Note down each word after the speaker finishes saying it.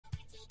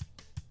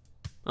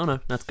Oh no,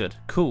 that's good.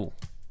 Cool.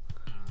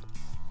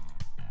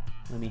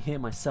 Let me hear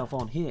myself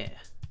on here.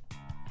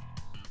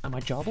 Am I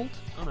jobbled?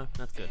 Oh no,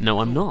 that's good. No,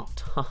 I'm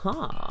not.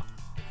 Haha.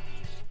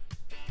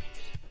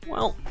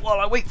 Well, while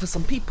I wait for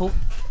some people,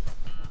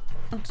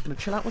 I'm just gonna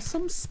chill out with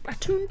some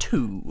Splatoon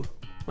 2.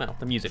 Well,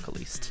 the music at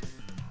least.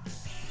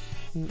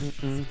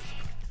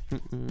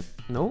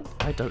 No,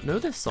 I don't know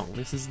this song.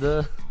 This is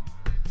the...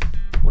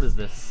 What is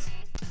this?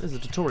 This is a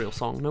tutorial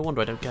song. No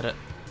wonder I don't get it.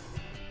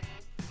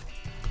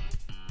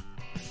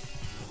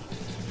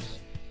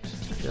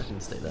 I can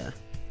stay there.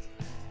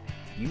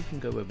 You can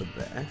go over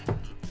there.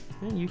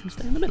 And you can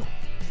stay in the middle.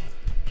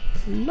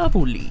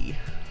 Lovely.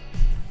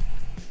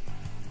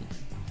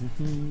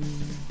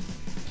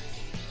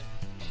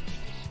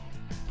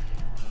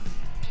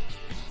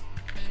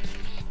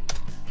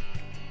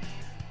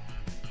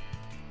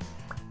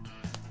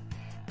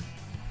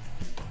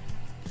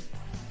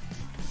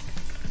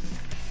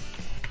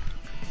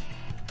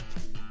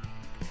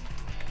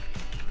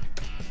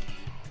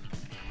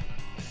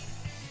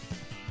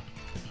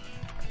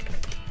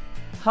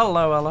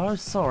 Hello, hello,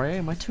 sorry,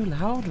 am I too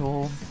loud,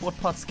 or what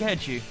part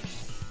scared you?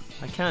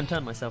 I can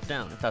turn myself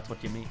down, if that's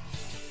what you mean.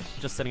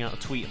 Just sending out a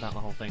tweet about the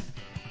whole thing.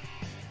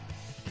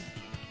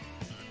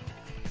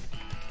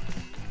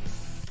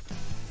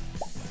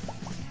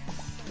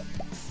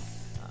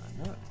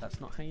 No,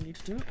 that's not how you need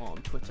to do it on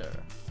Twitter.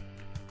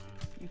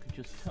 You can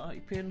just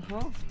type in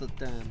half the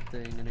damn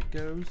thing and it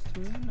goes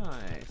through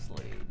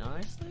nicely.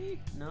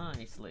 Nicely?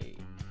 Nicely.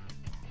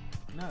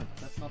 No,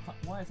 that's not...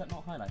 Why is that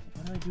not highlighted?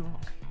 What did I do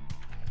wrong?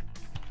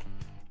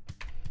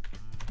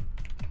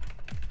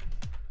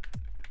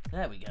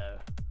 There we go.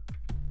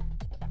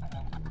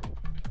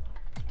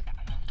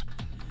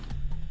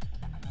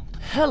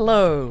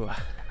 Hello,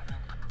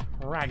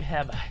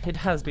 Ragheb. It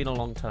has been a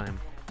long time.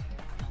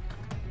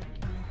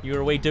 You were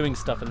away doing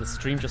stuff and the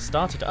stream just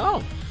started. Oh,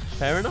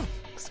 fair enough.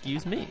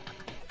 Excuse me.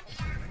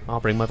 I'll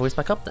bring my voice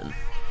back up then.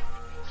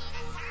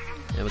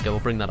 There we go, we'll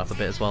bring that up a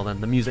bit as well then.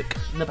 The music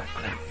in the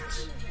background.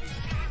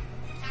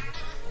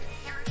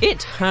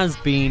 It has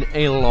been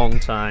a long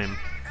time.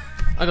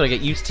 I gotta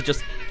get used to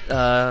just,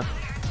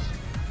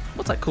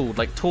 what's that called?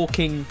 Like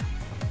talking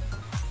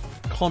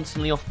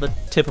constantly off the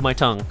tip of my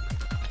tongue.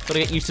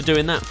 Gotta get used to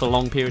doing that for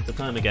long periods of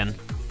time again.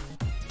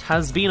 It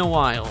has been a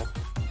while.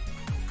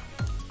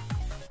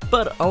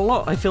 But a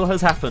lot, I feel,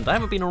 has happened. I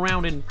haven't been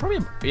around in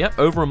probably,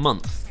 over a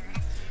month.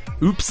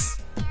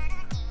 Oops.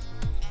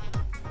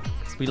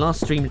 So we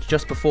last streamed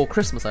just before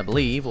Christmas, I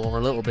believe, or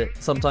a little bit,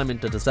 sometime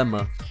into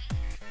December.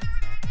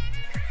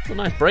 It's a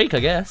nice break, I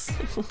guess.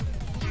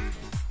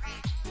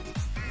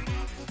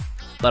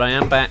 But I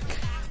am back.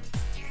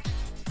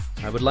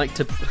 I would like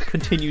to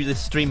continue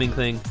this streaming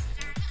thing.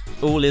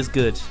 All is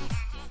good.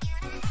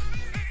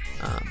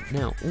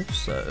 Now,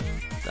 also...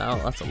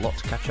 Oh, that's a lot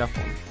to catch up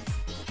on.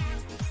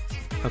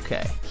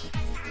 Okay.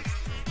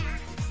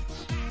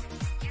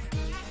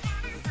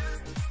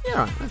 Yeah,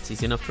 right, that's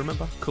easy enough to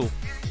remember. Cool.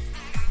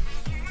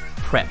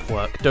 Prep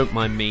work, don't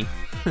mind me.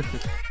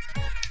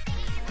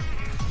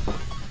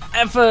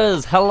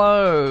 Effers,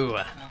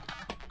 hello!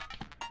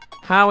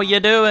 How are you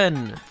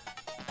doing?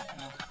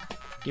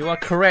 You are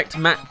correct,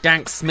 Matt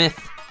Dank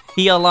Smith.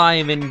 He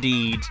alive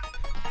indeed.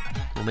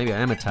 Or maybe I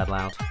am a tad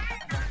loud.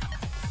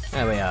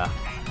 There we are.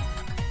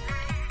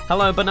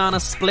 Hello, Banana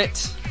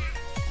Split.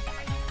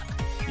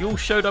 You all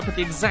showed up at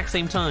the exact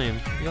same time.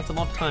 You got some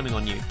odd timing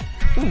on you.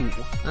 Ooh,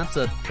 that's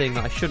a thing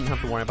that I shouldn't have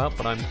to worry about,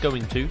 but I'm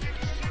going to.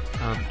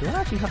 Do I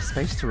actually have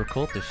space to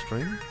record this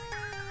stream?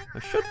 I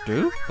should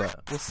do, but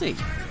we'll see.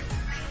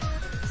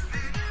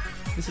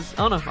 This is...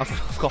 Oh no,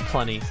 I've got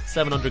plenty.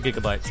 700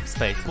 gigabytes of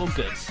space. Well,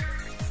 good.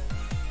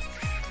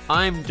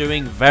 I'm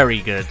doing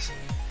very good.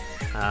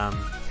 A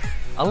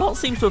lot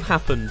seems to have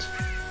happened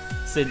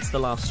since the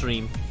last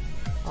stream.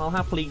 I'll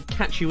happily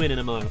catch you in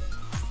a mo.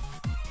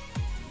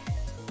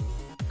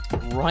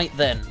 Right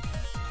then,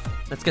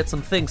 let's get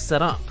some things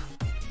set up.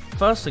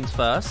 First things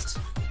first.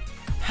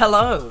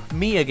 Hello,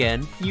 me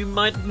again. You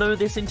might know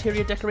this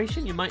interior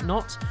decoration, you might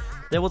not.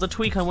 There was a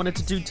tweak I wanted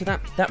to do to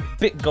that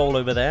bit goal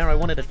over there. I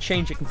wanted to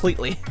change it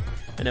completely.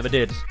 I never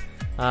did.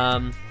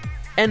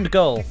 End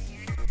goal.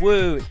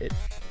 Woo,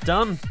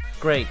 done?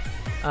 Great.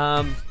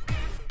 That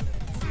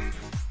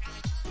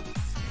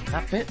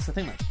bits? I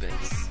think that's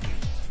bits.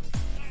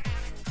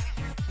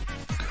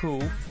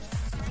 Cool.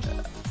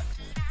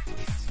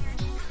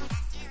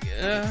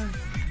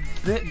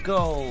 Bit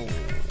goals.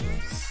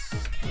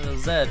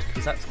 Z,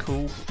 because that's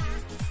cool.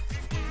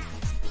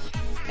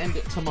 End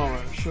it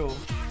tomorrow, sure.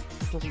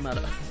 It doesn't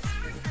matter.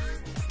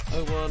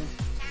 01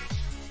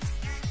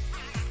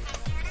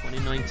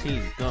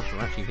 2019. Gosh,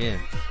 we're actually here.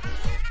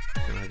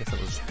 I guess that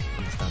was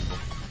understandable.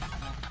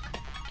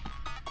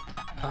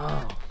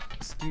 Oh,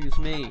 excuse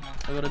me.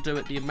 I gotta do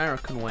it the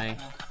American way.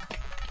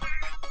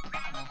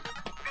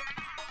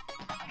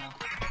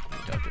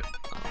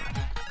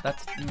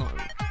 That's no.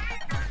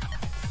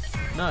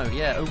 No,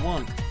 yeah,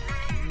 01.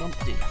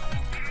 Numpty.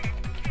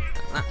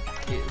 That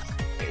is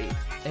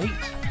 8.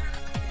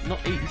 Not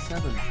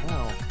 87.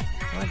 Wow.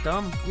 Am I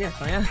dumb? Yes,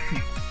 I am.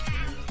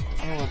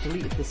 Oh, I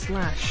deleted the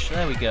slash.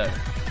 There we go.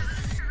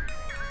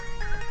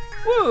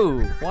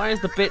 Woo! Why is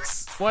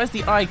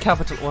the I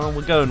capital? Well,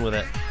 we're going with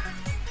it.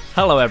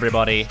 Hello,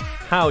 everybody.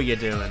 How are you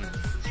doing?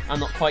 I'm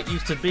not quite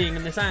used to being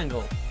in this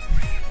angle.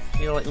 I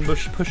feel like I can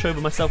push over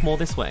myself more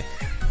this way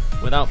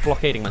without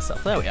blockading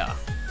myself. There we are.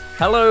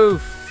 Hello,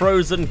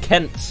 Frozen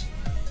Kent.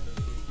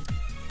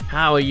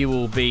 How are you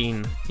all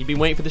been? You been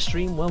waiting for the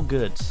stream? Well,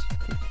 good.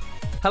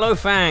 Hello,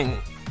 Fang.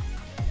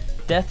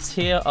 Deaths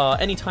here are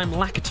anytime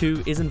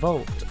Lakitu is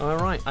involved.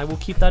 Alright, I will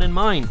keep that in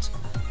mind.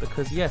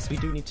 Because yes, we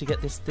do need to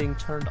get this thing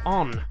turned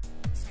on.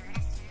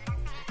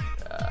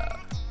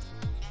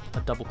 A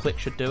double click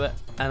should do it.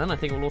 And then I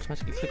think it will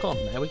automatically click on.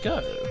 There we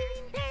go.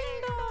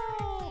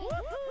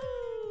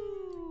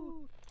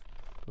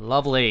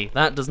 Lovely.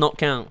 That does not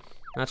count.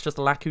 That's just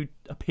a Laku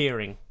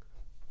appearing.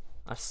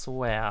 I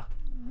swear.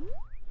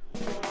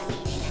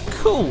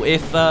 Cool.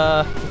 If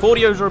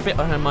audios are a bit...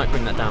 I might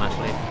bring that down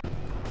actually.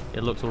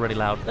 It looks already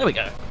loud. There we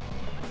go.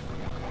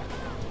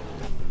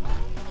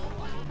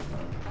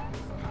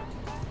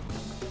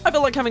 I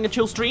feel like having a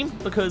chill stream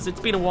because it's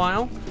been a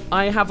while.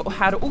 I have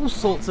had all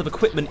sorts of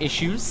equipment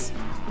issues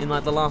in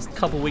like the last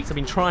couple of weeks. I've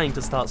been trying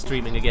to start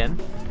streaming again.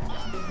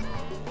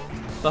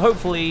 But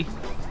hopefully,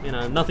 you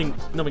know, nothing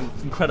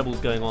incredible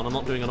is going on. I'm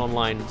not doing an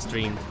online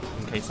stream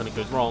in case something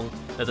goes wrong.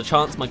 There's a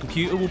chance my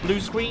computer will blue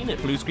screen.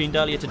 It blue screened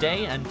earlier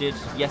today and did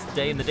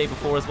yesterday and the day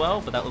before as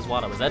well, but that was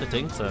while I was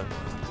editing, so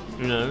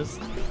who knows.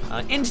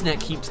 Internet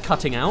keeps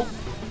cutting out,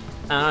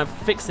 and I've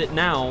fixed it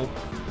now.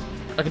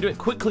 I can do it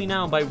quickly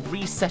now by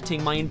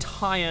resetting my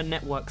entire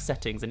network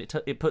settings, and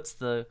it puts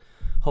the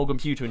whole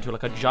computer into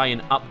like a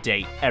giant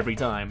update every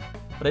time.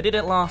 But I did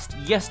it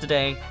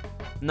yesterday,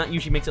 and that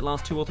usually makes it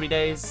last 2 or 3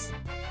 days.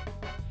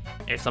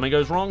 If something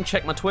goes wrong,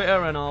 check my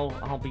Twitter, and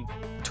I'll be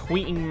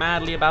tweeting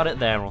madly about it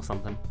there or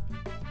something.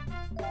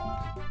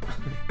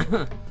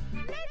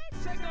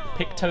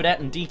 Pick Toadette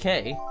and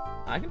DK.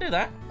 I can do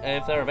that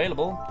if they're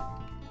available.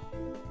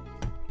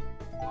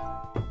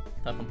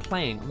 If I'm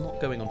playing, I'm not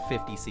going on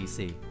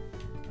 50cc.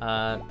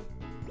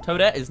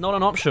 Toadette is not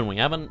an option. We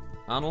haven't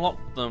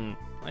unlocked them.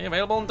 Are you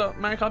available on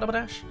Mario Kart Double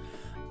Dash?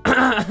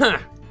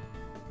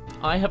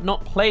 I have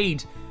not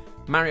played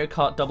Mario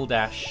Kart Double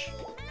Dash.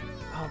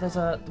 Oh, there's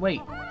a...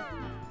 Wait.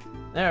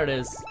 There it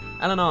is.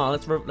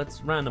 LNR, let's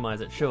randomize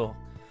it, sure.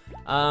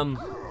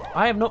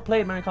 I have not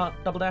played Mario Kart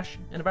Double Dash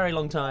in a very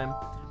long time,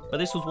 but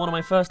this was one of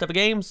my first ever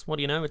games. What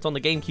do you know? It's on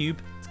the GameCube.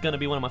 It's gonna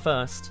be one of my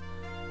first.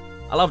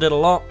 I loved it a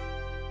lot.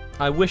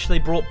 I wish they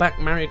brought back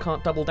Mario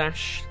Kart Double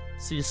Dash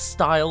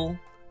style.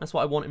 That's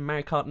what I want in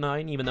Mario Kart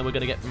 9, even though we're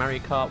gonna get Mario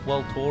Kart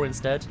World Tour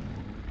instead.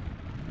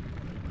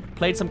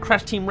 Played some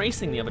Crash Team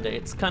Racing the other day.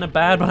 It's kind of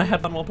bad, but I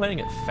had fun while playing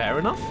it. Fair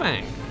enough,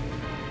 Fang.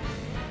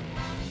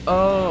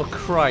 Oh,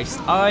 Christ.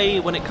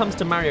 When it comes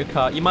to Mario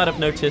Kart, you might have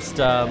noticed,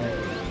 oh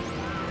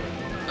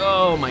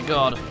my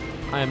god.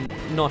 I am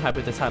not happy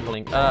with this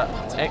handling.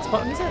 It's X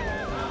button, is it?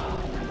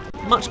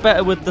 Much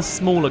better with the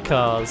smaller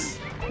cars,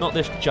 not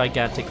this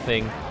gigantic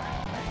thing.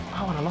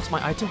 Oh, and I lost my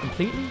item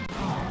completely?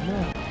 Oh,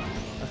 no.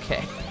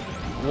 Okay.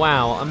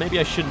 Wow, maybe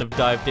I shouldn't have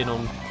dived in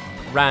on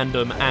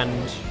random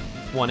and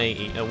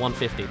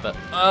 150, but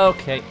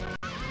okay.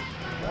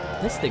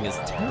 This thing is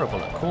terrible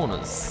at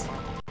corners.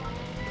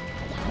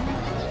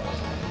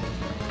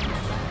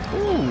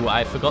 Ooh,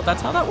 I forgot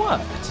that's how that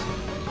worked.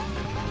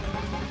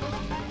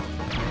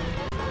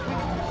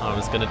 I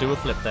was gonna do a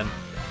flip then.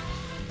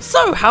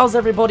 So, how's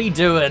everybody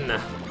doing?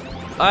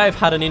 I've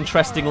had an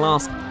interesting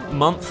last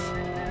month.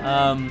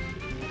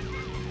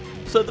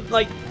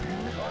 Like,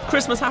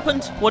 Christmas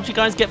happened. What'd you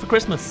guys get for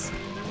Christmas?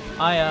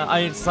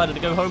 I decided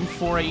to go home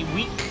for a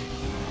week.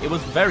 It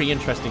was a very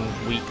interesting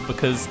week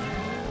because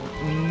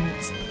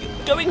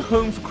going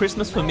home for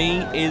Christmas for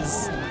me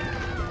is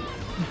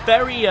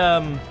very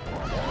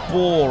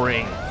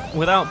boring,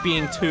 without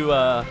being too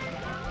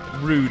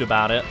rude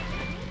about it.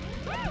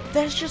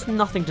 There's just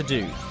nothing to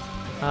do.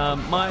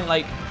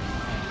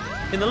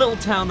 In the little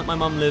town that my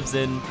mum lives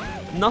in,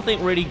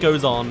 nothing really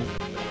goes on,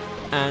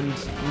 and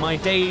my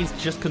days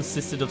just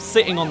consisted of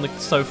sitting on the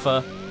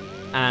sofa,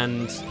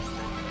 and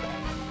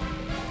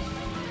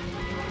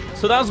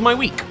so that was my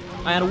week.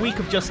 I had a week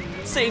of just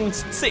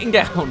sitting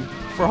down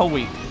for a whole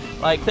week.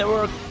 Like,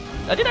 I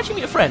did actually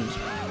meet a friend,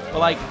 but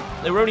like,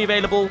 they were only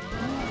available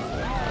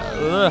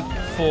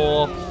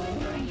for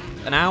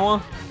an hour,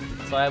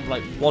 so I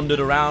like wandered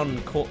around and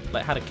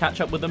had a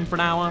catch up with them for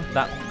an hour.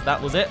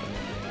 That was it.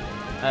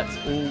 That's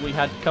all we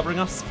had covering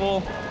us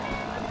for.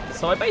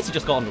 So I basically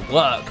just got on to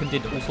work and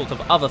did all sorts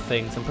of other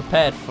things and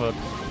prepared for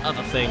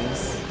other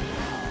things.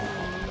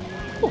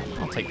 Oh,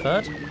 I'll take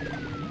third.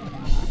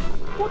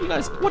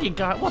 What's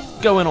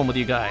going on with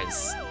you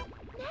guys?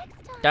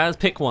 Guys,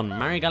 pick one.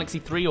 Mario Galaxy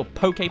 3 or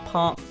Poke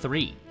Park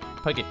 3?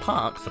 Poke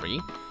Park 3?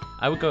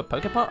 I would go with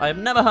Poke Park. I've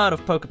never heard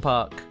of Poke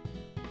Park.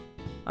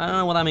 I don't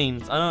know what that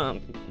means. I don't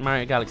know.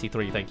 Mario Galaxy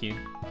 3, thank you.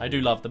 I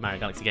do love the Mario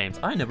Galaxy games.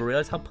 I never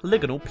realized how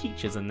polygonal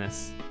Peach is in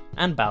this.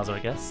 And Bowser, I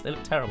guess. They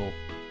look terrible.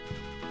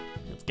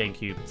 It's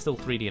GameCube. It's still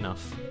 3D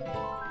enough.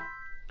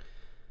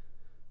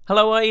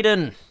 Hello,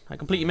 Aiden. I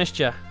completely missed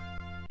you.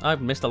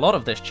 I've missed a lot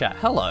of this chat.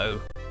 Hello.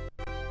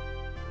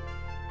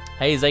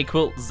 Hey,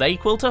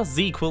 Z-Quilter?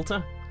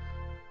 Z-Quilter?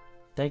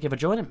 Thank you for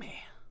joining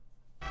me.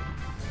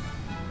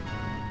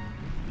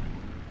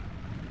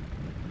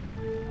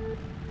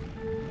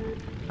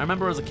 I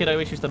remember as a kid I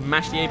always used to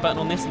mash the A button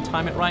on this and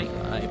time it right.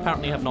 I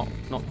apparently have not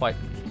quite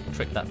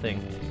tricked that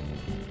thing.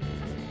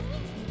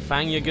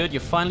 Fang, you're good. You're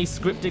finally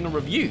scripting a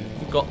review.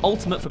 You've got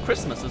Ultimate for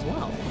Christmas as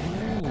well.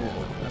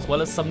 Ooh, as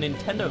well as some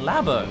Nintendo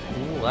Labo.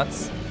 Ooh,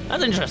 that's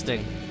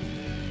interesting.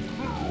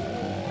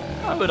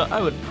 I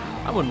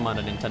wouldn't mind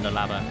a Nintendo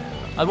Labo.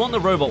 I want the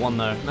robot one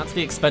though. That's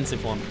the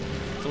expensive one.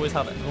 It's always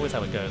how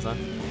it goes, huh?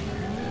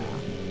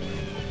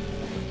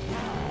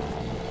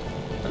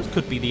 Those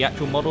could be the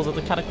actual models of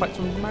the Cataquacks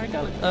from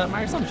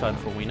Mario Sunshine,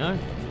 for all we know.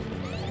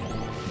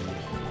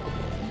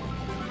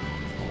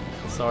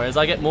 Sorry, as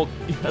I get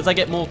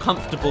more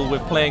comfortable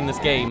with playing this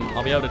game,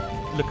 I'll be able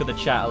to look at the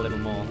chat a little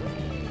more.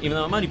 Even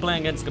though I'm only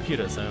playing against a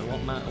computer, so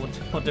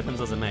what difference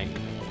does it make?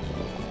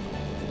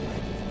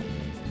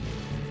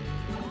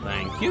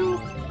 Thank you.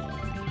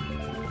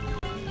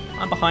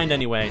 I'm behind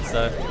anyway,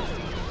 so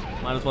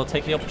might as well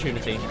take the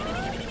opportunity.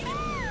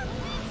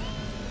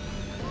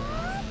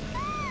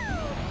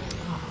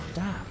 Oh,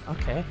 damn.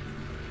 Okay.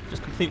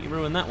 Just completely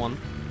ruined that one.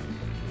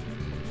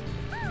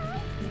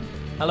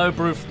 Hello,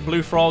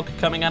 Blue Frog,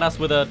 coming at us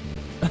with a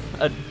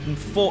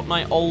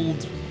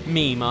fortnight-old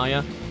meme, are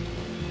ya?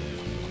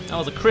 That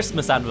was a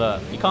Christmas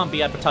advert. You can't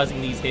be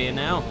advertising these here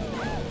now.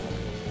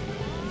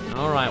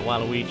 Alright,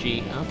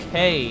 Waluigi.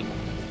 Okay.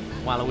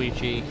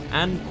 Waluigi.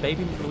 And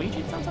Baby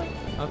Luigi, it sounds like?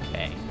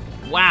 Okay.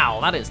 Wow,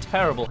 that is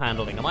terrible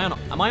handling. Am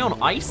I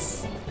on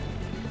ice?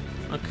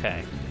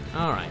 Okay.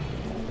 Alright.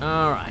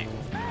 Alright.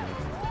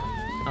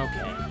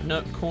 Okay.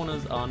 No,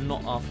 corners are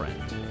not our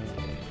friend.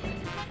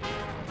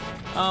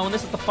 Oh, and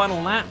this is the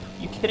final lap?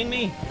 You kidding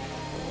me?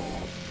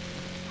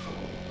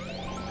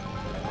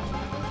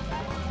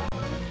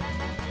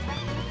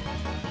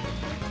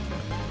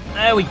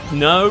 There we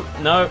no.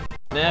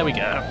 There we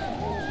go.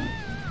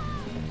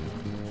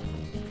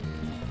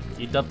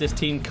 You dubbed this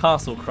team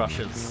Castle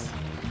Crushers,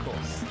 of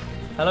course.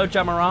 Hello,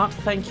 Jamarat.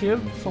 Thank you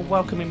for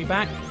welcoming me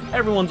back.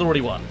 Everyone's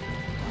already won.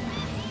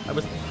 I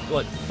was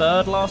what,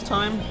 third last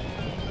time?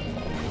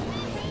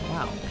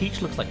 Wow,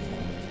 Peach looks like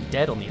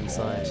dead on the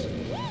inside.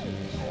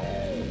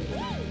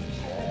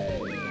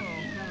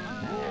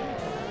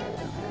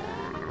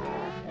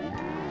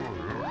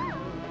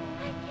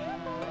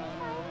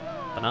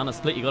 Banana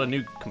Split, you got a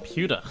new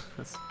computer.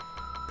 That's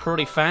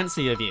pretty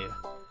fancy of you.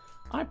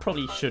 I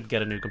probably should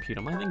get a new computer.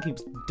 My thing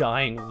keeps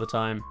dying all the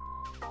time.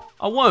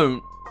 I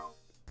won't,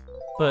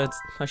 but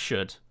I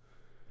should.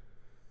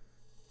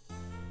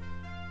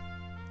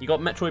 You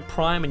got Metroid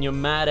Prime and your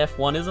mad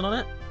F1 isn't on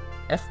it?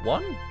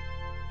 F1?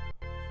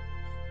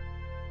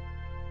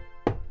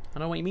 I don't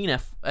know what you mean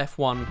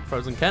F1,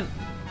 Frozen Kent.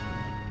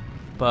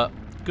 But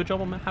good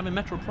job on having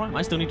Metroid Prime.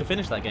 I still need to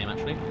finish that game,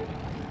 actually.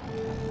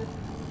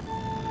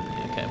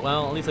 Okay,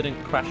 well, at least I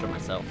didn't crash on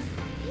myself.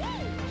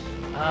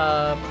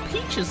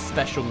 Peach's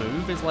special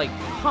move is like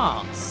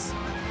hearts.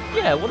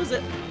 Yeah, what is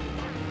it?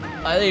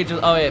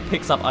 Oh, yeah, it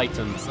picks up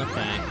items.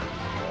 Okay.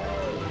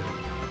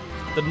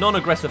 The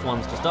non-aggressive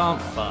ones just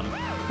aren't fun.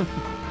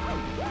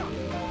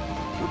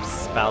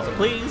 Oops, Bowser,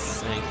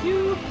 please. Thank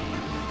you.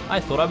 I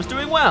thought I was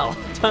doing well.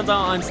 Turns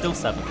out I'm still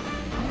 7th.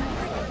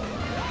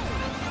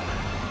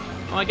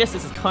 Oh, I guess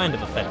this is kind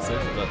of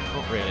offensive, but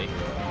not really.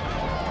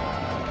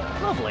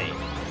 Lovely.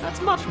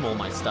 That's much more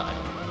my style.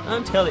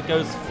 Until it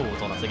goes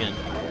forwards on us again.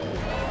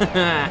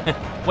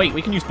 Wait,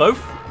 we can use both?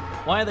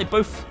 Why are they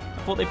both...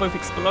 I thought they both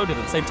exploded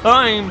at the same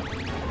time.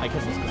 I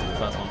guess it's because of the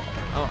first one.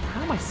 Oh,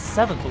 how am I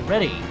 7th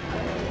already?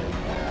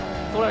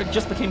 I thought I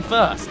just became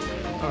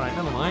 1st. Alright,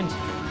 never mind.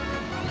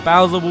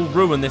 Bowser will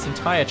ruin this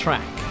entire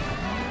track.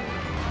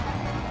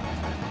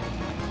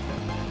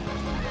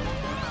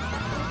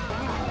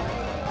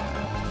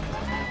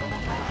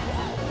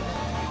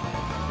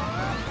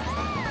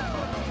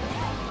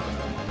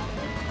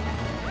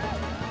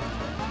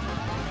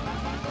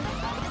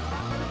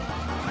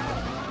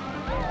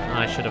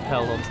 I should have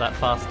held on to that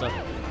faster.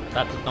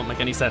 That did not make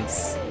any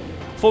sense.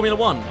 Formula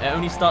 1, it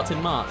only starts in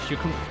March. You're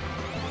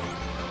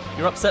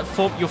upset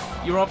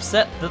you're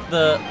upset that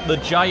the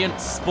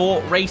giant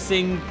sport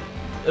racing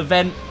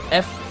event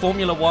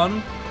Formula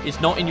 1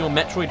 is not in your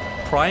Metroid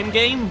Prime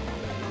game?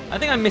 I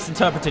think I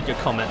misinterpreted your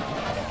comment.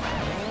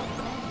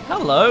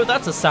 Hello,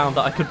 that's a sound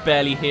that I could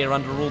barely hear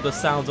under all the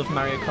sounds of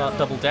Mario Kart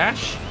Double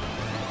Dash.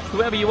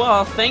 Whoever you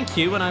are, thank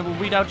you, and I will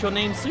read out your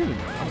name soon.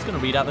 I'm just going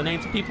to read out the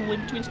names of people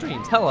in between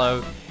streams.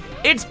 Hello.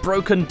 It's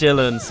Broken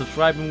Dylan,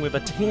 subscribing with a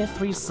tier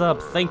 3 sub.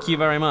 Thank you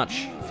very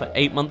much for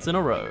 8 months in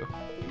a row.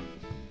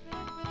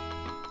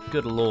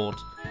 Good lord.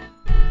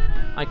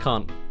 I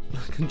can't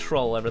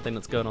control everything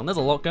that's going on. There's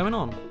a lot going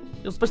on.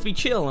 You're supposed to be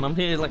chill, and I'm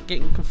here like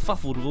getting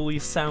kerfuffled with all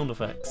these sound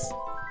effects.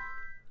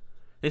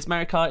 This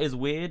Mario Kart is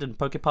weird, and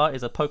Pokepart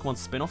is a Pokemon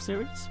spin-off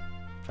series?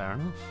 Fair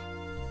enough.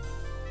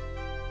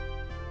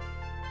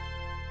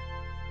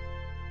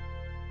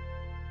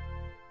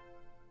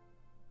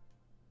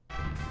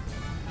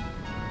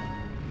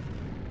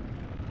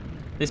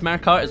 This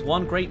Mario Kart is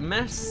one great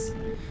mess.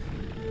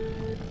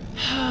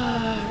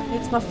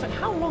 It's my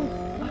how long?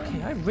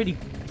 Okay, I really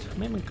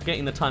maybe I'm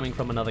getting the timing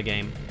from another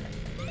game.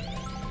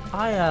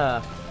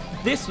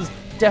 This was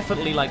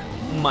definitely like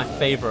my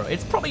favorite.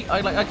 It's probably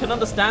I can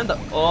understand that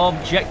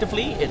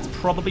objectively it's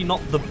probably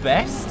not the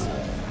best,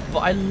 but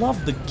I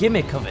love the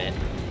gimmick of it.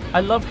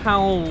 I love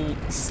how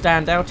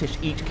standoutish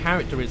each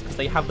character is because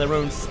they have their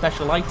own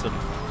special item.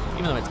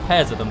 Even though it's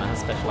pairs of them that have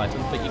special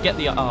items, but you get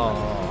the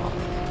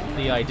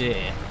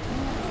idea.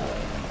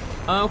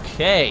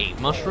 Okay,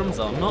 mushrooms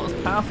are not as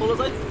powerful as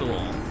I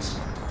thought.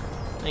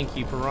 Thank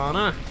you,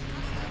 Piranha.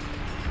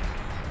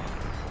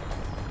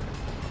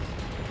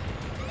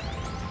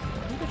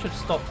 I think I should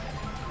stop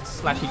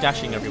slashy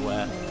dashing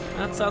everywhere.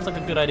 That sounds like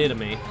a good idea to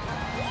me.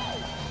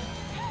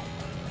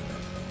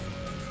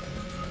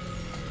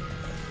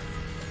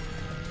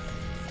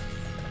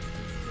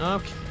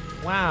 Okay,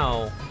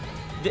 wow.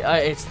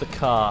 It's the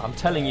car. I'm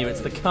telling you,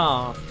 it's the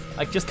car.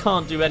 I just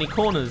can't do any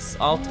corners.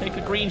 I'll take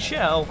a green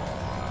shell.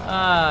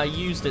 I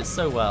used it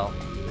so well.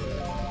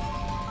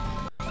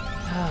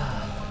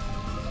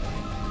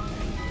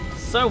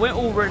 So we're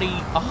already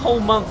a whole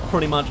month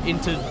pretty much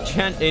into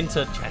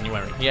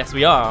January. Yes,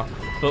 we are.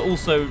 But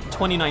also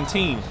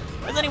 2019.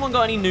 Has anyone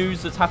got any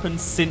news that's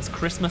happened since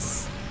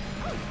Christmas?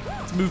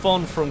 Let's move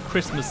on from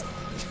Christmas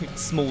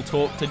small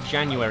talk to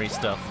January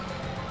stuff.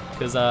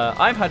 Because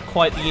I've had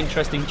quite the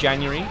interesting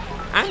January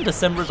and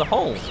December as a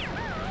whole.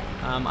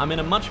 I'm in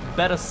a much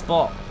better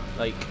spot,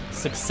 like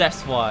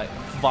success-wise,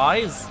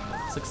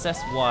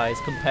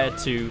 compared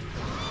to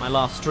my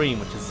last stream,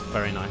 which is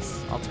very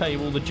nice. I'll tell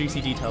you all the juicy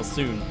details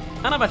soon.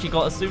 And I've actually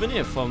got a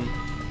souvenir from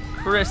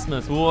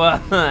Christmas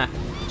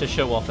to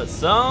show off at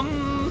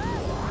some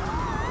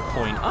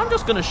point. I'm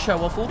just going to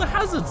show off all the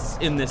hazards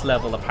in this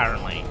level,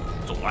 apparently.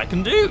 That's all I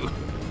can do.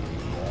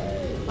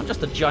 I'm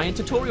just a giant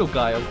tutorial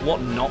guy of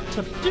what not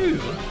to do.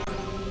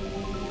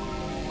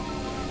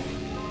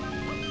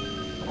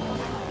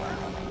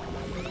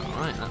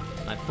 Alright,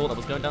 I thought I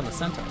was going down the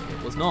center.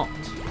 It was not.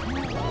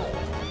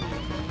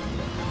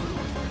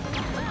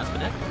 That's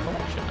been a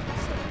collection.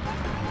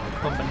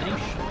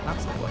 Combination.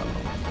 That's the word I'm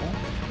looking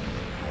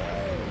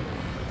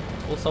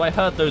for. Also, I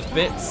heard those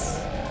bits.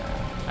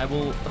 I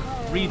will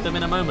read them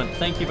in a moment.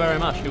 Thank you very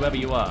much, whoever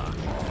you are.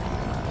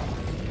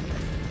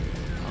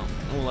 Oh,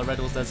 all I read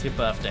was there's your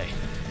birthday.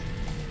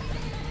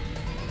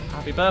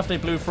 Happy birthday,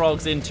 Blue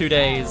Frogs, in 2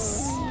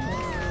 days.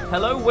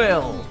 Hello,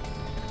 Will.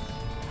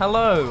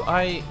 Hello,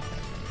 I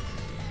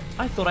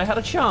thought I had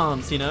a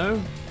chance, you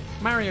know.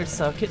 Mario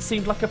Circuit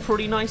seemed like a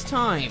pretty nice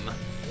time.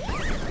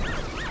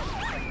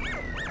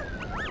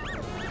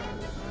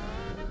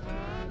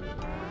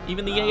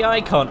 Even the AI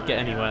can't get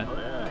anywhere.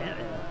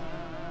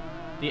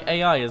 The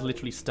AI is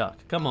literally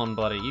stuck. Come on,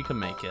 buddy, you can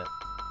make it.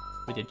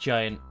 With your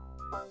giant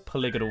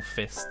polygonal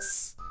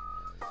fists.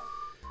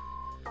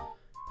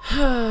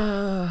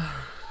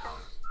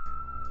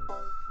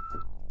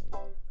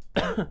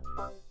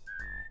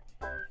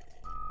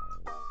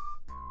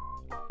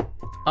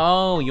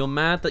 Oh, you're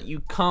mad that you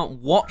can't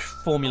watch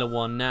Formula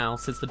 1 now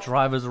since the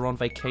drivers are on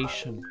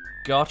vacation.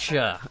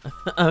 Gotcha.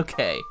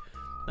 Okay,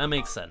 that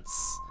makes sense.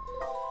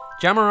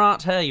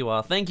 Jamarat, here you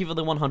are. Thank you for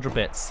the 100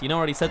 bits. You know I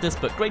already said this,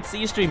 but great to see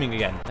you streaming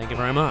again. Thank you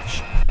very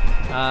much.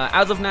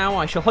 As of now,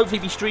 I shall hopefully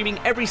be streaming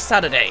every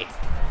Saturday.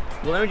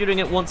 We'll only be doing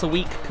it once a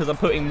week because I'm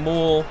putting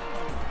more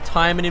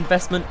time and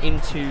investment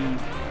into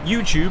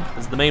YouTube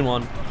as the main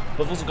one.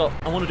 But I've also got,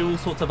 I want to do all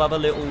sorts of other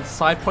little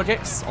side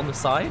projects on the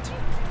side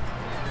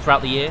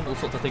throughout the year, all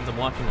sorts of things I'm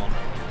working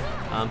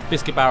on.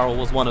 Biscuit Barrel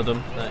was one of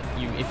them.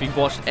 If you've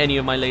watched any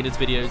of my latest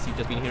videos, you've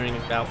just been hearing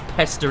about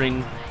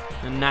pestering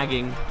and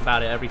nagging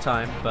about it every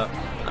time. But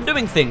I'm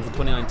doing things in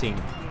 2019.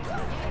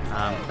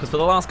 Because for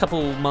the last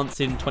couple months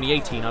in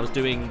 2018, I was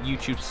doing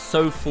YouTube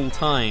so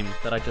full-time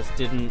that I just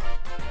didn't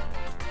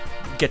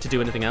get to do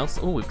anything else.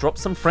 Oh, we've dropped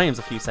some frames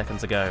a few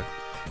seconds ago.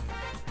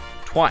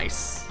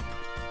 Twice.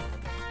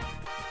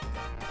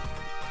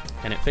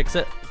 Can it fix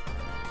it?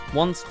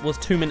 One was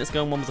 2 minutes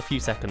ago and one was a few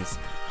seconds.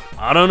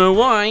 I don't know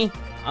why.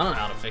 I don't know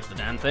how to fix the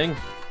damn thing.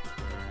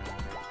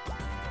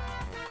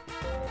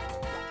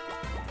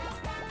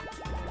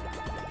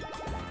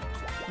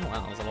 Oh wow,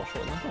 that was a lot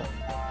shorter than I thought.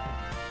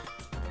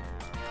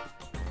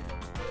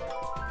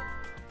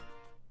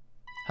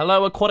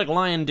 Hello, Aquatic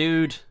Lion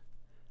Dude.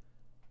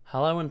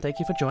 Hello and thank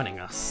you for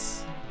joining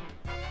us.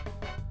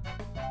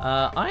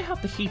 I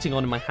have the heating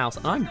on in my house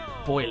and I'm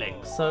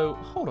boiling, so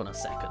hold on a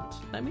second.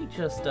 Let me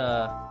just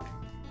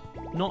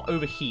not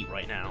overheat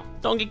right now.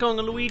 Donkey Kong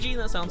and Luigi,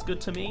 that sounds good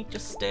to me.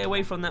 Just stay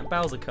away from that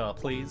Bowser car,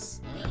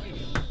 please.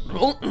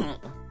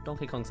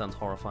 Donkey Kong sounds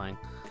horrifying.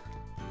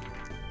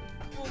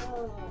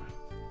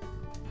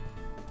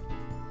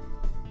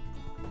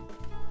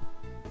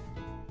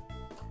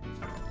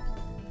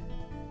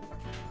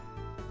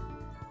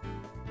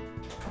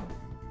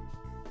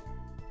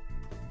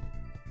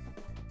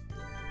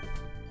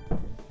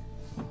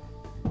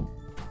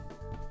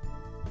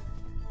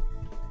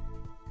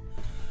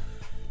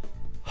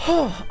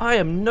 I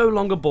am no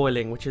longer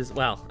boiling, which is,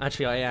 well,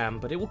 actually I am,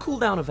 but it will cool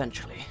down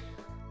eventually.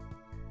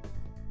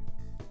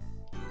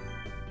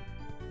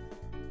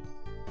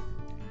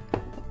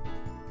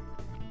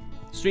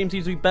 Stream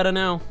seems to be better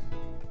now.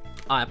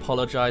 I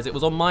apologize. It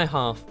was on my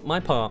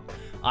part.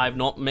 I've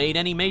not made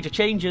any major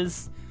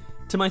changes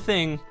to my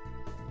thing.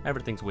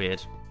 Everything's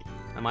weird.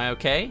 Am I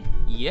okay?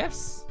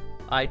 Yes.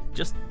 I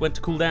just went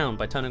to cool down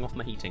by turning off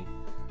my heating.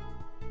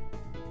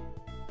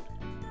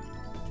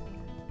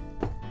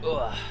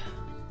 Ugh.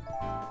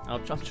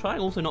 I'm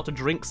trying also not to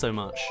drink so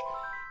much,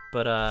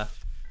 but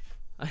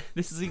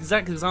this is the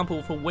exact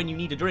example for when you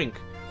need a drink.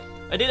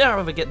 I did,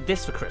 however, get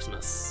this for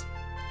Christmas.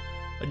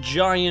 A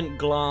giant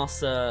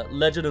glass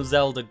Legend of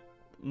Zelda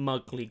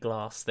muggly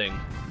glass thing.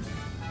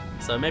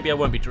 So maybe I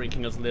won't be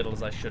drinking as little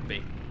as I should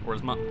be, or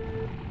as much.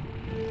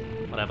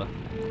 Whatever.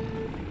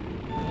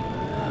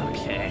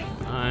 Okay,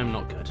 I'm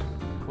not good.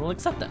 We'll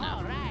accept that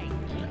now.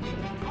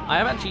 I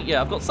have actually,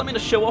 yeah, I've got something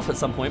to show off at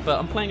some point, but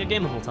I'm playing a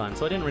game the whole time,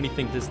 so I didn't really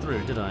think this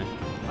through, did I?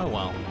 Oh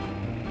well.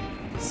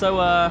 So,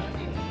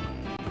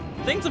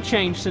 things have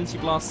changed since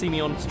you've last seen me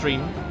on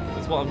stream.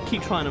 That's what I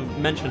keep trying to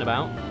mention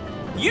about.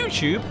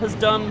 YouTube has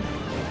done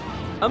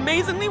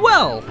amazingly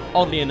well,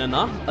 oddly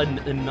enough,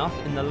 in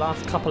the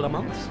last couple of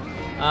months.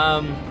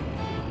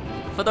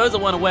 For those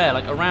that weren't aware,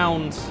 like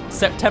around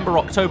September,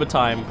 October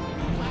time,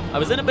 I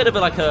was in a bit of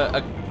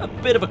a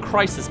bit of a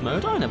crisis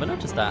mode. Oh, I never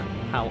noticed that,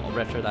 how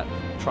retro that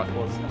truck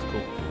was. That's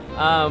cool.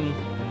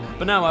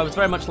 But no, I was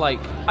very much like,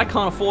 I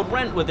can't afford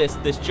rent with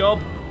this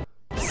job,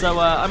 so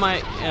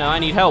I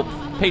need help.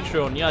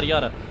 Patreon, yada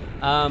yada.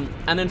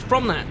 And then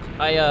from that,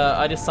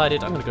 I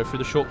decided I'm gonna go through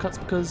the shortcuts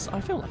because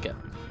I feel like it,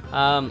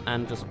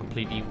 and just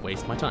completely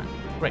waste my time.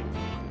 Great.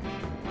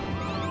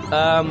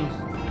 But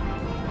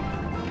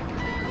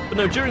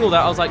no, during all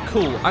that, I was like,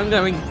 cool, I'm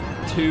going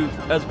to,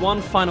 as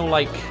one final,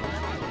 like,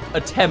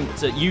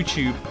 attempt at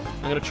YouTube,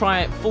 I'm going to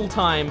try it full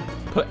time,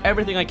 put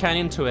everything I can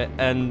into it,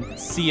 and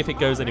see if it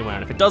goes anywhere.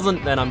 And if it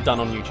doesn't, then I'm done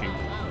on YouTube.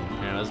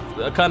 You know, it's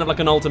kind of like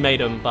an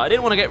ultimatum, but I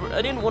didn't want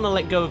to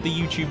let go of the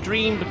YouTube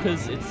dream,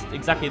 because it's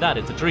exactly that,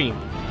 it's a dream.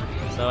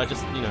 So I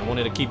just, you know,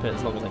 wanted to keep it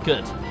as long as I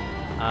could.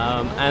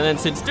 And then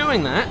since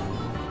doing that,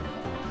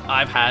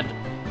 I've had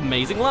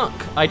amazing luck.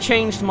 I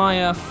changed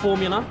my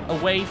formula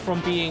away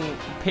from being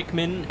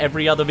Pikmin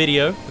every other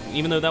video,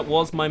 even though that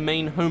was my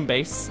main home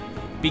base.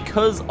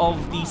 Because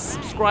of the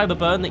subscriber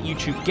burn that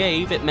YouTube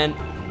gave, it meant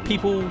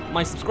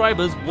my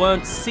subscribers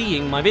weren't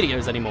seeing my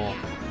videos anymore.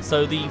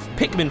 So the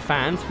Pikmin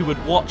fans who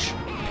would watch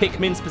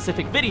Pikmin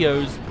specific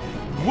videos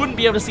wouldn't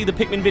be able to see the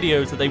Pikmin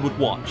videos that they would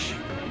watch,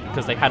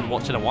 because they hadn't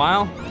watched in a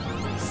while.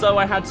 So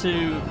I had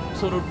to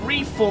sort of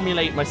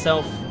reformulate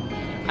myself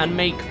and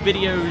make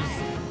videos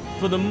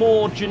for the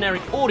more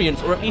generic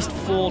audience, or at least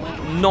for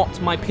not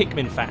my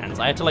Pikmin fans.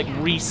 I had to like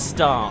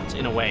restart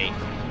in a way.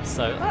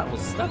 So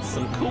that's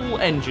some cool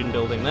engine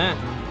building there.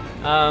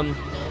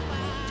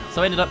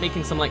 So I ended up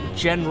making some like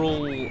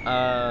general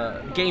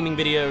gaming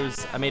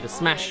videos. I made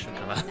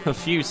a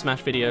few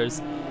Smash videos,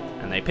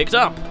 and they picked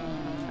up.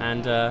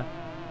 And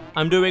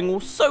I'm doing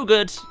so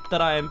good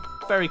that I am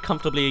very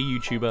comfortably a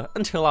YouTuber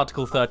until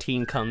Article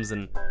 13 comes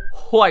and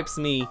wipes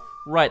me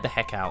right the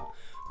heck out.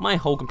 My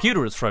whole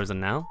computer is frozen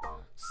now.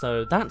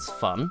 So that's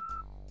fun.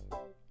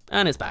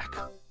 And it's back.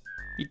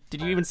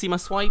 Did you even see my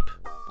swipe?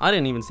 I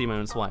didn't even see my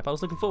own swipe. I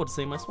was looking forward to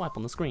seeing my swipe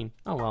on the screen.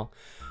 Oh well.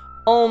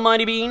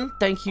 Almighty Bean,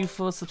 thank you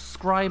for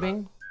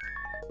subscribing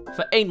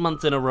for 8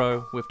 months in a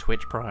row with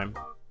Twitch Prime.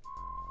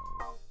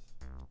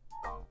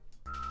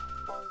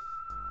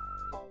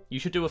 You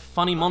should do a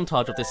funny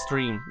montage of this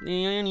stream.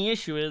 The only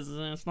issue is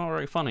it's not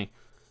very funny.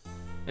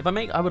 If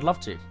I would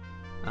love to.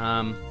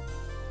 I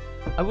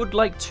would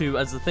like to,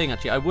 as the thing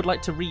actually, I would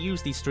like to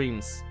reuse these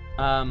streams.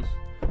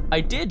 I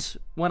did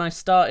when I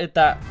started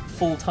that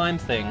full-time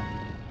thing.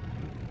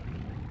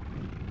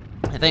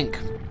 I think.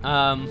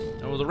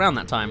 It was around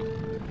that time.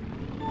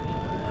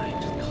 I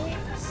just can't do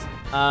this.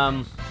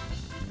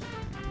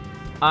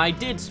 I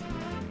did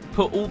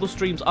put all the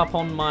streams up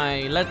on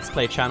my Let's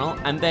Play channel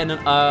and then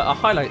a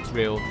highlights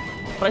reel.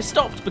 But I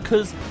stopped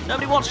because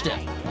nobody watched it.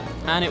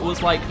 And it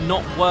was like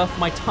not worth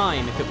my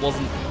time if it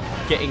wasn't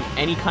getting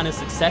any kind of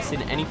success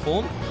in any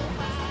form.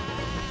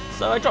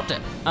 So I dropped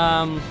it.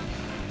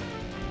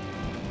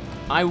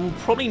 I will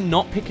probably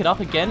not pick it up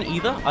again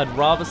either. I'd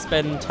rather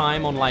spend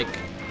time on like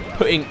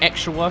putting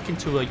extra work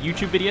into a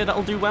YouTube video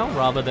that'll do well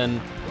rather than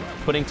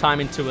putting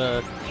time into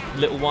a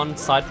little one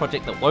side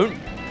project that won't.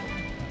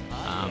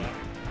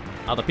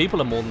 Other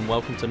people are more than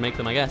welcome to make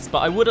them, I guess, but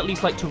I would at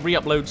least like to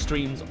re-upload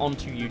streams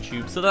onto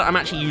YouTube so that I'm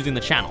actually using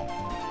the channel.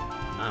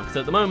 Because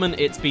at the moment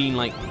it's been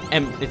like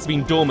it's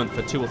been dormant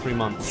for 2 or 3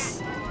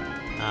 months,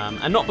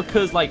 and not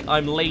because like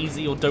I'm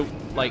lazy or don't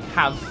like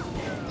have,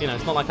 you know,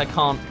 it's not like I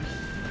can't.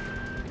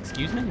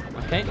 Excuse me?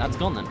 Okay, that's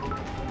gone then.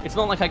 It's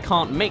not like I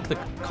can't make the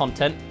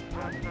content.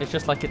 It's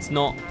just like it's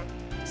not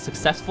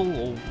successful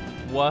or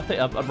worth it.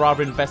 I'd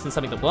rather invest in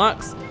something that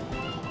works.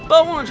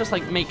 But I want to just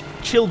like make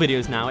chill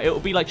videos now. It will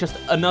be like just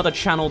another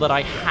channel that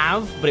I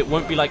have, but it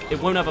won't be like,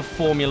 it won't have a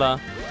formula.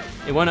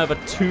 It won't have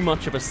too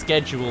much of a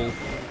schedule.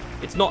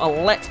 It's not a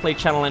Let's Play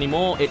channel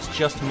anymore. It's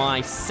just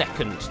my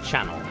second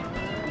channel,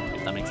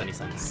 if that makes any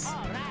sense.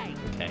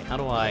 Okay, how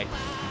do I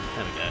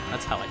There we go.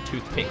 That's how I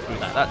toothpick through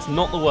that. That's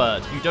not the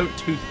word. You don't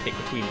toothpick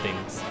between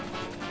things.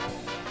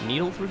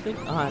 Needle through things?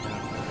 I don't know.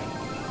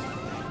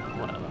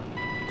 Whatever.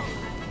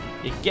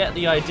 You get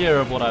the idea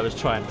of what I was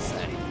trying to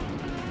say.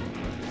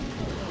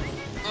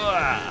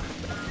 Ugh.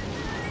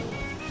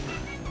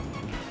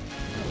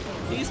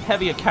 These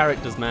heavier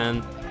characters,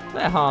 man,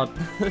 they're hard.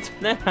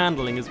 Their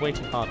handling is way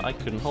too hard. I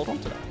couldn't hold on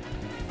to that.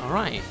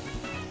 Alright.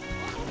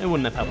 It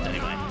wouldn't have helped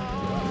anyway.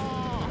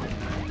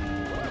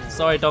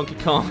 Sorry, Donkey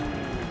Kong.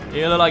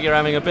 You look like you're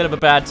having a bit of a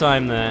bad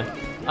time there.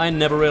 I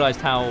never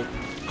realized how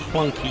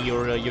clunky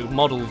your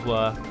models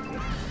were.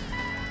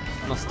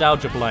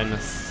 Nostalgia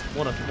blindness.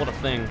 What a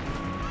thing.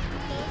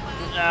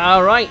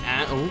 Alright,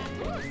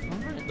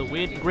 alright, the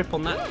weird grip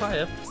on that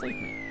tire. Save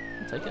me.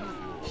 I'll take it.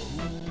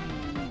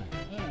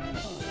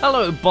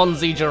 Hello,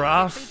 Bonzi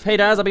Giraffe. Hey,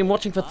 Daz, I've been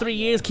watching for 3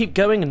 years. Keep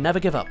going and never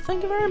give up.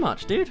 Thank you very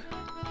much, dude.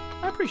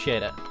 I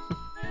appreciate it.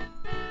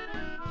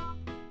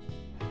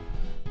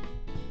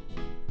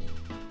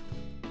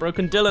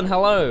 Broken Dylan,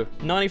 hello.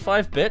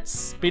 95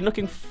 bits. Been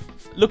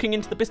looking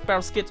into the Biscuit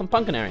Barrel skits on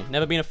Punkanary.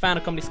 Never been a fan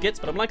of comedy skits,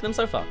 but I'm liking them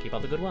so far. Keep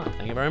up the good work.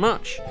 Thank you very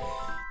much.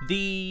 What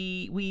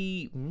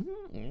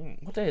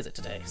day is it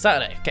today?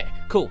 Saturday. Okay,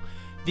 cool.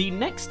 The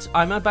next,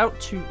 I'm about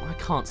to, I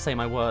can't say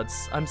my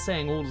words. I'm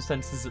saying all the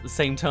sentences at the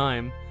same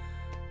time.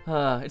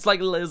 It's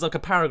like a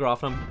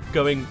paragraph and I'm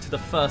going to the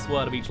first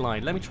word of each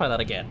line. Let me try that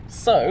again.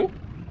 So,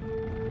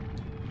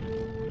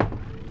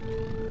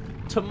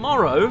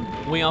 tomorrow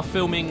we are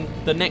filming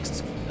the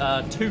next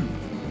 2,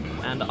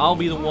 and I'll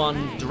be the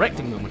one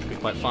directing them, which will be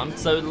quite fun.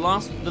 So the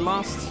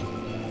last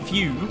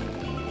few,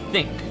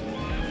 think.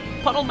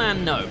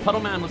 Puddleman, no.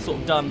 Puddleman was sort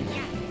of done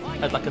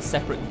as like a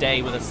separate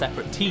day with a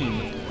separate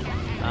team.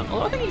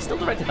 Although I think he still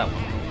directed that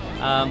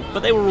one.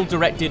 But they were all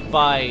directed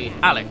by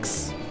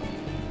Alex.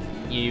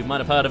 You might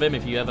have heard of him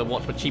if you ever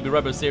watched the Chibi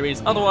Robo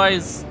series.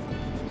 Otherwise,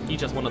 he's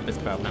just one of the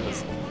Biscuit Barrel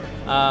members.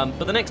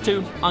 But the next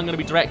 2, I'm going to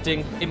be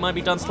directing. It might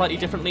be done slightly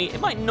differently.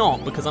 It might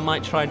not, because I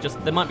might try and just...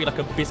 There might be like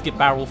a Biscuit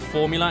Barrel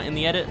formula in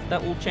the edit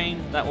that will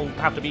change, that will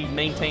have to be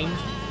maintained.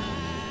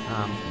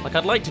 Like,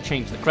 I'd like to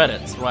change the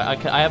credits,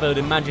 right? I have an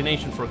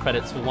imagination for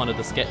credits for one of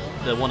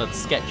the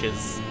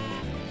sketches,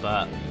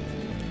 but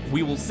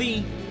we will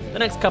see. The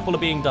next couple are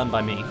being done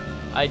by me.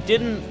 I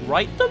didn't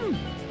write them.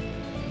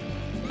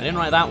 I didn't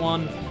write that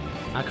one.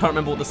 I can't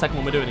remember what the second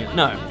one we're doing is.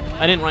 No,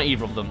 I didn't write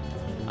either of them.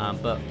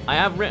 But I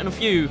have written a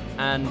few,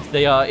 and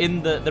they are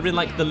they're in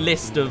like the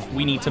list of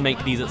we need to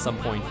make these at some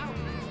point.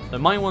 So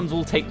my ones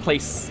all take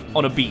place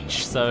on a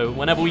beach. So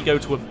whenever we go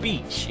to a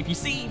beach, if you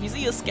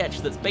see a sketch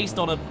that's based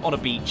on a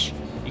beach,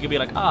 you can be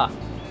like, ah,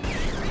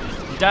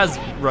 Daz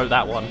wrote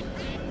that one,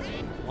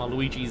 while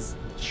Luigi's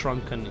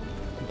shrunk and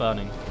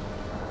burning.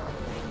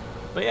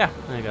 But yeah,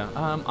 there you go.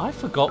 I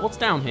forgot what's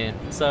down here,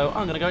 so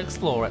I'm gonna go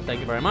explore it.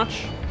 Thank you very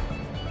much.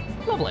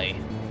 Lovely.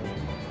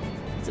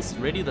 Is this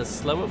really the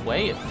slower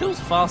way? It feels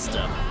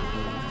faster.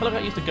 I feel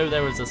like I used to go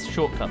there as a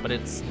shortcut, but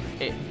it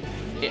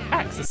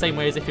acts the same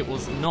way as if it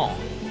was not.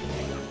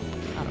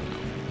 I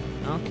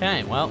don't know.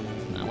 Okay, well,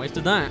 I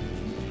wasted that.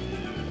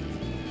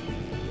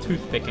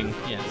 Toothpicking,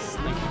 yes.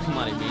 Thank you,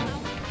 mighty bean.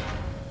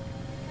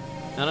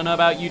 I don't know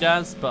about you,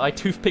 Daz, but I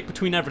toothpick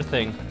between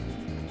everything.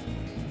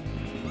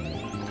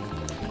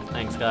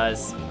 Thanks,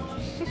 guys.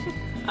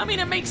 I mean,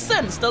 it makes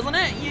sense, doesn't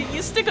it?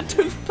 You stick a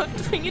toothpick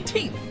between your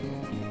teeth.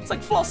 It's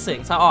like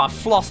flossing. It's like, oh, I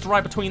flossed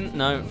right between...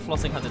 No,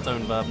 flossing has its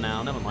own verb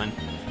now. Never mind.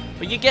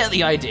 But you get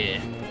the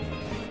idea.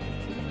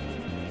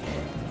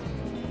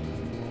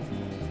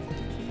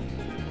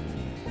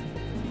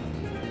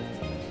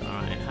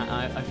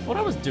 Alright, I thought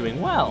I was doing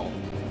well.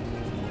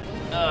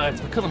 It's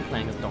because I'm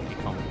playing as Donkey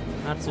Kong.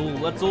 That's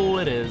all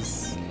it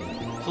is.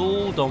 It's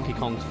all Donkey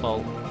Kong's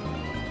fault.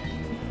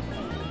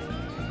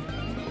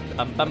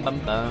 Bum, bum, bum,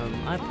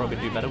 bum. I'd probably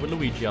do better with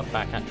Luigi up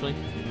back, actually.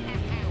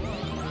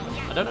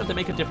 I don't know if they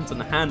make a difference in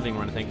the handling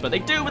or anything, but they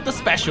do with the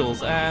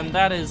specials, and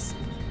that is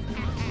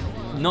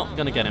not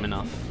going to get him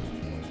enough.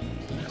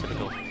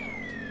 Typical.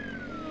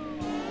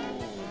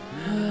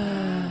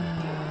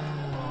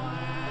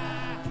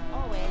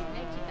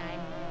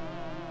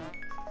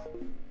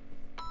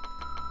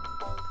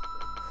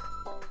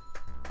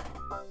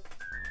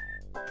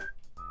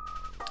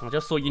 I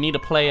just saw you need to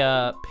play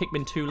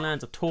Pikmin 2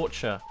 Lands of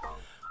Torture.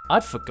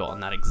 I'd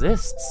forgotten that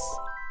exists.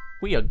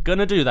 We are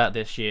gonna do that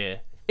this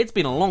year. It's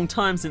been a long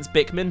time since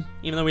Pikmin,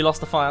 even though we lost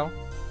the file.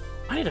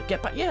 I need to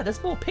get back. Yeah,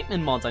 there's more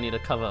Pikmin mods I need to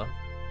cover.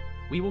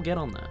 We will get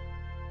on that.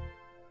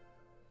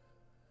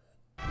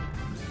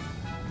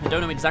 I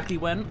don't know exactly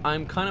when.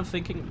 I'm kind of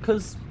thinking,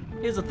 because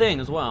here's the thing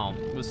as well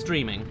with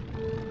streaming.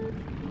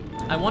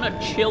 I want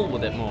to chill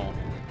with it more.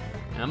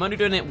 And I'm only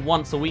doing it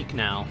once a week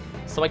now,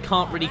 so I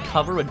can't really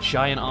cover a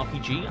giant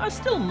RPG. I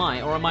still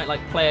might, or I might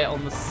like play it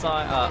on the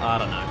side. I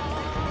don't know.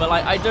 But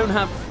like, I don't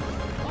have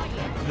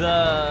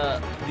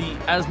the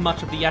as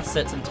much of the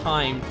assets and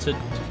time to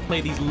play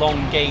these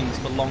long games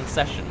for long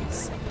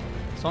sessions.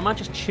 So I might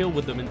just chill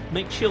with them and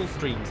make chill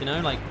streams, you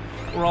know, like,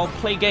 or I'll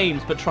play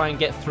games but try and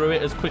get through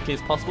it as quickly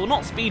as possible.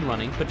 Not speed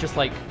running, but just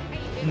like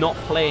not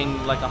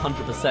playing like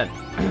 100%.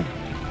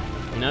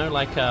 You know,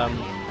 like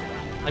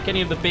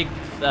any of the big,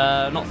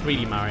 not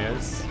 3D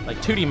Marios, like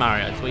 2D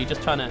Marios, where you're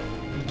just trying to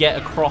get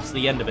across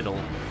the end of it all.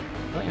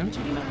 Do I own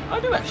 2D Mario? I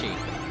do actually.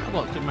 I've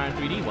got Super Mario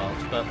 3D World,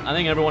 but I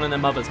think everyone and their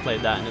mothers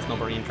played that, and it's not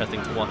very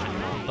interesting to watch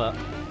anymore. But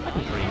I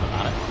can dream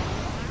about it.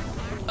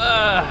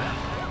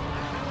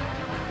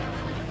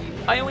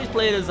 I always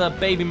played as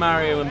Baby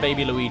Mario and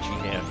Baby Luigi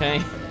here,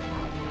 okay?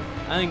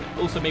 I think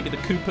also maybe the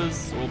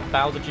Koopas or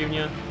Bowser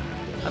Jr.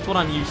 That's what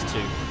I'm used to.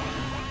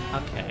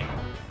 Okay.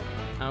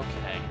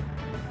 Okay.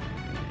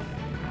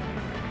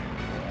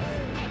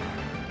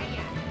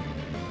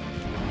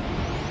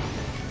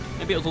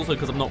 Maybe it was also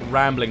because I'm not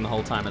rambling the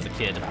whole time as a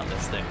kid about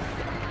this thing.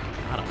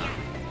 I don't know.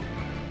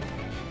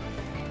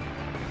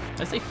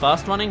 Did I say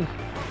fast running?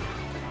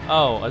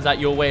 Oh, is that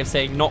your way of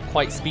saying not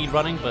quite speed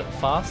running, but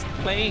fast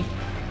play?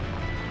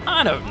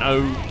 I don't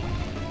know.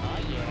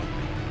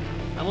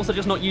 I'm also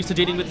just not used to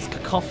dealing with this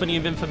cacophony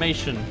of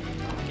information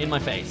in my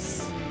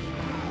face.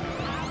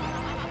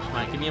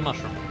 Right, give me a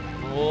mushroom.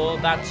 Or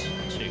that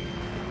too.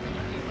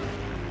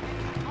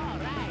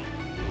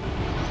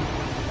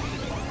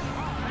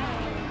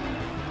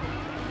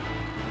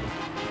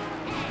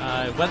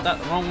 I went that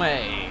the wrong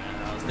way.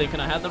 I was thinking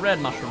I had the red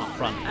mushroom up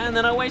front, and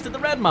then I wasted the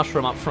red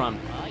mushroom up front.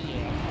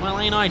 Well,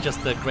 ain't I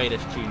just the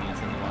greatest genius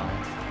in the world?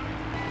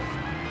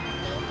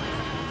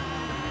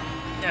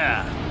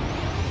 Yeah.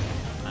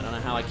 I don't know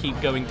how I keep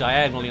going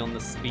diagonally on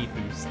the speed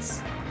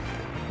boosts.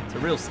 It's a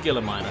real skill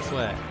of mine, I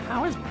swear.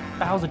 How is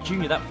Bowser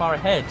Jr. that far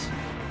ahead?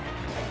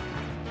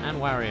 And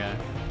Wario.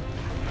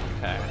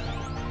 Okay.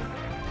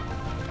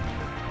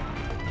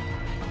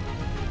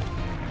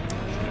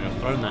 Should have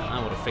thrown that.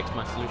 That would have fixed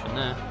my solution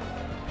there.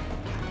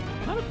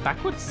 Can I look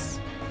backwards?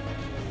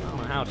 I don't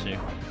know how to.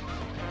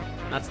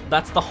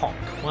 That's the Hawk.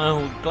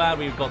 Well, glad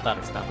we've got that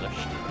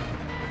established.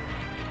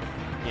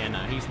 Yeah, no,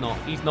 he's not.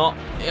 He's not.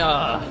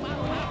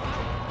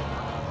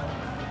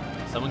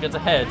 Someone gets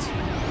ahead.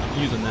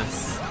 I'm using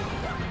this.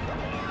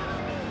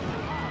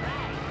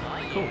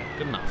 Cool,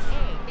 good enough.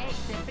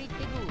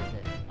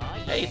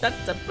 Hey,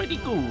 that's a pretty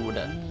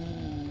good.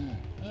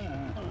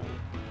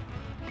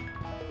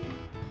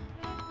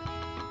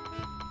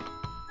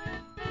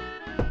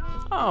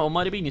 Oh,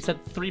 might have been. You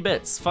said 3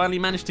 bits. Finally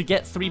managed to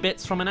get 3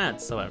 bits from an ad,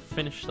 so I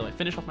finish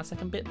off my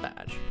 2nd bit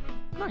badge.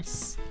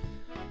 Nice.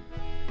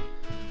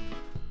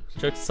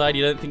 Jokes aside,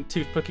 you don't think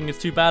toothpicking is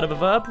too bad of a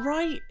verb,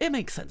 right? It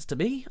makes sense to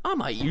me. I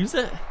might use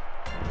it.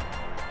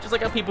 Just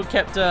like how people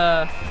kept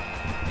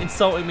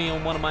insulting me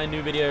on one of my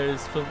new videos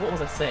for, what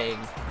was I saying?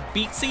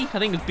 Beatsy? I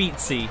think it was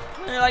Beatsy.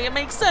 Like, it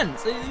makes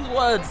sense. These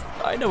words,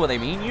 I know what they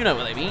mean. You know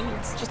what they mean.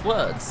 It's just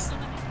words.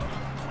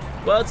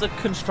 Words are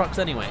constructs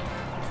anyway.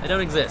 They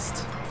don't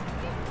exist.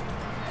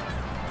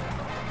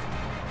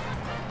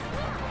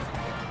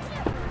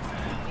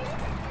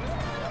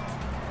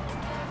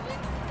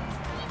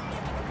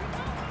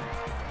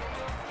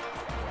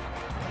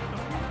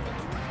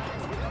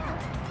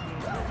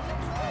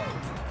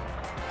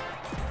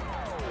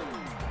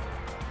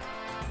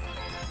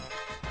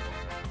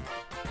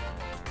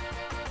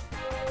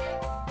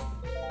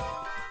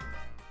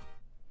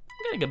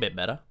 A bit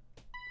better.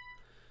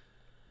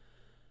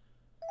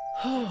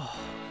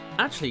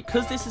 Actually,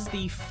 because this is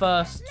the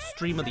first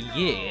stream of the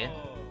year,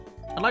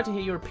 I'd like to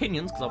hear your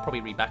opinions, because I'll probably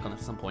read back on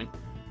this at some point.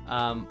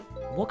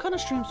 What kind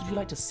of streams would you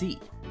like to see?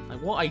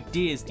 Like, what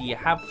ideas do you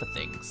have for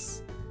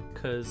things?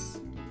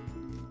 Because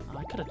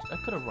I could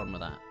have run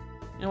with that.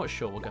 You know what?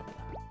 Sure, we'll go with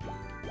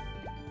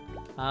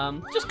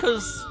that. Just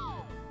because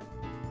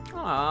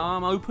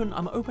I'm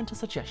open to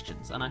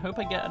suggestions, and I hope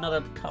I get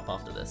another cup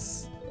after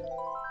this.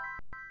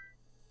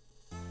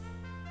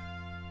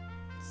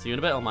 See you in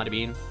a bit, Almighty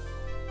Bean.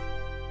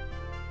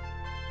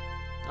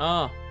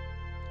 Ah,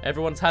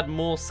 everyone's had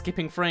more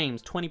skipping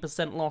frames.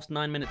 20% lost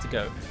 9 minutes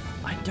ago.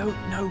 I don't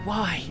know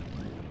why.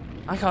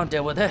 I can't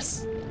deal with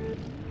this.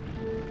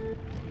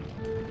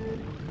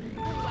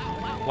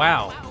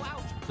 Wow.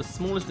 The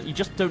smallest, you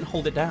just don't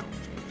hold it down.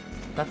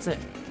 That's it.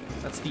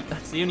 That's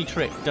the only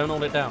trick. Don't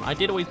hold it down. I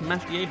did always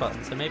mash the A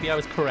button, so maybe I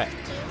was correct.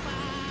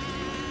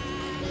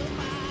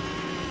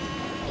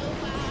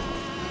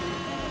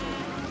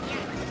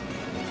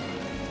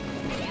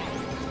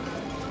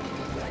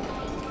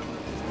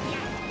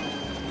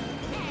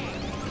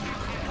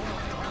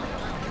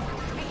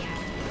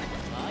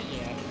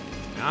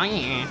 Oh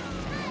yeah.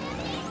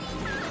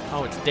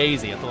 Oh, it's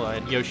Daisy. I thought I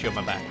had Yoshi on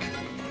my back.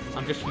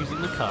 I'm just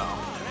using the car.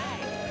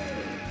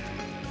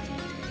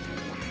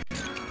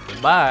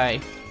 Goodbye.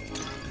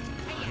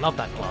 I love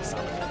that glass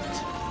sound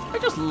effect. I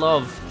just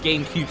love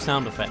GameCube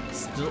sound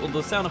effects.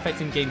 The sound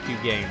effects in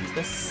GameCube games.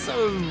 They're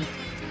so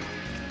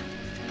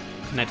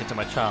connected to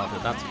my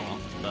childhood, that's what.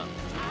 But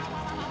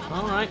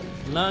alright.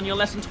 Learn your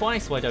lesson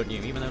twice, why don't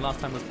you? Even though last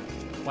time was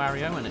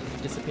Wario and it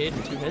disappeared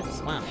in 2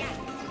 hits. Wow.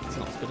 It's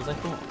not as good as I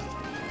thought.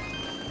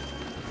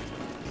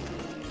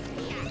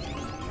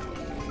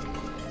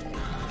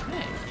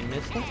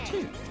 Missed that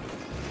too.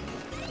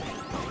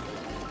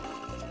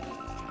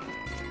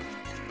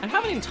 I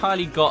haven't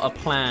entirely got a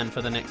plan for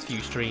the next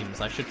few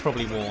streams, I should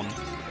probably warn.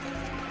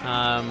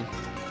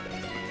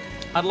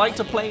 I'd like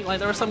to play, like,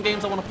 there are some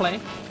games I want to play.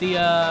 The,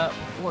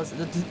 what is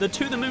it? The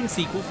To the Moon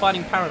sequel,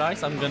 Finding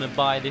Paradise, I'm going to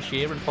buy this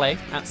year and play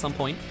at some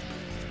point.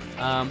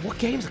 What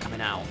games are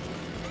coming out?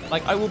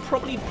 Like, I will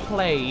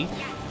play,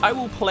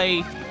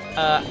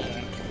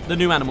 the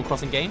new Animal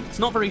Crossing game. It's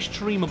not very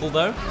streamable,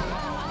 though,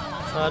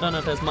 so I don't know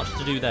if there's much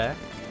to do there.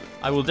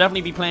 I will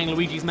definitely be playing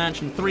Luigi's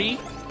Mansion 3,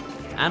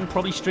 and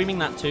probably streaming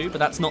that too, but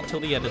that's not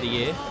till the end of the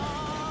year.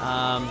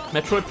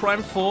 Metroid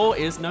Prime 4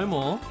 is no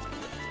more.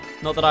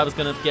 Not that I was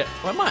going to get...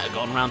 Well, I might have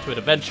gotten around to it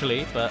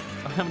eventually, but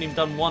I haven't even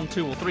done 1,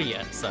 2, or 3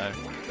 yet, so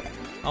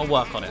I'll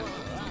work on it.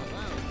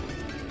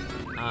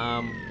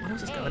 What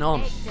else is going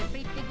on?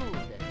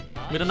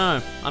 We don't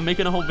know. I'm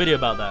making a whole video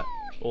about that.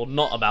 Or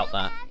not about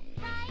that.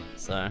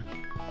 So,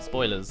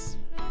 spoilers.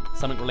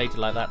 Something related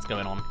like that's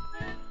going on.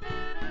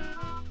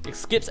 It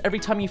skips every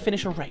time you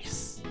finish a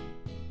race.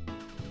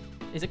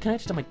 Is it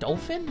connected to my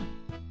dolphin?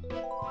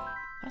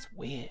 That's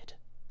weird.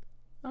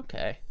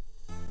 Okay.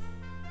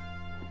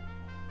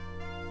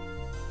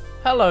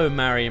 Hello,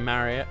 Mario.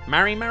 Mario?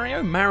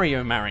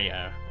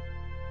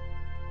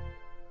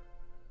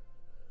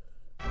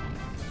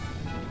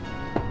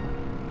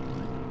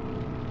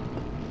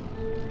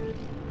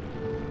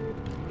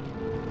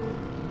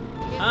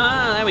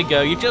 Ah, there we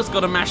go. You just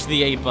gotta mash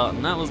the A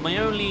button. That was my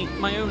only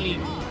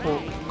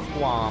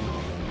qualm.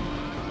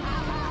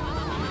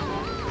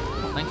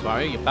 Oh, thanks,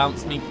 Mario. You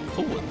bounced me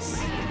forwards.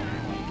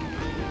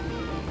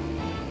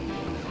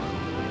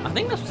 I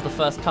think this was the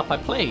first cup I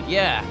played.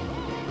 Yeah.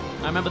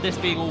 I remember this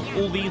being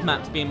all these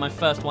maps being my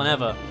first one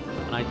ever,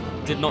 and I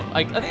did not.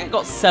 I think I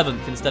got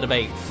 7th instead of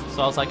 8th.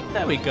 So I was like,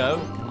 there we go.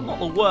 I'm not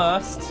the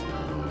worst,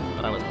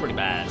 but I was pretty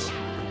bad.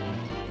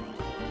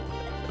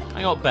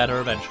 I got better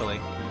eventually.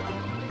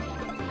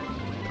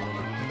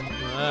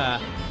 There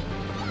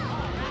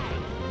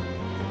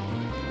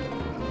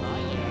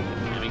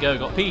we go.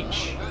 Got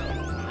Peach,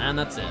 and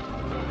that's it.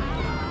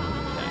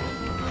 Okay.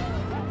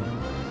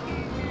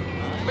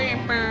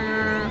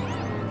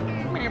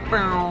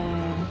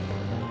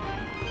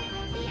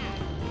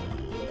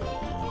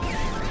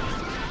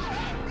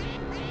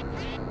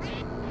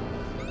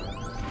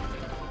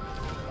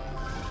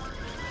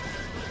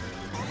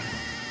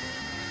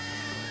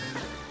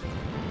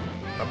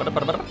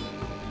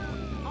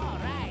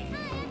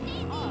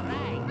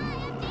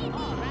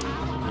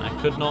 I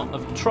could not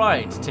have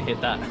tried to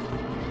hit that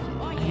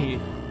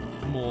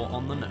more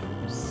on the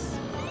nose.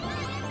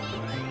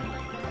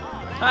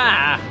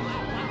 Ah!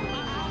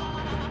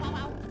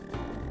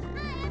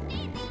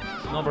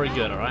 Not very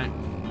good, alright?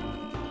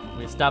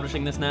 We're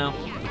establishing this now.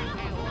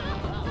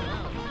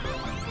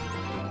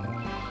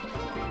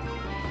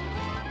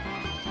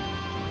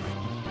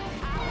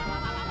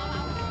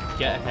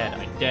 Get ahead,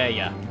 I dare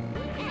ya.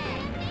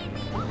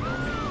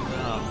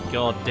 Oh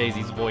god,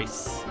 Daisy's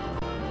voice.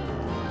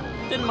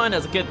 Didn't mind it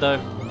as a kid though.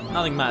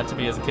 Nothing mattered to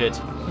me as a kid.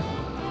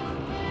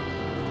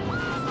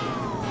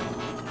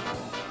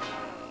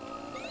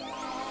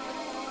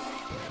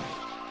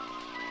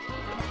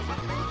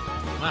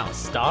 Wow, a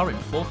star in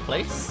 4th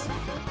place?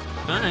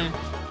 Hi.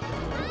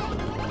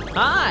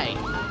 Hi!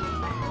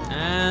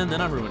 And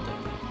then I ruined it.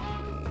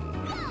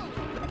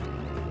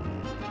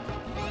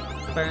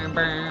 Bam,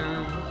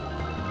 bam.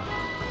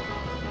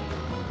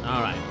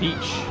 Alright,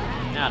 Peach,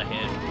 out of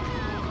here.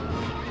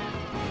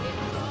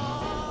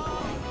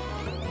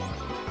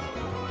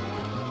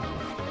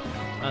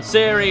 A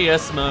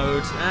serious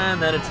mode, and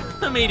then it's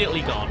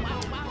immediately gone.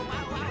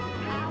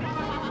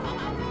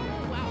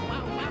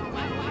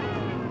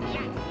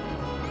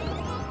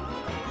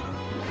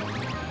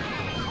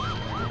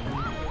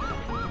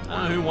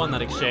 Oh, who won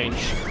that exchange?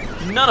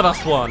 None of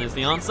us won is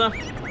the answer.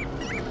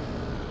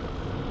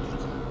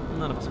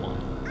 None of us won.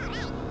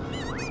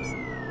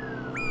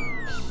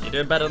 You're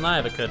doing better than I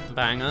ever could,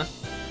 Banger.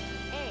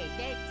 Hey,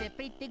 that's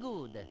pretty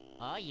good.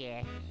 Oh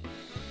yeah.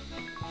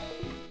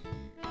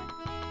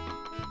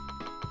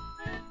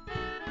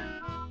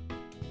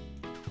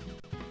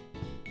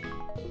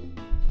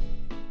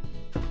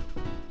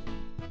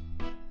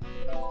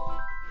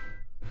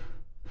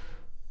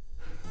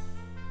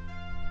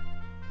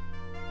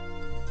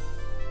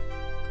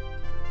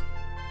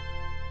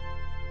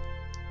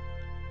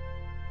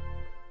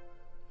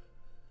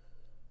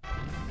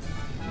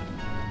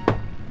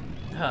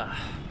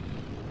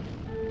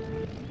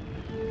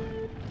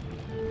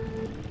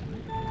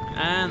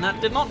 And that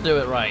did not do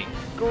it right.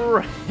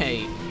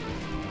 Great.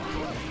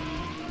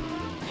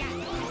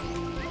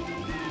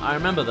 I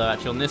remember though,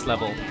 actually, on this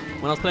level,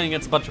 when I was playing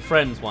against a bunch of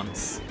friends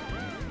once,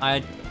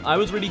 I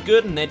was really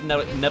good and they'd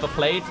never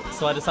played,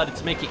 so I decided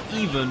to make it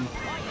even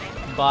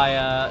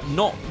by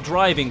not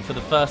driving for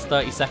the first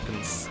 30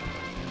 seconds.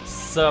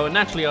 So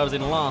naturally I was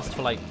in last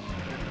for like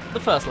the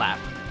first lap.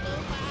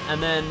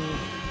 And then,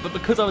 but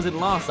because I was in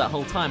last that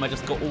whole time, I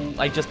just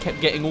kept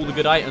getting all the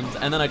good items,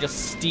 and then I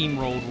just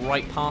steamrolled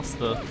right past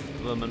them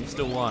and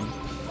still won.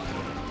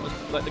 It was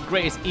like the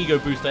greatest ego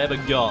boost I ever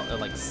got at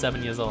like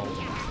 7 years old.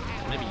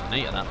 Maybe even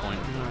 8 at that point,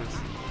 who knows.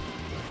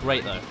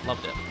 Great though,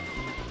 loved it.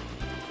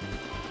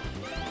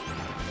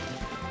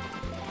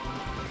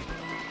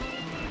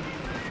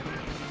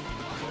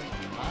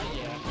 Oh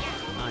yeah.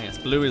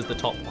 blue is the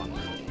top one.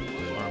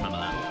 I'll remember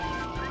that.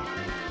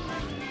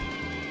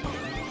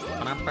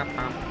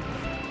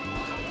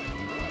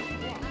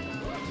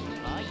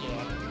 Oh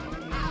yeah.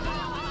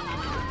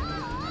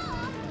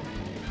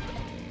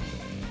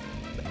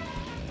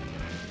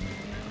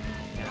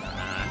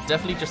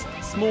 Definitely just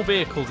small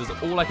vehicles is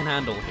all I can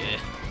handle here.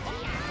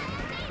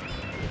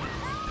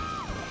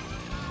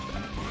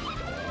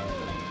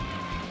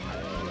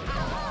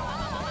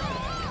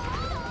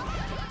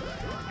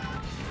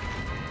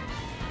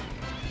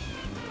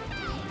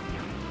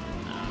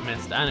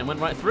 Missed, and it went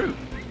right through.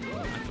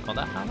 I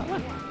forgot how that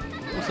went.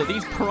 Also,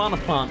 these piranha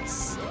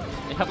plants,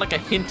 they have like a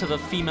hint of a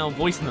female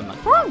voice in them,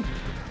 like boom,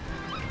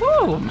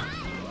 boom.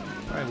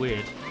 Very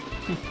weird.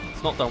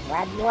 It's not the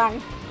wrong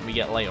wrong we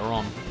get later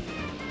on.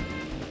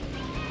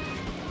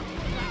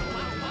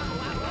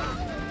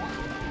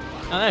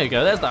 Oh, there you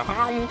go. There's the.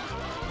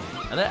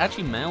 Are there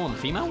actually male and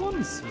female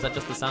ones? Or is that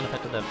just the sound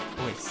effect of their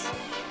voice?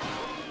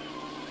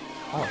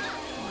 Odd.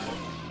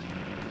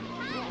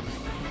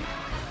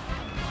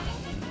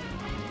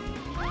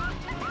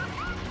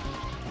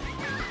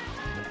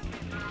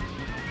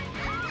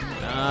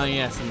 Ah,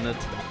 yes, and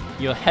that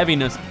your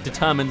heaviness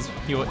determines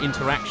your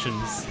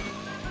interactions.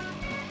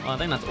 Well, I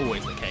think that's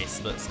always the case,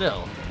 but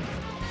still.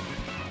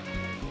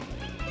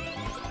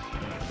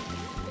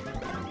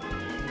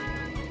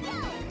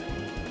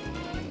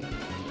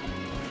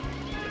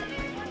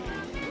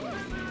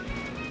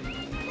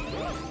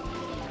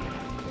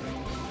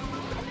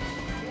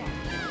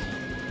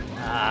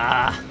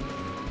 Ah.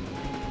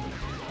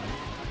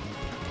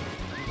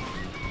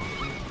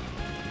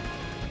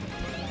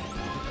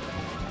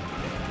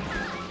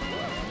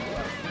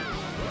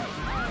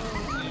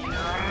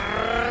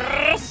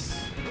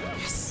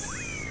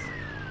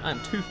 I'm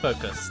too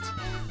focused.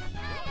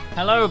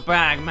 Hello,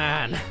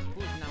 Bagman.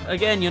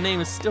 Again, your name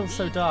is still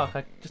so dark.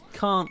 I just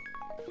can't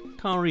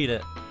read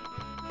it.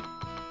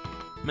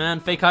 Man,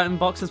 fake item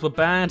boxes were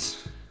bad.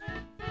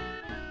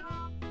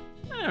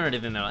 I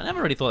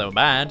never really thought they were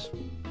bad.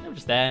 They were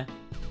just there.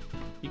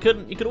 You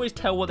could always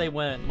tell what they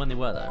were when they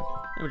were though.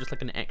 They were just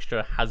like an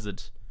extra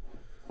hazard.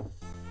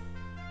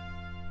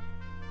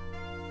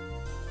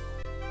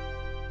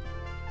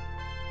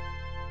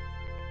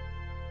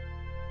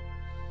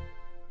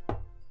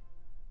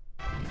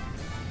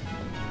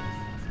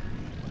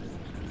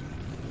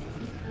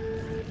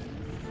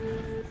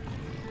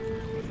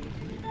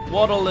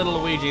 Waddle, little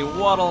Luigi,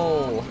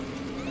 waddle!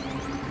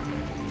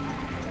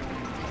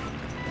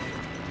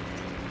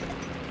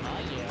 Oh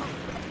yeah.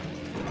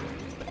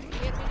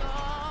 Here we go.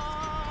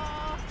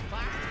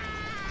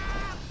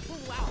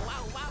 Wow,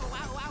 wow, wow,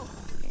 wow, wow.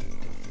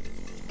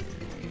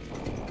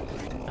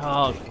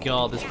 Oh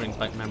god, this brings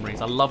back memories.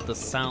 I love the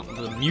sound,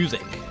 the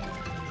music.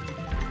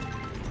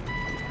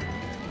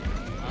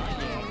 Oh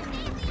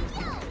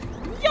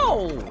yeah.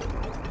 Yo!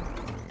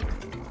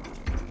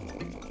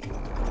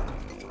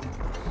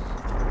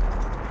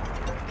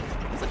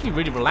 It's actually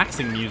really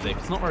relaxing music.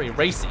 It's not very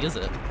racy, is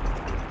it?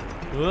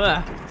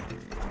 Ugh.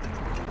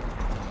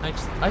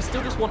 I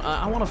still just want,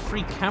 I want a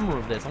free camera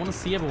of this. I want to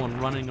see everyone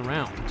running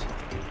around.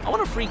 I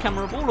want a free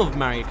camera of all of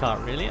Mario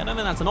Kart, really. I don't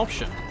think that's an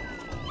option.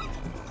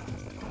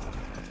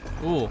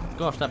 Oh,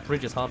 gosh, that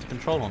bridge is hard to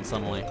control on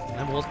suddenly.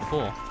 Never was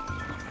before.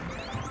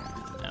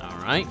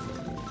 Alright.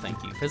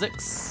 Thank you,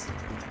 physics.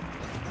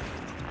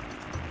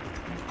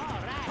 All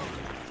right.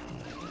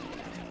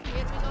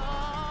 Here we go.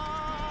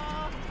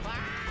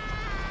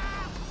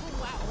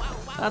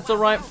 That's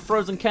alright,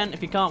 Frozen Kent.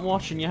 If you can't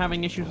watch and you're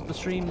having issues with the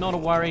stream, not a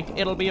worry.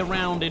 It'll be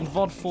around in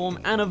VOD form,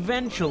 and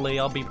eventually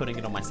I'll be putting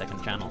it on my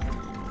second channel.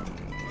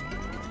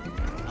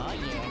 Oh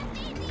yeah.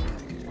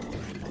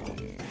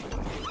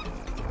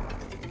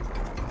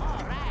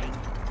 All right.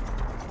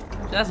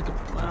 That's a good.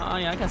 Oh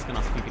yeah, I guess I can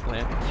ask a few people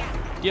here.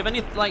 Do you have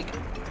any like?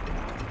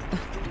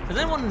 Has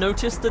anyone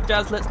noticed that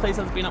Jazz Let's Plays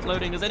has been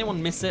uploading? Does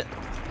anyone miss it?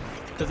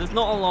 Because there's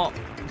not a lot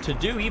to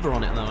do either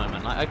on it at the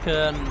moment. Like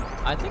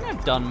I think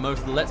I've done most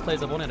of the Let's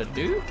Plays I wanted to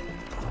do.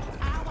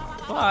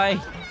 Bye.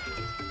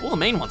 All the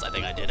main ones I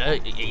think I did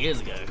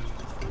years ago.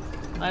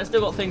 I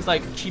still got things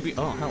like Chibi.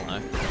 Oh hello.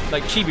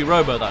 Like Chibi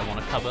Robo that I want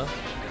to cover.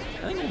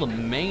 I think all the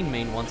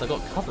main ones I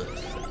got covered.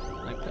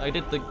 Like I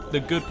did the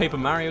good Paper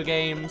Mario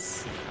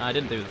games. I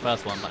didn't do the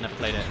first one, but I never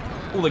played it.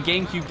 All the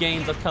GameCube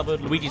games I've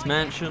covered. Luigi's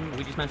Mansion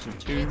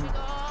 2,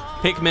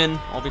 Pikmin,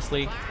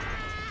 obviously.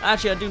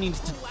 Actually, I do need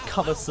to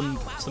cover some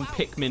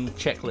Pikmin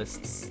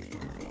checklists.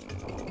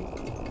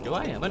 Do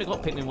I? I've only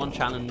got Pikmin 1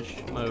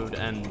 challenge mode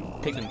and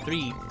Pikmin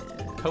 3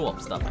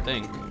 co-op stuff, I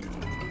think.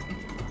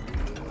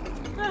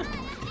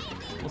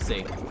 We'll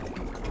see.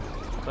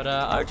 But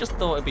I just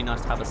thought it'd be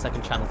nice to have a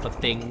second channel for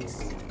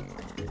things.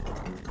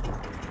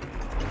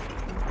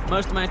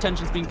 Most of my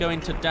attention's been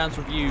going to Dad's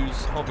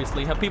reviews,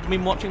 obviously. Have people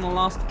been watching the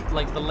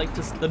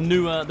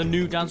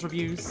new Dad's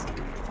reviews?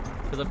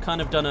 Because I've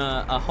kind of done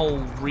a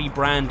whole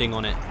rebranding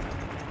on it,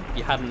 if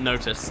you hadn't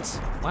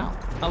noticed. Wow.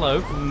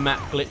 Hello,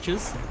 map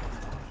glitches.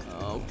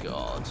 Oh,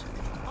 God.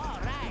 All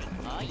right.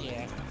 Oh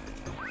yeah.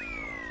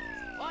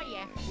 Oh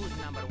yeah. Who's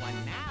number one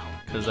now?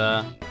 Because,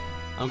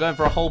 I'm going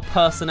for a whole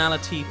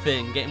personality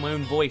thing, getting my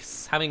own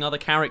voice, having other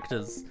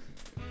characters.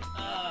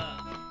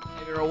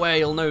 If you're aware,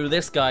 you'll know who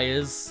this guy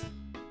is.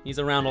 He's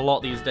around a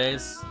lot these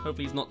days.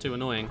 Hopefully he's not too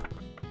annoying.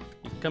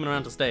 He's coming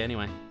around to stay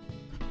anyway.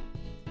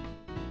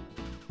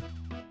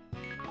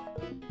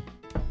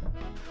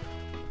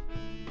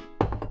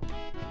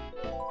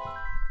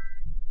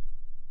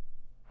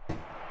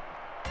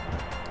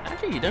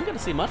 Actually, you don't get to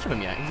see much of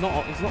him yet. He's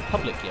not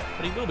public yet,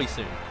 but he will be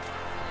soon.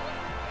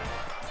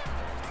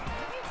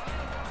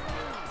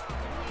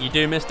 You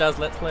do miss Daz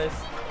Let's Plays?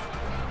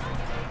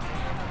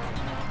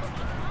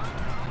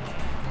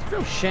 It's a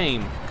real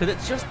shame, because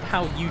it's just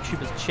how YouTube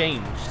has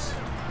changed.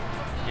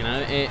 You know,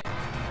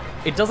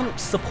 it doesn't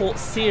support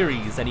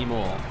series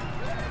anymore.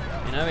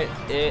 You know,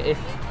 if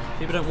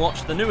people don't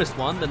watch the newest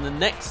one, then the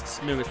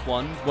next newest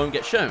one won't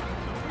get shown.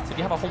 So if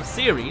you have a whole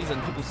series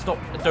and people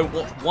don't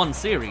watch one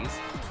series,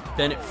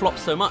 then it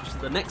flops so much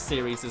that the next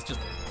series is just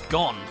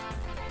gone.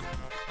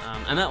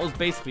 And that was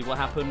basically what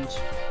happened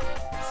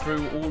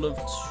through all of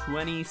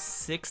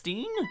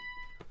 2016?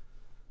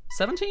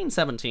 17?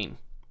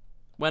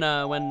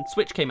 When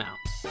Switch came out.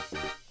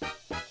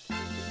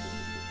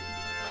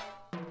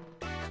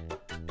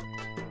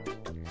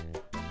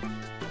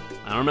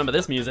 I remember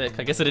this music.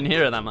 I guess I didn't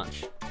hear it that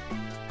much.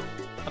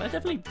 But I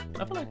feel like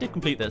I did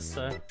complete this,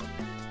 so.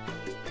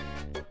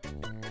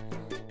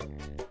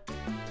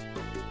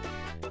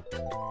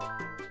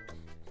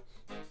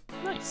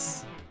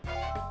 Nice.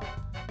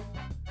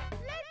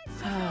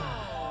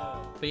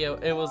 But yeah,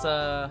 it was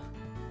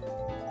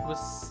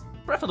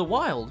Breath of the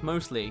Wild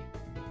mostly.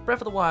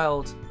 Breath of the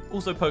Wild,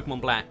 also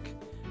Pokemon Black,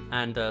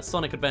 and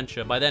Sonic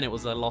Adventure. By then it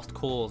was a lost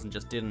cause and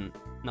just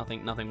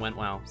nothing went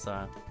well.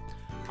 So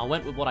I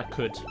went with what I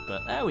could.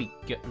 But there we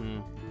go.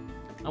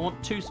 I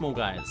want 2 small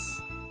guys.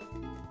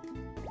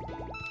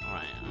 All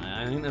right,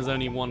 I think there's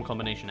only one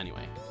combination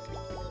anyway.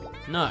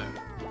 No.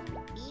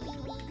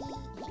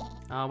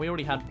 We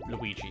already had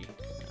Luigi.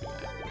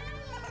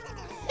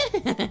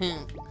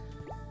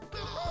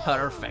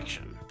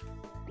 Perfection.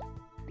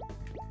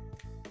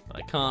 But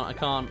I can't. Okay.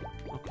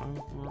 Go with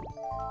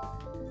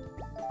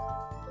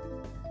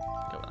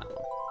that one.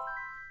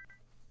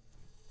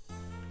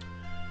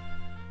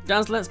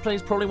 Dan's Let's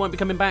Plays probably won't be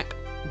coming back,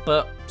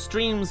 but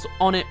streams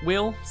on it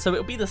will, so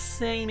it'll be the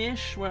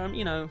same-ish, where I'm,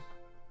 you know,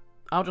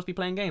 I'll just be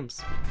playing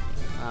games.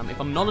 If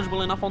I'm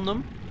knowledgeable enough on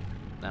them,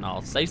 then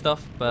I'll say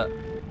stuff, but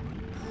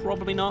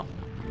probably not.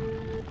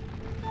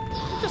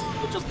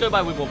 We'll just go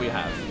by with what we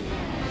have.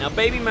 Now,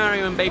 Baby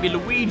Mario and Baby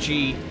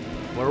Luigi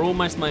were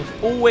always my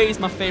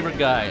favorite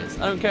guys.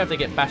 I don't care if they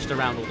get bashed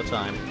around all the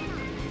time.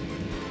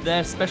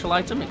 Their special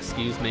item,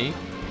 excuse me,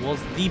 was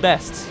the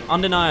best,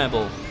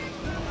 undeniable.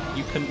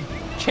 You can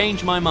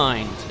change my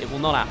mind. It will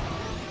not happen.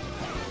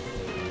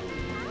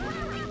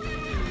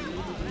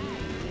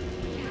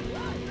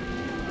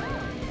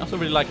 I also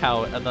really like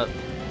how at the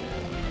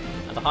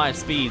higher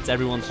speeds,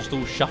 everyone's just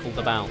all shuffled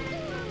about.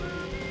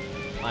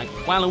 Like,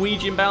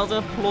 Waluigi and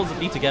Bowser,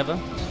 plausibly together.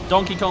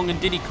 Donkey Kong and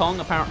Diddy Kong,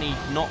 apparently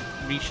not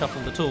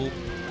reshuffled at all.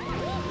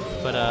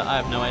 But I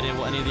have no idea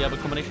what any of the other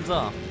combinations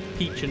are.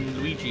 Peach and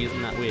Luigi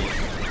isn't that weird.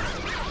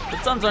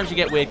 But sometimes you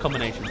get weird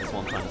combinations, that's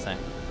what I'm trying to say.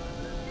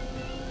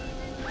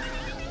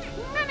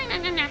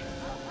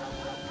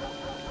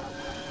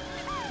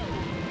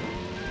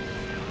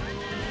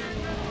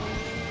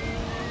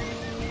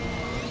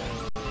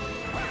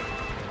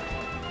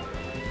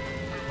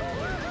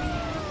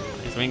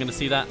 So we ain't gonna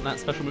see that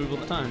special move all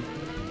the time.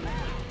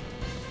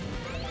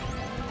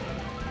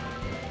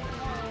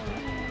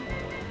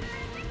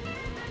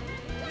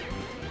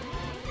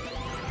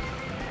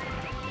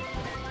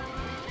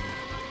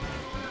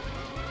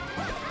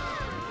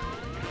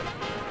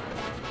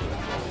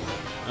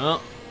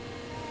 Oh.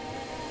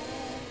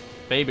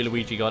 Baby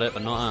Luigi got it,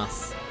 but not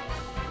us.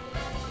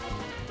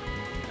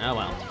 Oh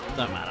well,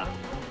 don't matter.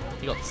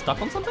 You got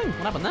stuck on something?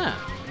 What happened there?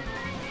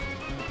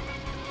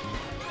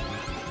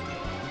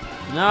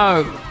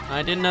 No!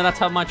 I didn't know that's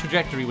how my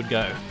trajectory would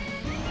go.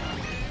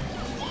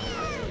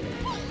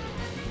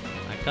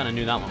 I kinda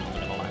knew that one was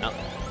gonna line up.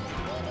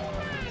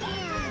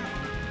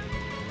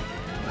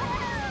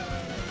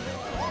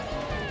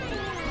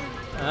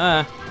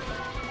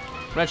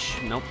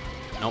 Nope.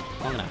 Nope,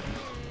 not gonna happen.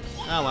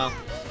 Oh well.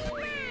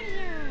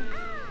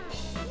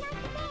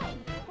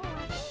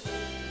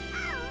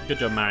 Good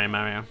job,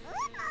 Mario.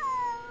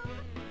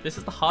 This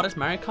is the hardest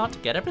Mario Kart to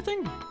get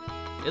everything?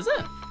 Is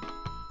it?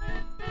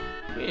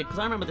 Weird, because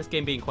I remember this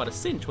game being quite a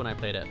cinch when I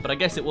played it, but I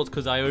guess it was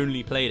because I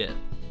only played it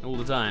all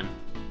the time.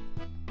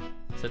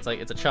 So it's like,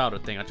 it's a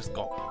childhood thing, I just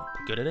got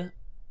good at it.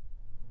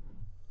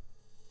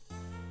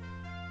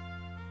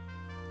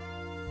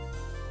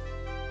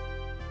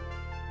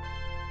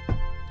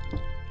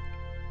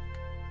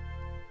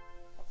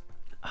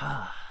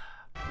 Ah.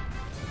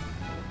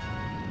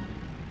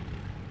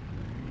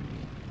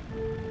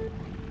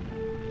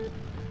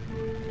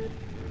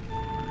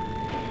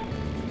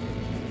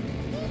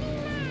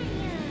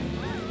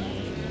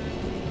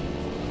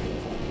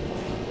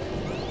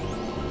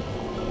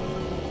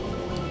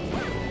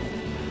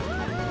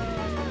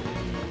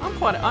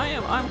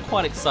 I'm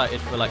quite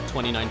excited for like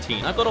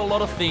 2019. I've got a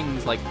lot of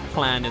things like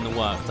planned in the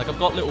works. Like I've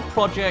got little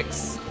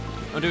projects.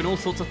 I'm doing all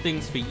sorts of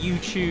things for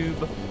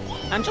YouTube,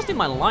 and just in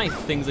my life,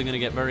 things are going to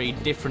get very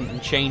different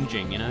and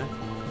changing. You know,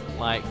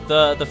 like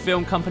the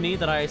film company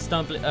that I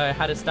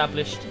had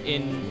established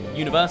in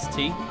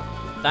university,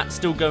 that's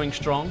still going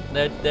strong.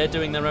 They're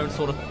doing their own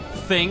sort of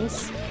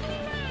things.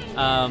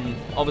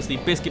 Obviously,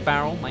 Biscuit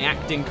Barrel, my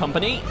acting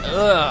company.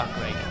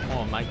 Great.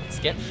 Or my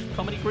sketch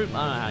comedy group.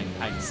 I don't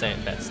know how to say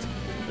it best.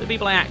 The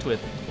people I act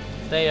with,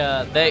 they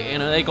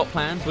got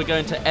plans. We're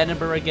going to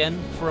Edinburgh again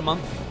for a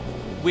month.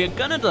 We're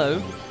gonna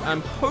though.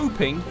 I'm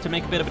hoping to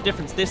make a bit of a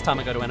difference this time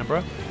I go to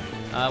Edinburgh,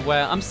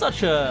 where I'm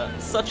such a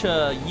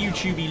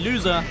YouTubey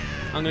loser.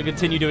 I'm gonna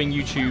continue doing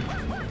YouTube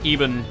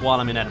even while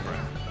I'm in Edinburgh.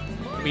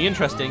 It'll be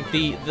interesting.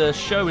 The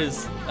show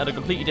is at a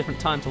completely different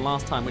time to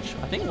last time, which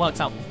I think works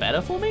out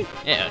better for me.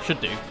 Yeah, it should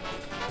do.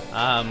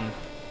 I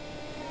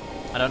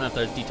don't know if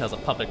those details are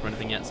public or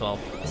anything yet, so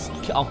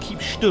I'll keep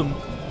stum.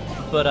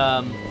 But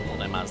well, they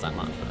don't matter that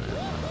much.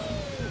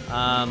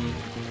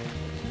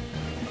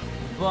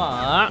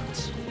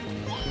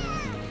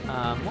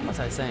 What was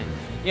I saying?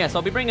 Yeah, so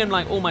I'll be bringing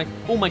like all my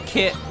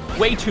kit,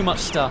 way too much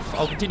stuff.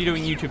 I'll continue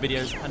doing YouTube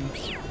videos and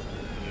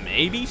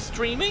maybe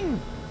streaming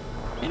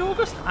in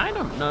August. I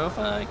don't know if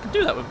I can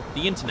do that with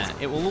the internet.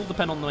 It will all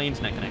depend on my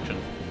internet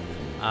connection.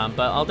 But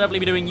I'll definitely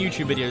be doing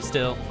YouTube videos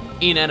still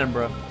in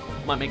Edinburgh.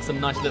 Might make some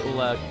nice little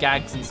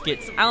gags and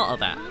skits out of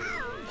that.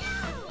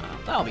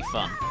 That'll be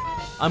fun.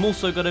 I'm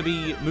also going to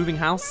be moving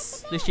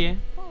house this year.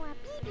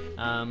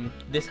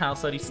 This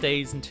house only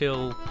stays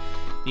until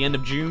the end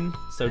of June,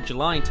 so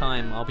July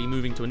time I'll be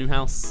moving to a new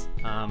house,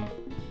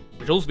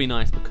 which will also be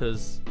nice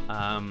because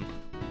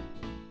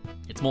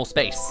it's more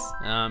space.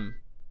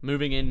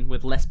 Moving in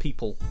with less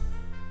people.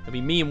 It'll be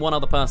me and one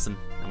other person,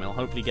 and we'll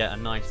hopefully get a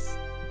nice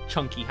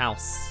chunky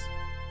house.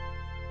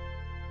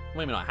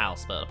 Well, maybe not a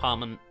house, but an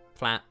apartment,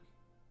 flat.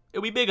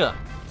 It'll be bigger.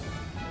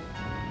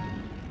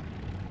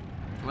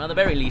 Well, at the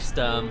very least,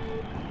 I'll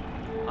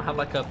have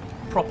like a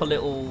proper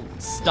little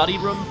study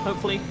room,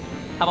 hopefully.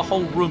 Have a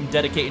whole room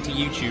dedicated to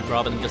YouTube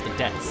rather than just a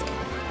desk.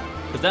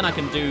 Because then I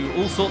can do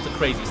all sorts of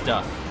crazy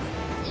stuff.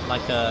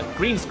 Like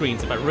green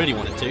screens if I really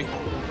wanted to.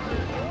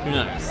 Who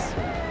knows?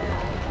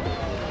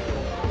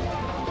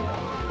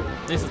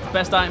 This is the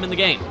best item in the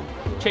game.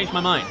 Changed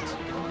my mind.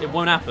 It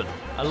won't happen.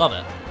 I love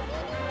it.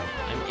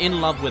 I'm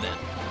in love with it.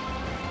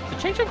 The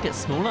change rate gets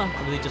smaller,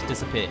 or will it just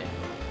disappear?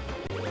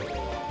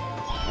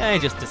 Yeah,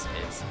 it just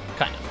disappears.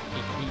 Kind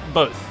of.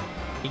 Both.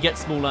 He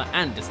gets smaller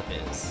and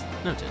disappears.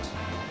 Noted.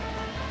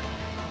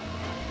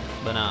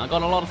 But I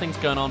got a lot of things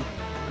going on.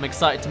 I'm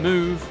excited to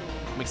move.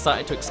 I'm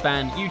excited to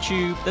expand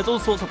YouTube. There's all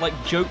sorts of like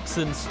jokes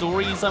and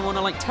stories I want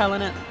to like tell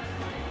in it.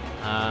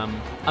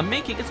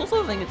 It's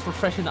also the thing, it's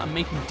refreshing that I'm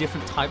making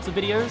different types of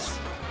videos.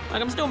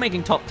 Like I'm still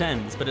making top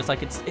 10s, but it's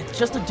like it's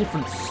just a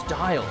different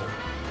style.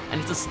 And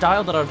it's a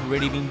style that I've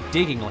really been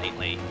digging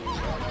lately.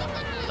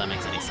 If that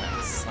makes any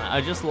sense.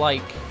 I just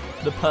like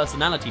the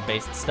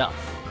personality-based stuff.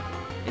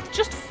 It's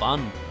just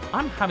fun.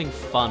 I'm having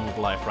fun with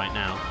life right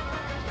now.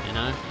 You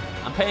know?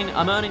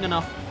 I'm earning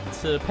enough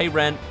to pay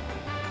rent.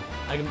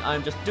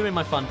 I'm just doing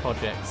my fun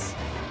projects.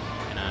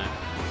 You know?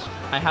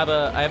 I have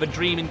a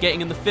dream in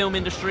getting in the film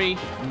industry.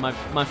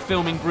 My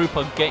filming group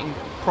are getting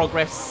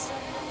progress.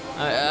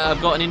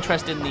 I've got an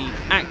interest in the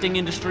acting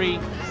industry.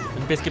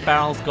 And Biscuit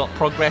Barrel's got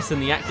progress in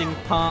the acting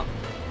part.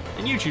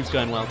 And YouTube's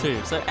going well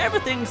too. So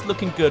everything's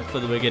looking good for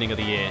the beginning of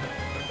the year.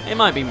 It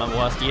might be my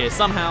worst year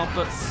somehow,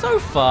 but so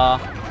far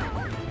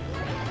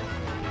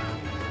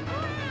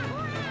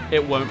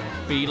it won't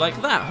be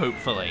like that,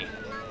 hopefully.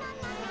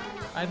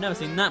 I've never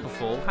seen that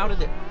before. How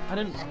did it? I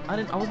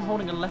wasn't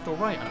holding a left or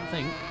right, I don't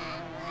think.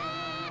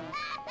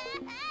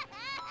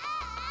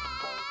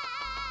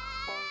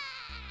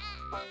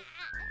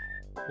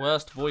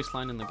 Worst voice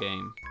line in the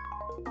game.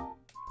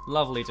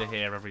 Lovely to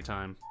hear every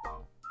time.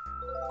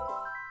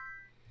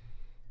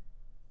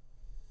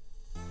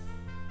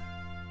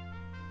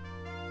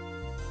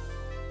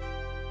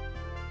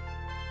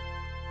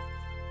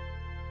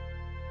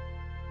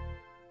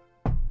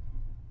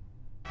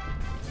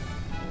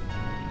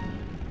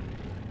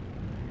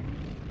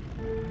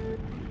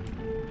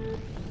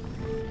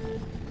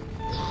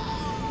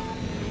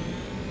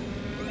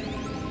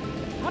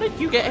 How did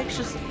you get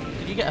extras?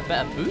 Did you get a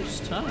better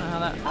boost? I don't know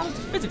how does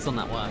the physics on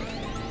that work?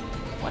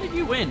 Why did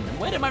you win?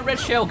 Where did my red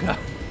shell go?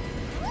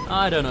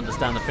 I don't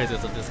understand the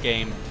physics of this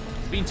game.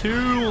 It's been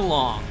too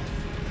long.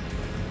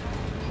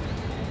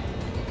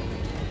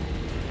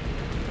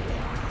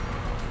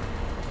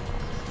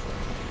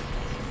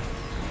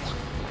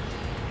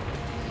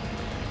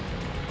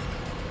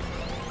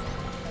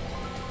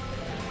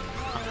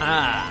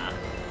 Aha!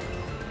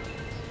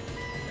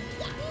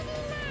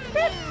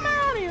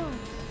 Mario!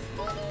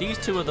 These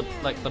two are the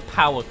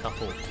power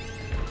couple.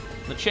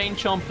 The Chain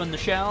Chomp and the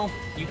Shell,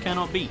 you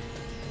cannot beat.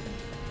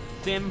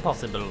 It's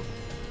impossible.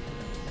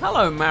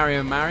 Hello,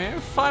 Mario.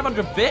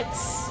 500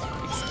 bits?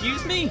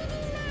 Excuse me?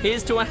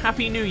 Here's to a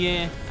happy new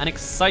year and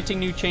exciting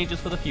new changes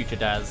for the future,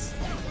 Daz.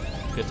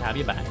 Good to have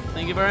you back.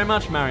 Thank you very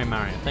much, Mario.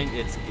 I think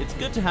it's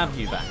good to have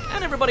you back.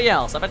 And everybody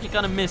else. I've actually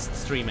kind of missed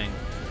streaming.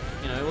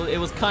 You know, it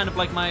was kind of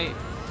like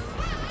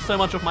so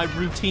much of my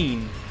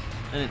routine,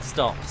 and it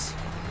stopped.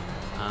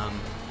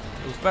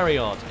 It was very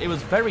odd. It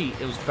was very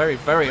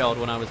odd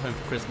when I was home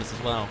for Christmas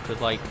as well. Because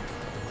like,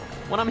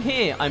 when I'm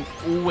here, I'm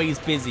always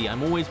busy.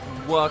 I'm always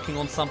working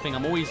on something.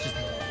 I'm always just.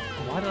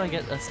 Why did I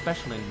get a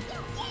special in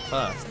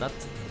first?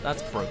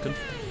 That's broken.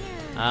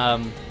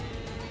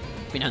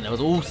 You know, there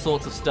was all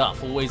sorts of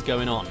stuff always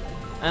going on.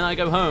 And I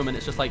go home and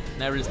it's just like,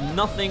 there is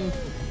nothing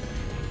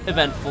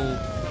eventful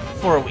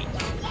for a week.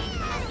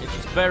 It's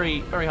just very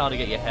hard to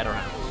get your head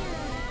around.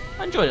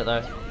 I enjoyed it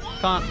though.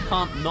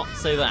 Can't not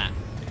say that.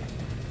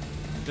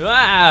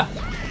 Ah!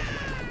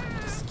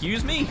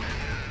 Excuse me?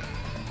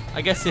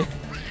 I guess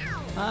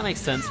that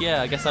makes sense,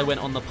 yeah. I guess I went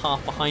on the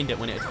path behind it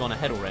when it had gone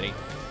ahead already.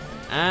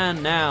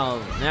 And now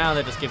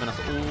they're just giving us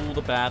all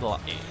the bad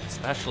luck.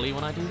 Especially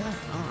when I do that.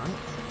 Alright,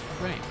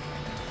 great.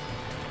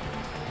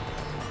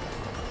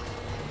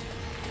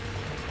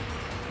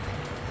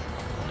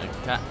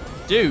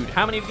 Dude,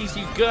 how many of these do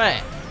you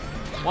get?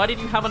 Why did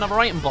you have another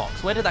item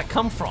box? Where did that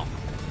come from?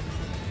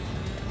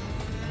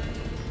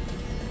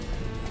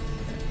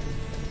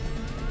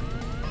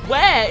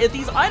 Where are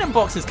these item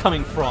boxes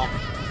coming from?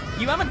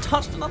 You haven't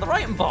touched another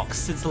item box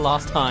since the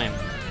last time.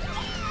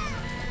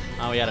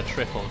 Oh, we had a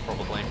triple,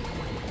 probably.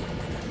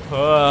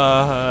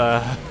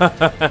 The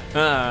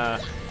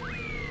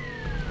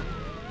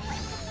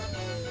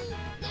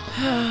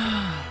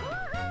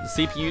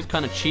CPU's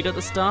kind of cheat at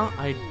the start.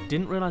 I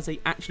didn't realize they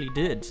actually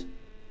did.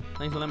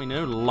 Thanks for letting me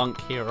know,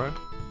 Lunk Hero.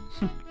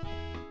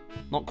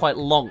 Not quite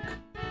Lonk.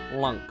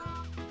 Lunk.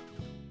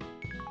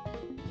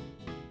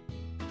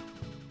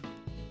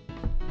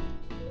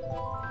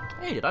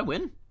 Hey, did I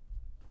win?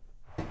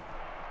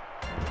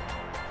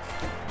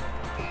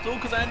 It's all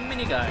because I had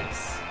mini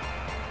guys.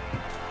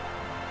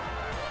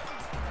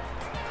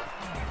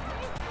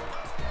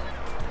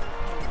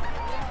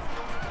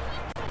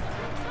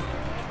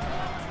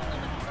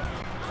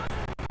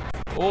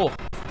 Oh,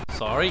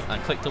 sorry, I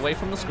clicked away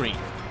from the screen.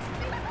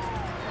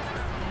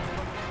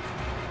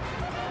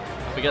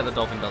 I forget the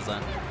dolphin does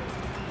that.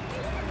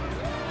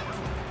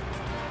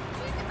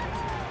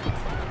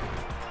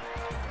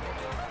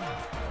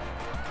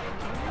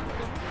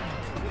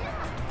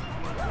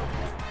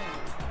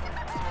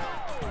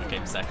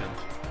 Okay, second.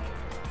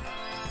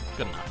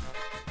 Good enough.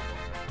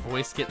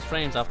 Always skips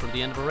frames after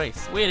the end of a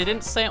race. Weird, it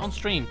didn't say it on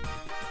stream.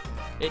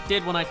 It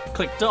did when I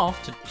clicked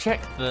off to check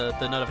the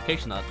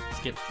notification that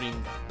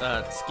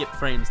skip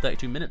frames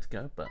 32 minutes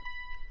ago, but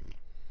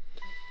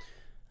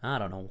I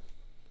don't know.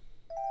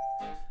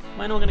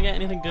 Am I not gonna get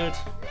anything good?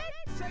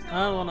 I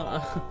don't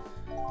wanna.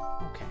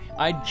 Okay,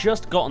 I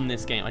just gotten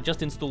this game. I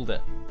just installed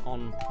it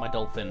on my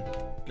Dolphin,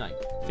 like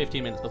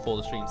 15 minutes before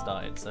the stream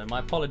started. So my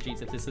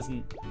apologies if this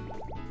isn't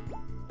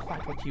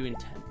quite what you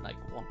wanted.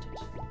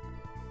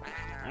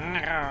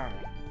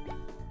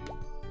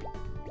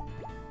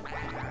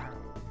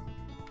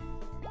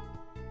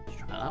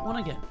 That one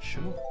again,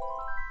 sure.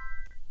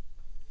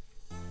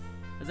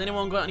 Has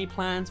anyone got any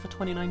plans for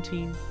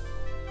 2019?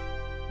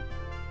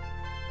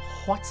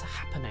 What's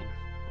happening?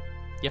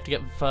 You have to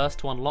get first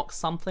to unlock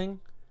something?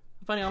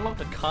 I've only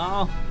unlocked a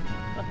car.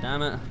 God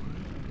damn it.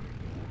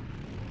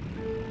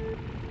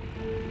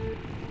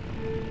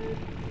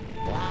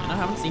 I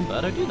haven't seen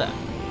Birdo do that.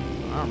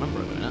 I don't remember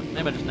her doing it.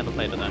 Maybe I just never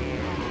played with her.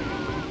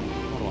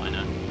 What do I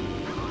know?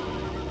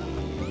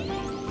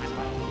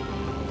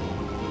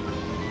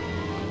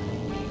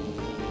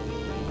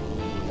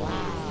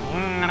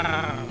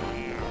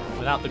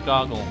 Without the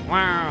goggle.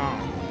 Wow.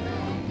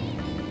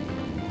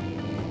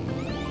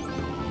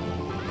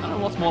 I don't know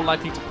what's more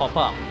likely to pop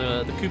up,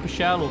 the Koopa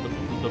shell or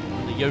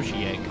the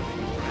Yoshi egg.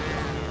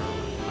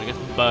 I guess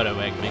Birdo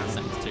egg makes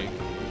sense too.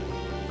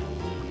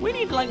 We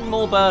need like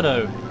more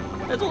Birdo.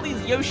 There's all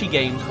these Yoshi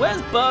games.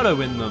 Where's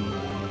Birdo in them?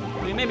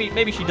 I mean,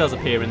 maybe she does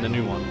appear in the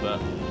new one, but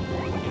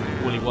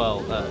in Woolly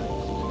World,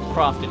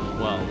 Crafted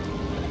World,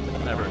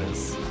 whatever it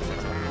is.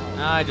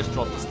 I just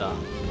dropped a star.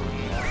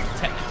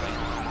 Technically.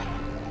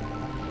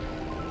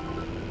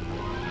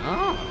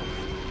 Oh,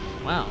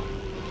 wow.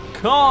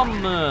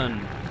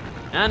 Common!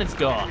 And it's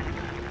gone.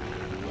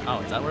 Oh,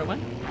 is that where it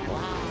went?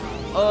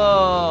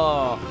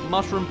 Oh,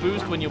 mushroom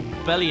boost when you're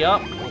belly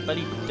up or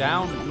belly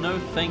down? No,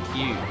 thank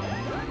you.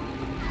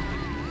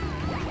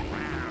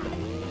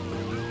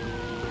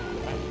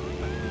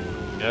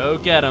 Go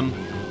get him.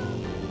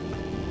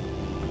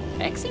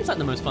 X seems like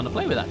the most fun to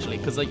play with actually,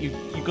 because like you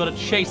got to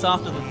chase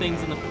after the things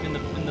in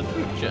the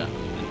future.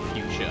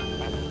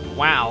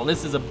 Wow,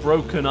 this is a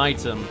broken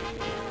item.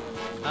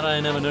 How did I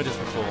never noticed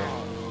before?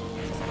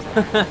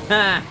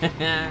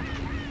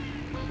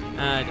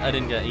 I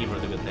didn't get either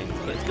of the good things,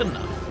 but it's good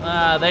enough.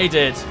 Ah, they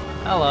did.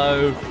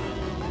 Hello.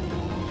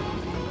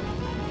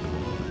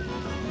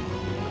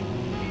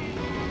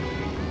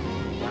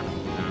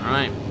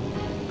 Alright.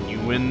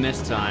 You win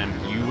this time.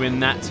 You win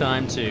that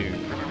time too.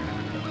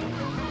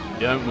 You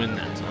don't win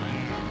that time.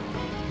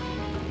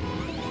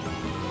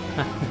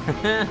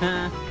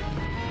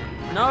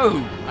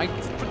 No! I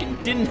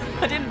freaking didn't.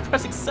 I didn't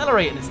press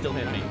accelerate and it still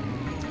hit me.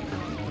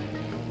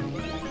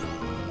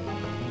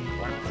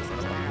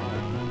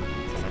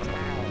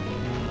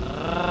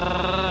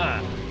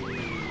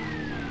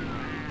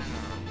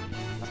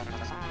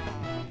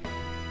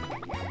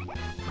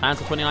 Plans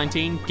for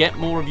 2019, get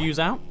more reviews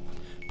out,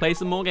 play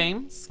some more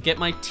games, get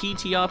my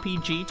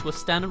TTRPG to a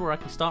standard where I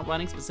can start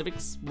writing specific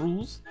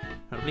rules,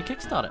 hopefully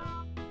kickstart it.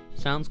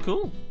 Sounds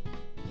cool.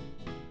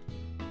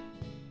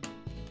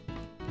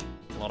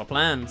 A lot of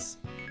plans.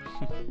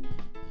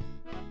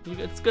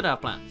 It's good to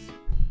have plans.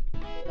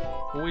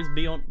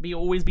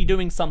 Always be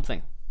doing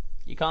something.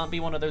 You can't be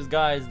one of those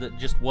guys that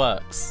just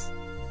works.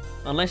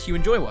 Unless you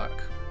enjoy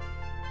work.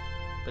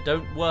 But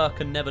don't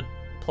work and never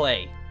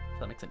play, if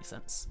that makes any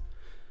sense.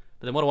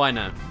 But then what do I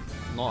know?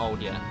 I'm not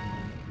old yet.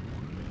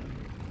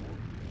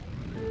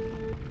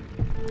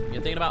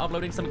 You're thinking about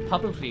uploading something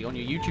publicly on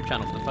your YouTube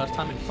channel for the first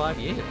time in 5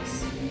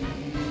 years.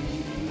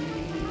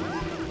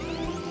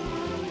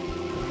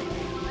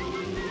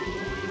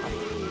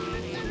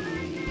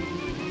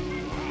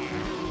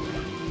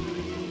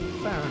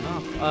 Fair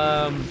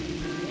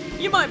enough.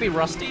 You might be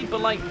rusty,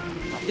 but like,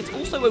 it's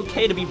also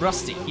okay to be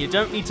rusty. You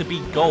don't need to be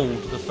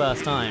gold the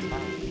first time.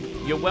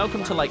 You're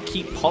welcome to like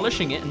keep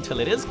polishing it until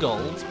it is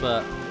gold,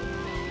 but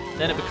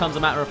then it becomes a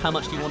matter of how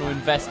much do you want to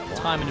invest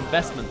time and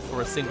investment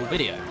for a single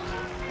video.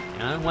 You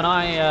know, when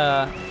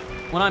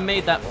I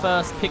made that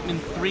first Pikmin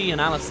 3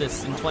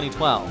 analysis in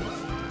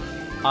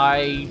 2012,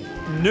 I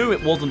knew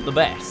it wasn't the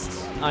best.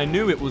 I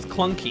knew it was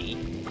clunky,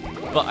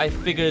 but I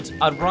figured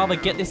I'd rather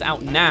get this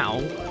out now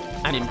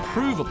and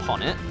improve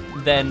upon it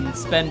than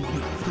spend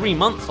 3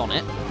 months on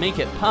it, make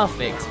it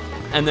perfect,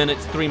 and then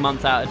it's 3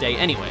 months out of date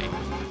anyway.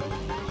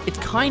 It's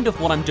kind of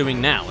what I'm doing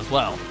now as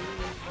well.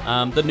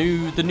 The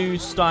new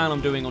style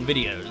I'm doing on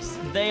videos,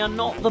 they are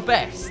not the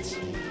best.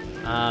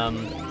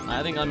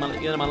 I think on the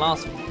end of my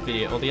last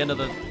video, or the end of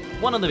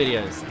one of the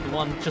videos, the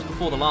one just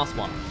before the last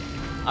one,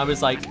 I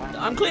was like,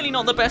 I'm clearly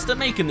not the best at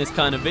making this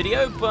kind of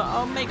video, but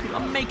I'm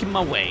making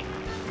my way.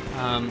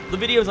 The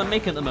videos I'm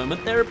making at the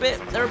moment, they're a bit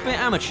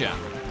amateur,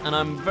 and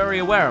I'm very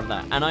aware of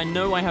that. And I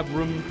know I have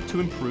room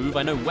to improve.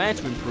 I know where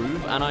to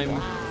improve, and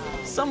I'm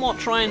somewhat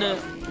trying to.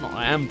 Not,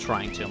 I am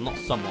trying to. I'm not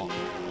somewhat,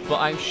 but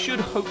I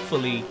should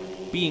hopefully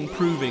be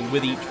improving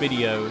with each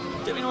video,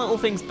 doing little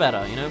things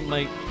better, you know,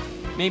 like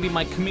maybe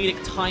my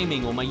comedic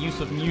timing or my use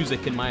of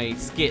music in my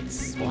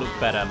skits will look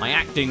better. My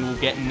acting will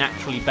get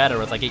naturally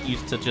better as I get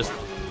used to just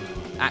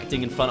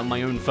acting in front of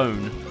my own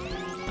phone.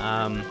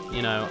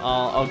 You know,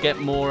 I'll get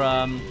more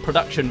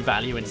production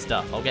value and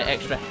stuff. I'll get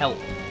extra help,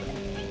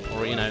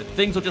 or you know,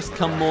 things will just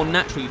come more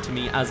naturally to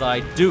me as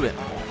I do it.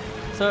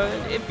 So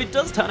if it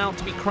does turn out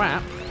to be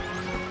crap,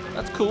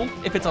 that's cool.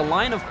 If it's a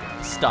line of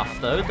stuff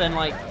though, then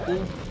like,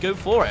 well, go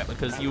for it,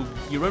 because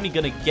you're only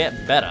gonna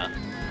get better.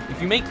 If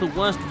you make the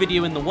worst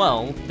video in the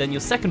world, then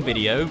your second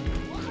video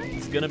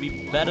is gonna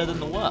be better than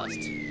the worst.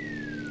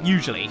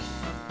 Usually.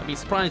 I'd be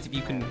surprised if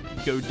you can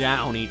go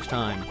down each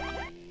time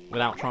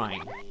without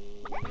trying.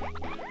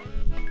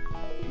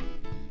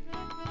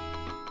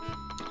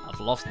 I've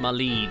lost my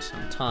lead.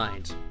 I'm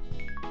tied.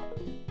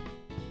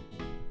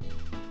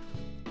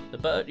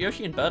 The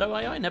Yoshi and Birdo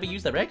AI never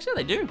use their eggs? Yeah,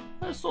 they do.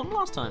 I saw them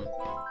last time.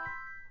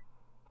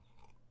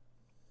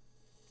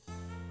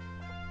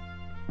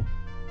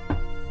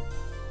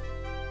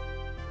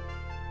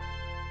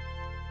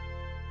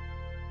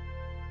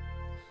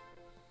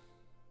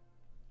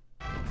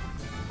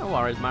 No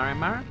worries,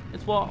 Mara.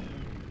 It's what?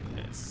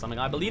 It's something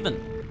I believe in.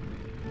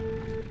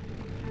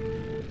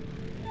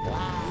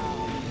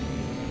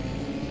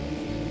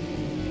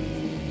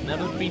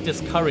 Never be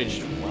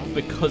discouraged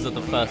because of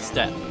the first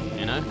step,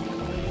 you know?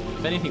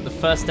 If anything, the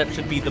first step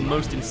should be the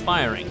most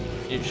inspiring.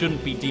 It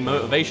shouldn't be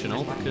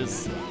demotivational,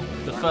 because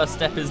the first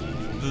step is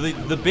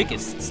the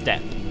biggest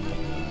step,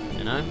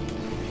 you know?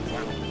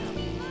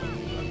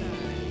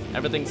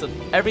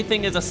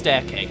 Everything is a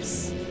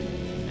staircase.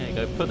 There you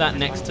go, put that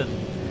next to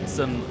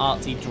some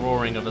artsy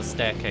drawing of a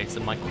staircase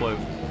in my quote.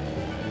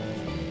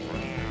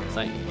 It's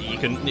like, you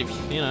can, if,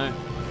 you know,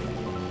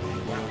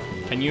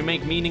 can you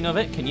make meaning of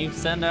it? Can you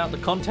send out the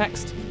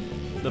context?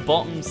 The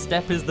bottom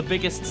step is the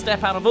biggest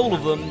step out of all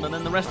of them, and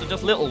then the rest are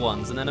just little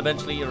ones, and then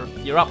eventually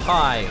you're up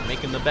high,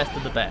 making the best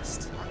of the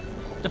best.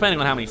 Depending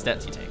on how many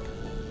steps you take.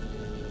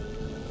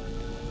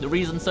 The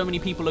reason so many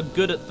people are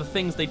good at the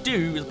things they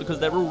do is because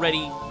they're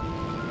already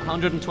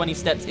 120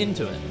 steps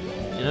into it.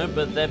 You know,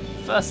 but their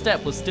first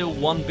step was still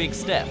one big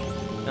step,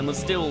 and was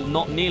still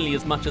not nearly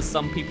as much as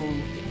some people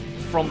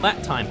from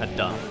that time had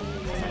done.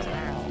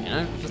 You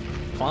know, just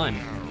climb.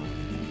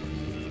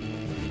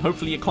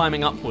 Hopefully you're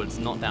climbing upwards,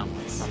 not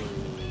downwards.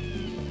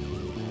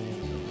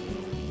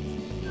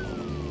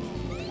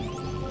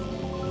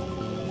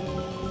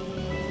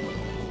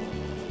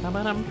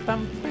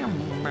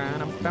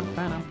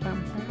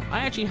 I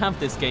actually have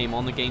this game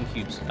on the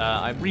GameCube.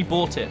 I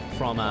rebought it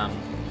from I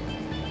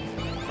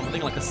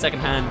think like a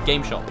second-hand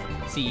game shop,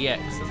 CEX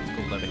as it's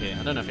called over here.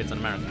 I don't know if it's an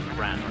American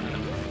brand or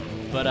anything.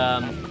 But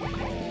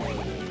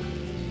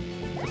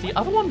does the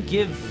other one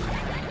give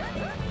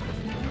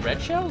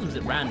red shells or is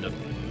it random?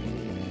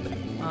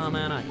 Oh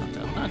man, I can't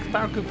tell. No,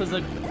 Paratroopa's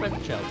a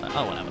red shell type.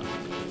 Oh, whatever.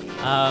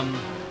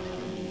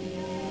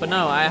 But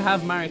no, I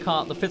have Mario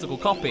Kart, the physical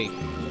copy,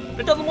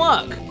 but it doesn't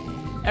work.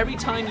 Every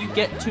time you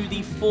get to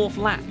the fourth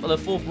lap, or the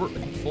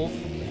fourth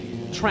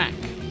track,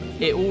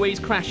 it always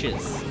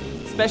crashes,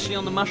 especially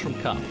on the Mushroom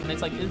Cup, and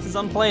it's like, this is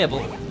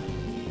unplayable.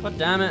 God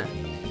damn it.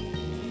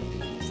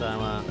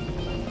 So,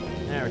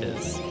 there it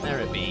is. There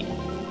it be.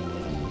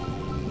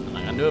 Nothing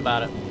I can do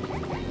about it.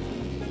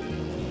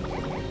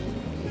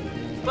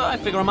 But I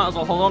figure I might as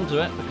well hold on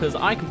to it, because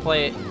I can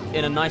play it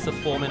in a nicer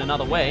form in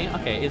another way.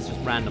 Okay, it's just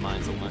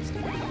randomized almost.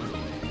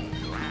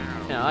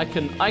 Yeah, I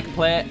can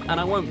play it, and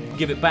I won't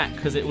give it back,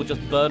 because it will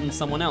just burden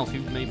someone else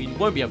who maybe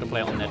won't be able to play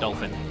it on their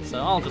Dolphin.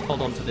 So I'll just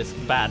hold on to this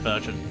bad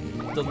version.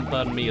 It doesn't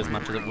burden me as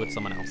much as it would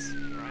someone else.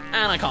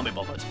 And I can't be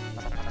bothered.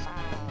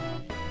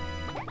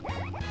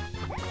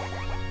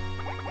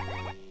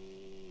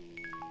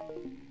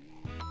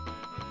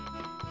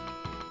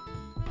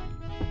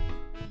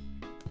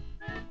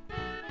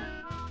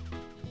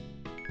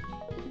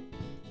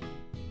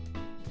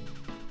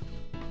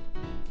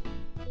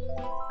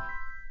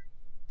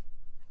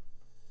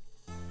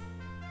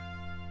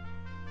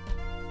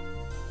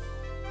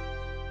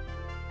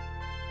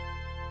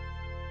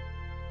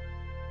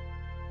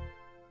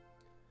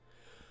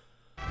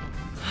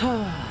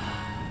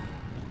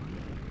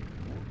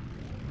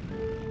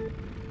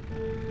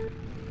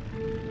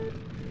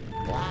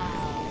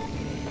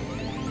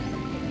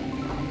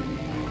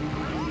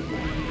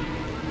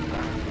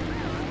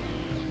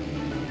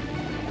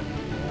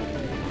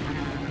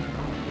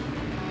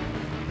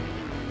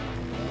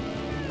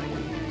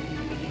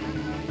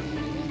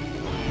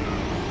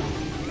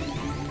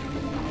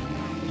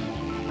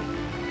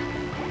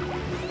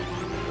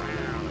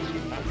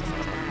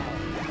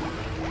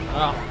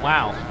 Oh,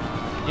 wow.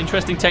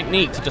 Interesting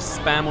technique to just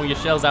spam all your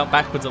shells out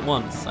backwards at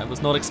once. I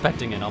was not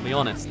expecting it, I'll be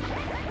honest.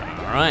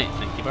 Alright,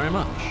 thank you very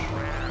much.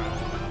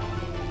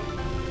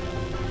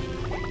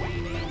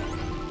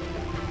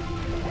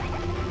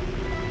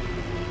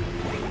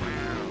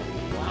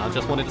 I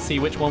just wanted to see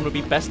which one would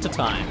be best to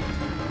time.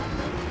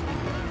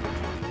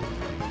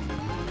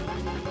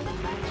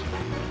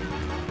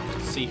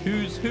 Just to see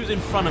who's in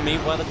front of me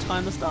by the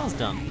time the star's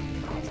done.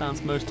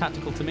 Sounds most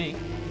tactical to me.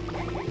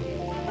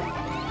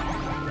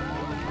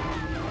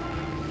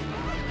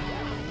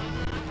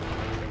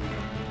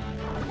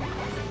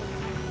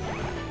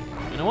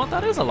 You know what?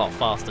 That is a lot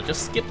faster.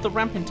 Just skip the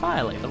ramp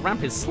entirely. The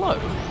ramp is slow.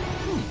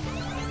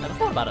 Never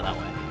thought about it that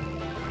way.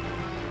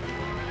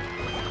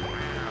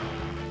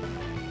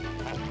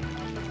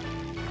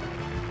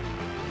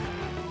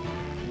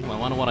 Ooh, I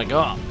wonder what I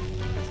got.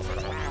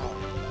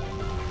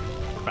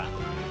 Crap.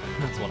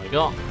 That's what I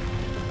got.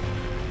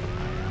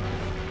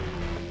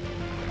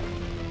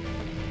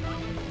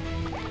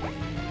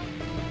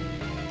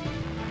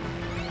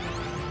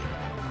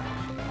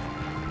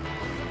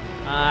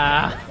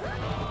 Ah.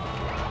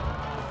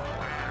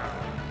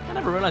 I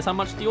never realized how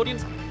much the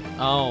audience...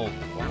 Oh.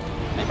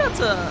 Maybe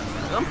that's a...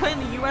 I'm playing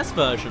the US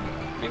version.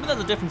 Maybe there's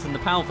a difference in the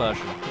PAL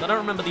version. Because I don't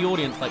remember the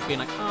audience like being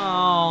like,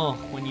 oh,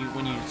 when you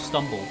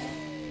stumble.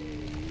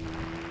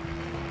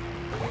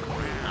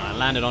 No, I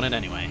landed on it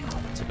anyway.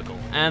 Typical.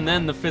 And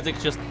then the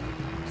physics just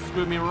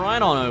screwed me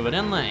right on over,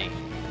 didn't they?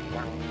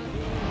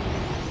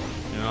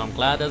 You know, I'm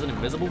glad there's an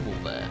invisible wall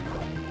there.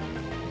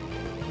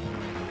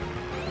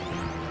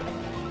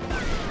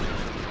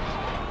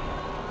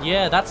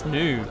 Yeah, that's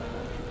new.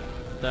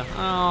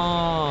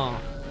 Oh,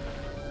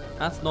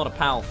 that's not a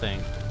PAL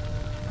thing.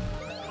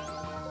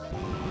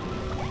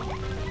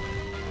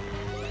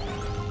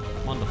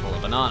 Wonderful, a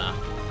banana.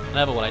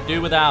 Never would I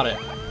do without it.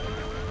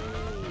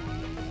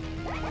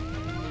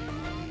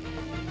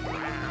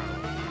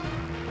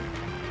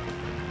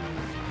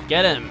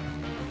 Get him.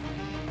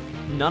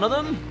 None of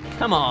them?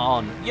 Come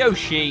on,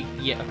 Yoshi.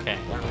 Yeah, okay.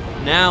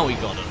 Now we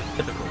got him.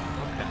 Typical.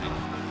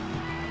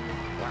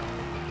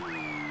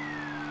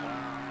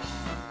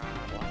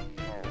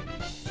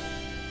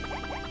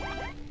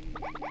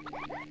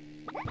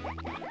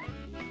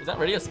 Is that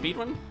really a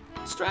speedrun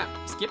strat?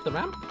 Skip the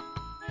ramp?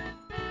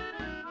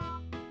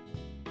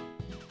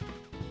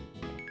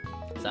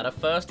 Is that a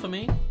first for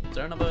me? Is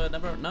there another,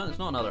 no, there's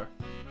not another.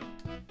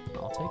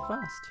 I'll take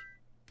first.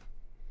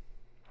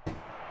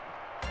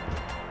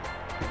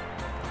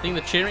 I think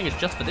the cheering is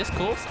just for this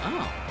course?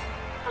 Oh,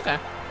 okay.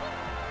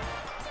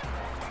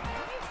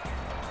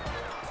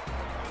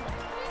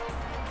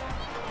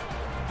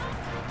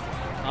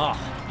 Oh,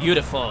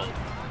 beautiful.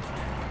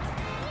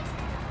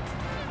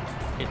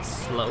 It's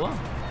slower?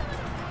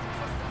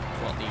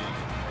 What,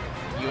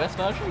 the US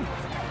version?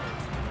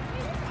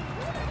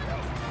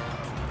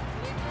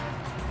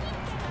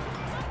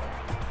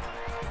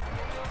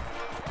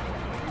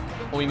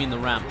 Oh, you mean the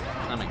ramp?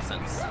 That makes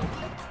sense.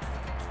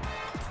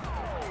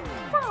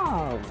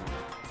 Wow.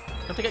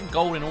 You have to get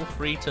gold in all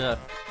three to...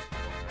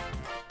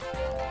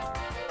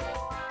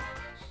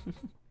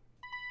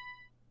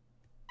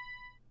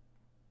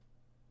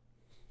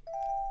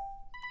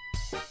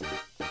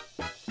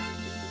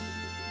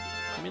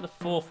 Give me the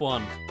fourth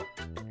one.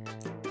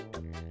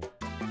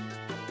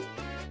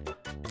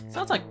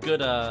 Sounds like good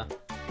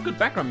good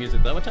background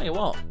music though, I'll tell you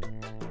what.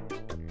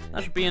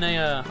 That should be in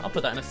a, I'll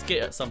put that in a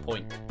skit at some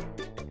point.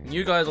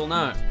 You guys will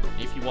know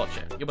if you watch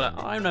it. You'll be like,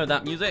 oh, I know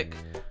that music.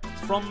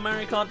 It's from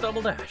Mario Kart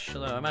Double Dash.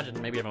 Although I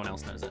imagine maybe everyone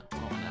else knows it.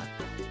 Oh,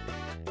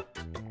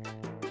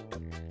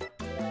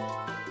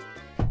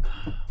 no.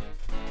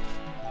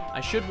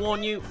 I should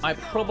warn you, I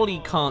probably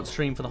can't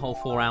stream for the whole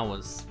 4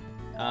 hours.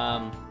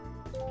 I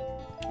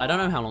don't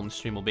know how long the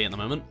stream will be at the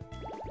moment,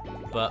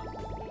 but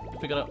I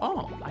figured out,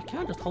 oh, I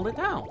can just hold it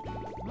down.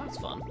 That's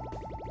fun.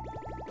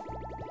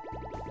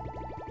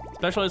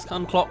 Specialist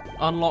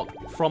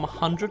unlocked from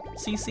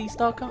 100cc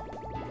Star Cup?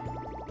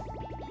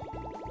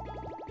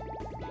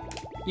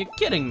 You're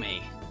kidding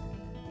me.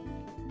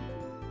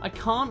 I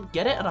can't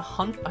get it at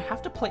 100. I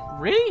have to play.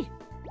 Really?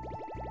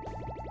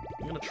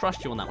 I'm gonna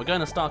trust you on that. We're going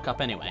to Star Cup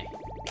anyway.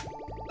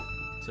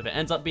 So if it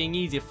ends up being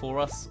easier for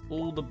us,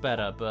 all the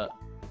better. But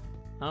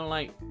I don't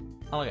like.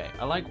 Okay,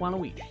 I like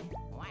Waluigi.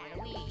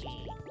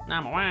 Waluigi.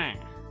 Nah,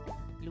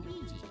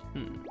 Luigi.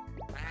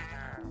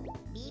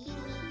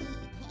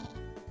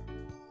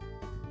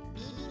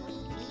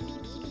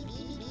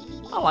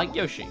 I like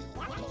Yoshi.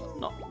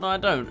 No, I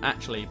don't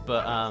actually,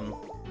 but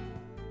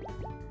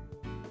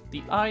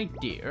the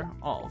idea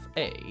of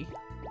a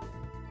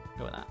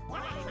go with that.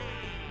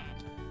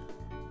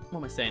 What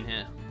am I saying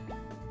here?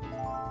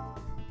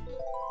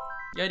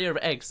 The idea of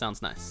egg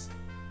sounds nice.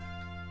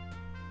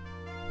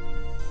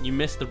 You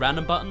missed the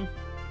random button?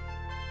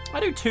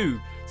 I do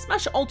too.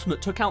 Smash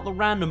Ultimate took out the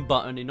random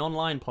button in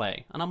online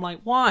play, and I'm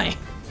like, why?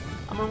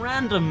 I'm a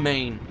random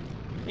main.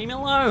 Leave me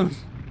alone.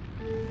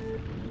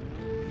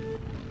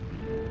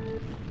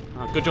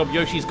 Oh, good job,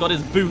 Yoshi's got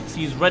his boots.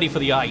 He's ready for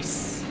the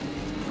ice.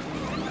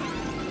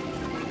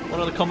 What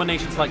are the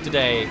combinations like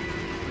today?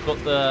 We've got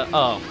the...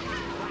 Oh,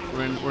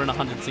 we're in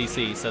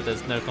 100cc, so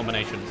there's no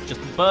combinations. Just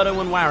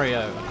Birdo and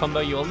Wario, a combo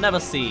you will never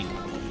see.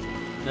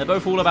 They're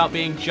both all about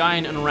being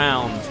giant and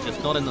round,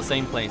 just not in the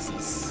same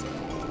places.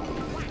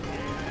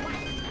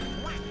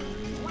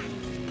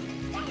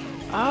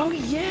 Oh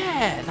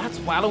yeah, that's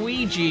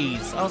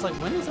Waluigi's. I was like,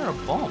 when is there a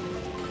bomb?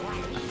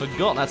 I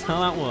forgot that's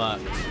how that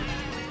worked.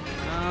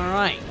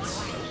 Alright.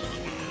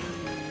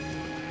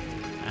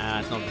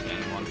 It's not the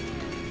game one.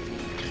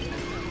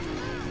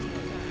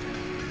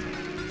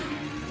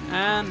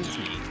 And it's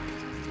me.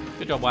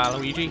 Good job,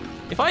 Waluigi.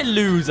 If I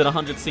lose at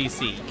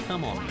 100cc,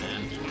 come on,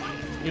 man.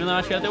 Even though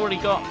actually I'd already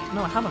got...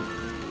 No, I haven't.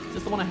 Is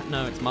this the one I...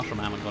 No, it's Mushroom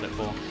I haven't got it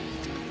for.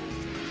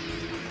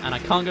 And I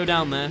can't go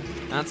down there.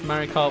 That's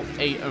Mario Kart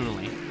 8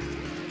 only.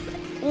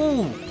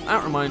 Ooh,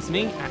 that reminds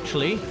me,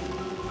 actually.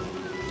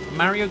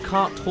 Mario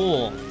Kart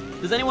Tour.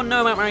 Does anyone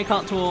know about Mario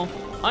Kart Tour?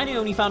 I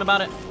only found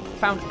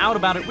out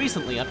about it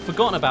recently. I'd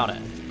forgotten about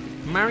it.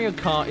 Mario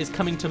Kart is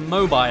coming to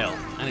mobile,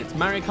 and it's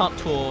Mario Kart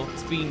Tour.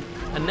 It's been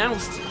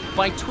announced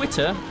by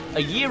Twitter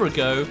a year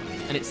ago,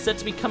 and it's said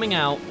to be coming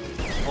out.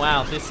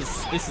 Wow, this is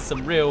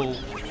some real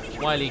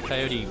Wile E.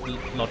 Coyote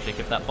logic.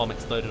 If that bomb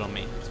exploded on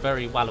me, it's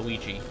very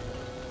Waluigi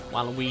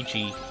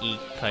E.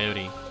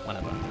 Coyote,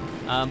 whatever.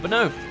 But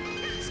no,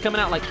 it's coming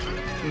out like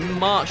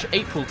March,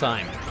 April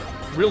time,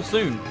 real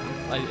soon.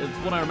 It's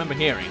what I remember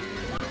hearing.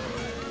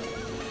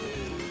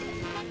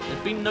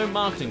 There's been no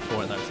marketing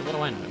for it though, so what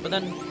do I know? But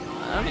then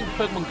I don't think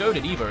Pokemon Go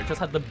did either. It just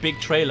had the big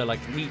trailer like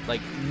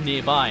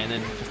nearby, and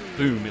then just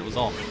boom, it was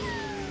off.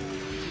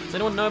 Does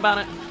anyone know about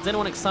it? Is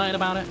anyone excited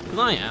about it? Because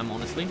I am,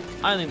 honestly.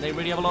 I think they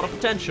really have a lot of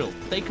potential.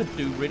 They could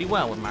do really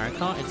well with Mario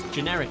Kart. It's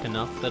generic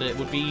enough that it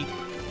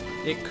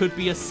could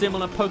be a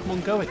similar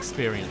Pokemon Go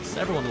experience.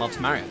 Everyone loves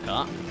Mario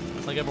Kart.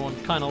 It's like everyone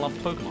kind of loves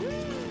Pokemon.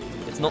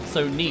 It's not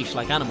so niche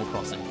like Animal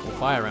Crossing or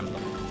Fire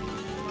Emblem,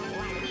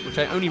 which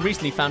I only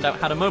recently found out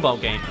had a mobile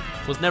game.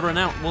 Was never a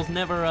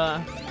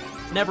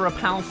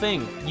PAL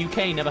thing.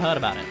 UK never heard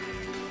about it.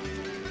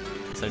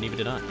 So neither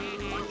did I.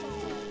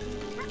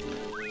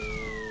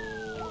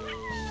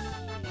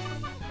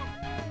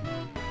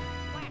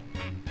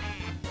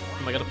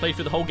 Am I gonna play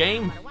through the whole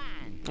game?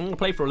 I'm gonna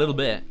play for a little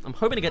bit. I'm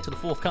hoping to get to the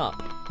 4th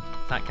cup.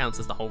 If that counts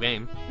as the whole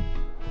game.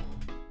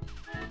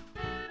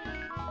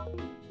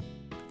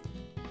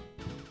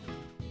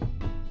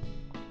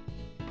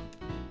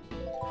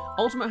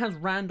 Ultimate has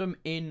random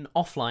in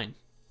offline,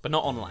 but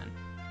not online.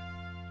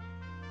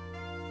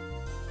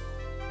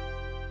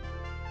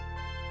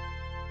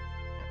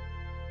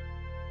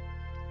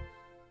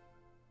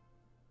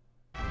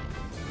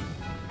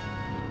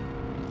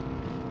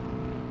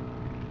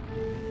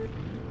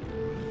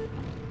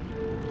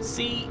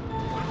 See,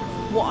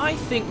 what I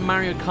think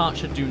Mario Kart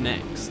should do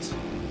next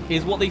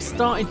is what they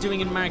started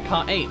doing in Mario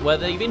Kart 8, where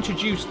they've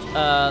introduced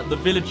the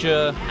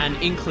Villager and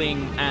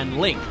Inkling and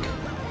Link.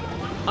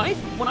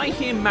 When I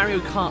hear Mario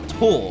Kart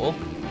Tour,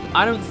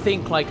 I don't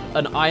think like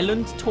an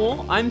island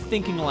tour. I'm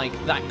thinking like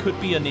that could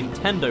be a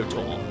Nintendo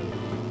tour.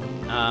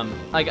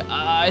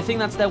 I think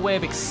that's their way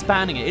of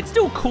expanding it. It's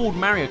still called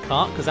Mario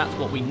Kart because that's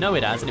what we know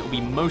it as, and it will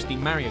be mostly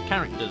Mario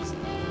characters.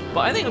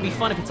 But I think it would be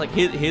fun if it's like,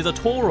 here's a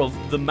tour of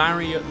the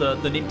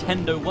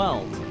Nintendo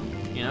world,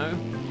 you know?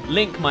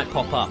 Link might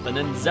pop up, and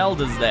then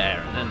Zelda's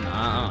there, and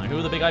then, who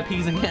are the big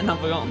IPs again? I've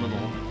forgotten them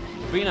all.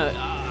 But, you know,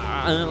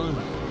 I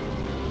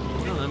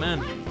don't know, man.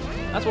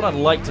 That's what I'd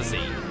like to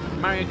see.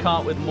 Mario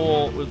Kart with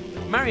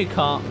Mario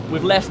Kart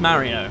with less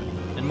Mario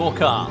and more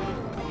Kart.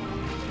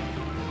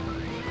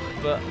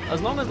 But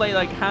as long as they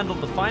like handle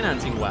the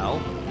financing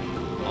well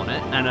on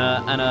it and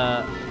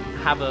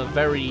have a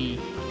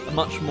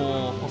much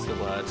more, what's the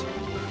word,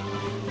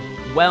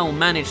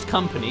 well-managed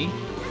company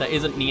that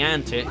isn't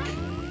Niantic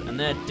and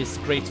their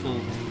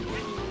disgraceful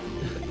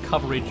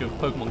coverage of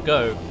Pokemon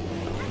Go,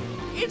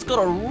 it's got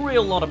a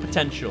real lot of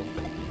potential.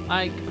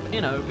 Like,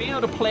 you know, being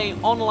able to play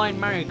online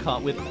Mario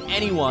Kart with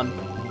anyone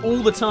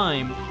all the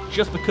time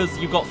just because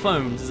you've got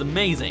phones is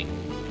amazing.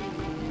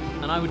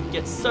 And I would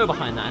get so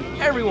behind that,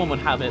 and everyone would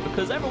have it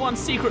because everyone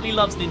secretly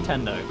loves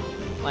Nintendo.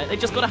 Like, they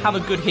just gotta have a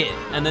good hit,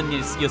 and then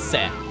you're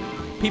set.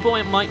 People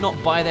might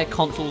not buy their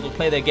consoles or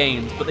play their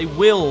games, but they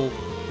will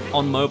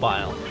on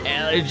mobile.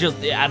 And it just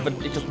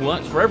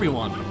works for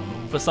everyone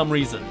for some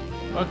reason.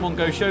 Pokemon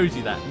Go shows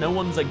you that. No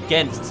one's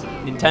against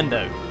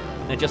Nintendo.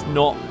 They're just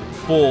not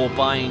for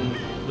buying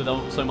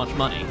without so much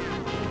money.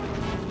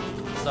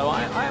 So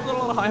I have got a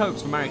lot of high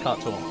hopes for Mario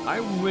Kart Tour.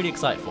 I'm really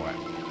excited for it.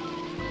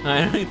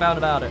 I only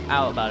found out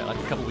about it like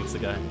a couple weeks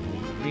ago,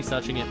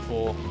 researching it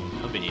for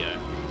a video.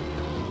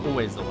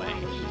 Always the way.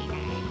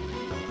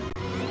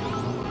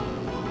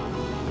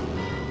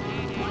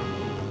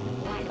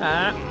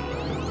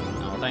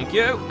 Oh, thank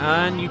you.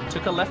 And you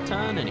took a left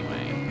turn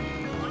anyway.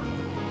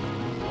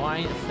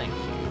 Why, thank you.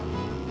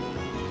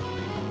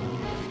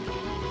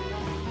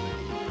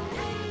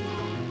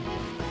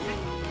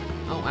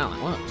 Oh wow,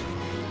 that worked.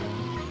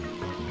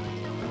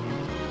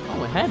 Oh,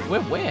 we're ahead.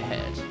 We're way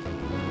ahead.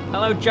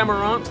 Hello,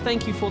 Jamarant.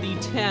 Thank you for the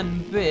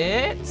 10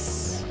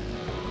 bits.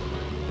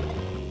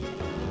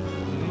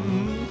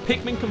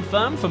 Pikmin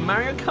confirmed for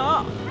Mario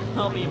Kart?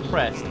 I'll be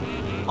impressed.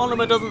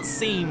 Olimar doesn't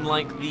seem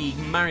like the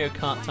Mario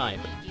Kart type.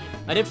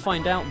 I did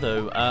find out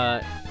though,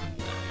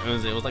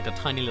 it was like a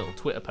tiny little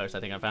Twitter post I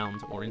think I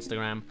found, or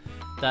Instagram,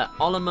 that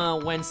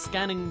Olimar, when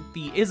scanning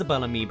the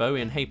Isabelle amiibo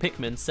in Hey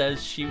Pikmin,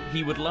 says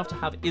he would love to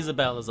have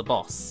Isabelle as a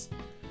boss.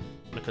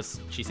 Because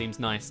she seems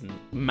nice and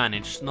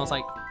managed. And I was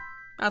like,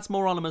 that's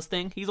more Olimar's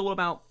thing. He's all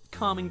about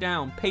calming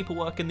down,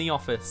 paperwork in the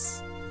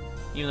office.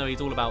 Even though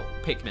he's all about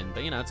Pikmin.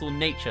 But you know, it's all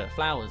nature,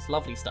 flowers,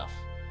 lovely stuff.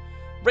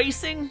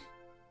 Racing?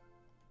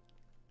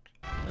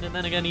 And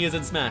then again, he is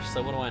in Smash,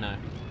 so what do I know?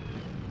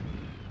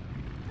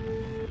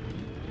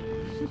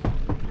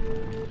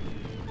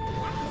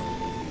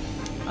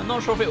 I'm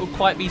not sure if it will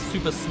quite be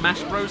Super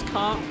Smash Bros.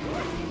 Kart.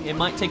 It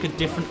might take a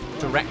different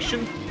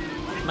direction.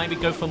 Maybe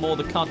go for more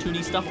the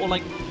cartoony stuff, or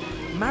like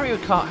Mario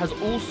Kart has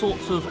all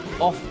sorts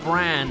of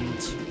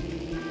off-brand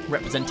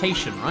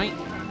representation, right?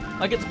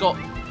 Like it's got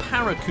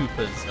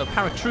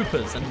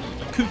paratroopers and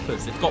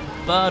Koopas. It's got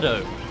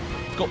Birdo.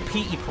 It's got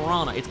P.E.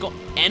 Piranha. It's got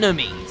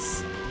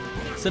enemies.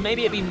 So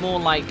maybe it'd be more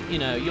like, you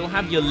know, you'll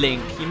have your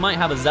Link, you might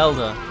have a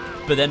Zelda,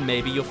 but then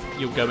maybe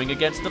you're going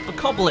against a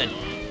Bokoblin.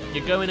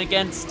 You're going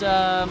against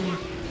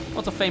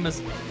what's a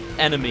famous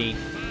enemy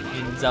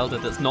in Zelda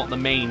that's not the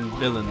main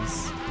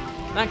villains?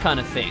 That kind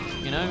of thing,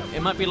 you know?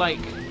 It might be like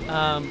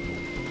I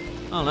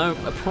don't know,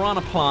 a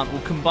Piranha Plant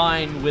will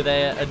combine with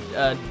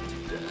a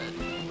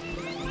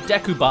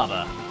Deku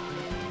Baba.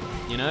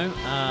 You know?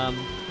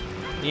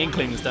 The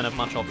Inklings don't have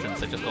much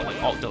options, they've just got like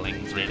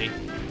Octolings, really.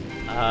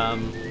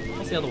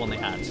 What's the other one they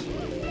had?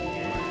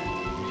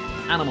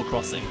 Animal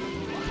Crossing.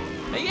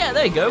 But yeah,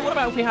 there you go. What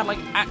about if we had like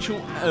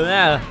actual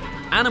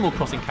Animal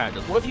Crossing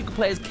characters? What if you could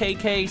play as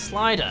KK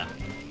Slider?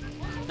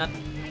 That,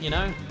 you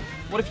know?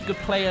 What if you could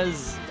play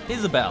as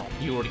Isabelle?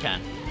 You already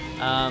can.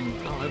 I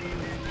don't know,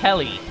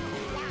 Pelly.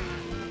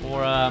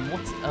 Or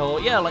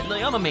yeah, like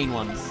the other main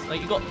ones. Like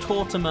you got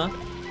Tortimer.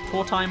 I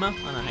don't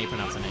know how you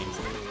pronounce their names.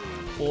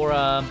 Or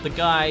the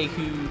guy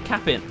who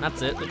Capin.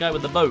 That's it. The guy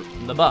with the boat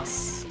and the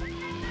bus.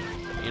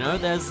 You know,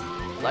 there's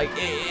like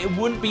it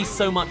wouldn't be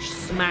so much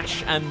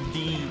Smash and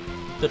the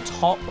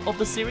top of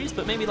the series,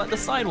 but maybe like the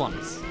side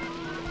ones.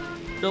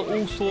 There are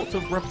all sorts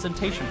of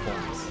representation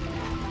forms.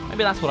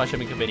 Maybe that's what I should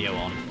make a video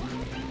on.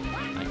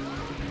 Like,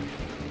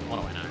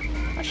 what do I know?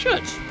 I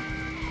should.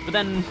 But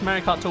then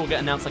Mario Kart Tour will get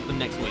announced like the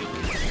next week.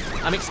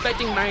 I'm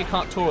expecting Mario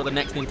Kart Tour at the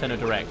next Nintendo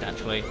Direct,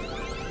 actually.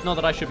 Not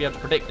that I should be able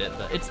to predict it,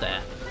 but it's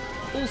there.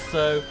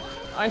 Also,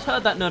 I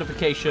heard that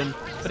notification,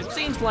 but it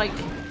seems like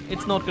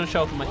it's not going to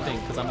show up on my thing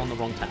because I'm on the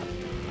wrong tab.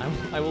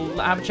 I will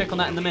have a check on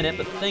that in a minute,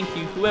 but thank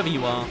you, whoever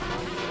you are.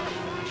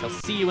 I shall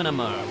see you in a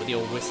mo with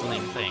your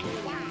whistling thing.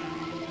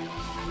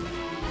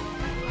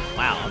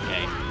 Wow,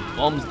 okay.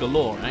 Bombs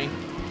galore, eh?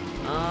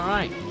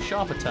 Alright,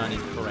 sharper turn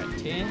is correct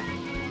here.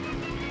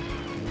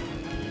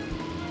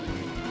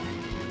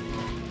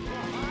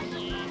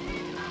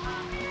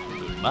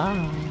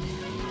 Goodbye.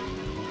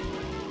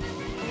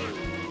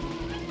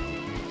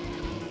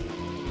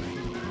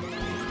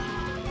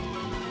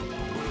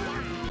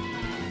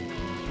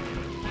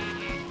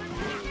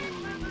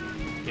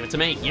 Give it to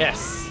me,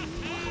 yes!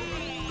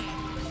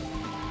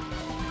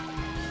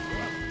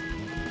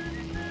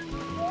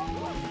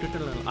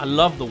 I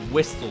love the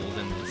whistles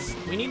in this.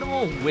 We need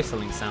more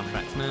whistling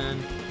soundtracks, man.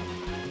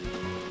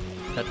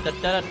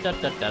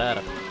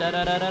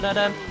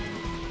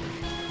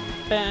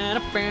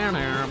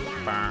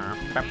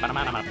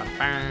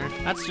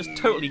 That's just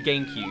totally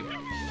GameCube.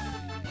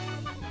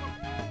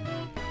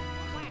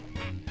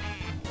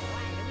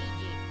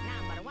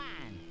 Number one.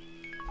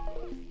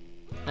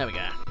 There we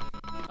go.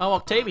 Oh,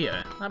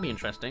 Octavio. That'd be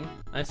interesting.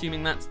 I'm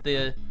assuming that's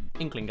the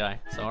Inkling guy.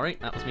 Sorry,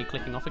 that was me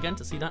clicking off again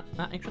to see that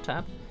extra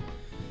tab.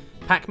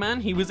 Pac-Man,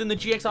 he was in the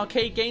GX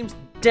Arcade games?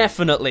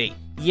 Definitely.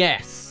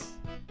 Yes.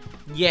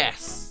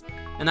 Yes.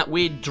 And that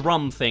weird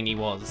drum thing he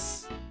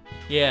was.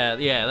 Yeah,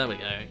 there we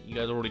go. You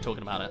guys are already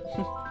talking about it.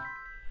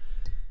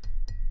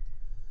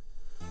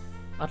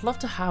 I'd love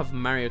to have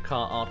Mario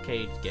Kart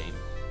arcade game.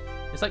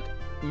 It's like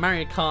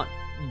Mario Kart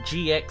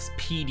GX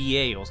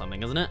PDA or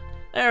something, isn't it?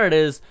 There it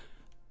is.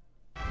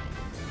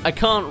 I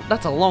can't,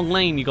 that's a long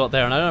name you got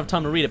there and I don't have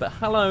time to read it, but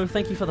hello,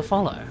 thank you for the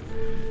follow.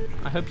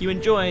 I hope you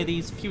enjoy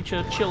these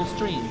future chill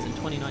streams in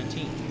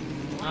 2019.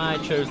 I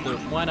chose the,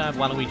 why did I have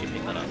Waluigi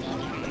pick that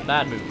up?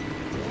 Bad move.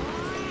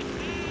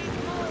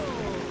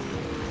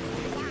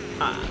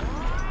 Ah.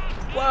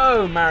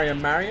 Whoa,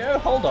 Mario,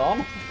 hold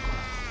on.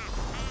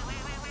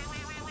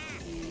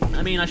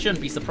 I mean, I shouldn't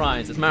be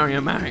surprised, it's Mario.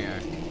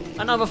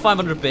 Another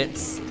 500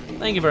 bits.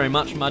 Thank you very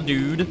much, my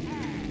dude.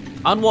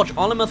 Unwatch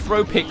Oliver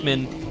throw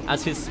Pikmin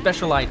as his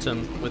special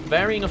item with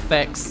varying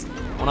effects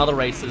on other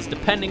races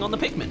depending on the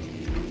Pikmin.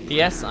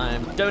 P.S.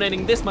 I'm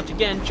donating this much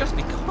again just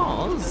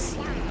because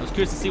I was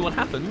curious to see what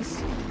happens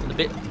when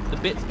the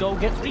bits goal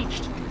gets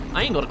reached.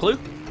 I ain't got a clue.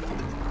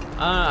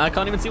 I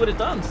can't even see what it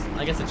does.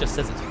 I guess it just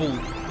says it's full.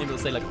 Maybe it'll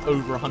say like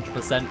over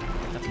 100%.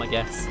 That's my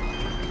guess.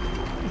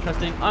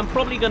 Interesting. I'm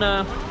probably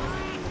gonna...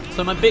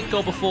 So my bit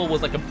goal before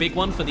was like a big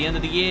one for the end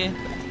of the year,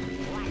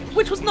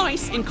 which was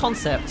nice in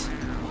concept,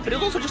 but it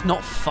was also just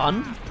not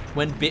fun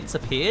when bits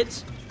appeared.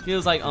 It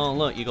was like, oh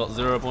look, you got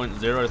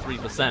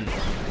 0.03%.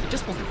 It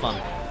just wasn't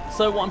fun.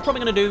 So what I'm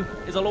probably going to do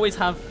is I'll always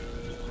have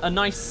a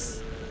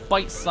nice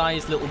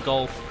bite-sized little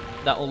goal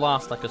that will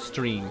last like a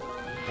stream.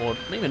 Or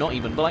maybe not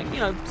even, but like, you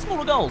know,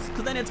 smaller goals,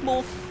 because then it's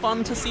more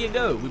fun to see it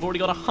go. We've already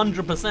got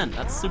 100%.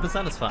 That's super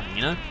satisfying,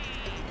 you know?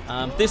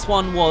 This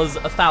one was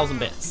 1,000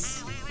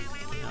 bits.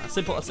 A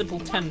simple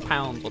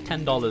 £10 or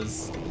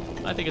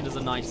 $10. I think it is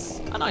a nice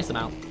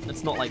amount.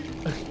 It's not like,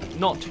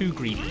 not too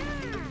greedy.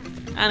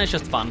 And it's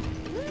just fun.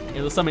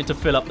 It was something to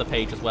fill up the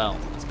page as well.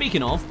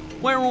 Speaking of,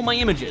 where are all my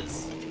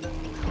images?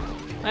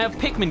 I have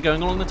Pikmin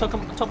going along the top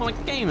of my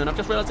game and I've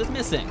just realised it's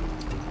missing.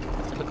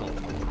 Typical.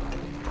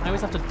 I always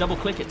have to double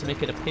click it to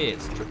make it appear.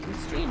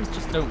 Streams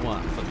just don't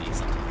work for me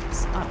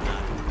sometimes. I don't know.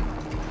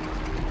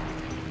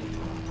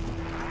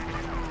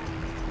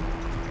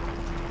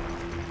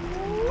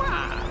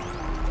 Wow.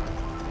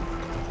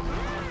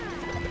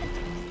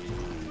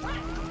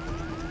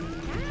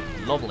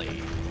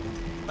 Lovely.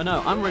 But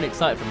no, I'm really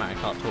excited for Mario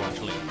Kart Tour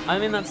actually. I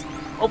mean, that's,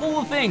 of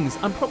all the things,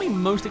 I'm probably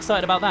most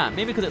excited about that.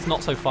 Maybe because it's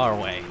not so far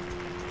away.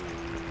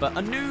 But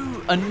a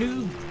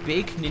new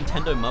big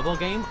Nintendo mobile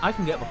game, I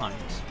can get behind.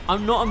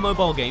 I'm not a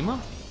mobile gamer,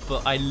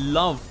 but I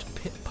loved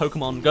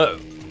Pokemon Go.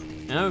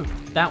 You know,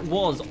 that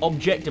was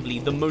objectively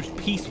the most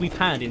peace we've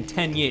had in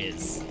 10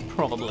 years,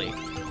 probably.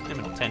 Maybe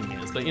not 10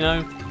 years, but you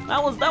know,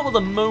 that was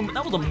a moment,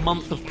 that was a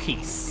month of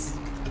peace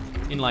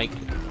in like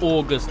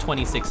August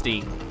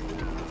 2016.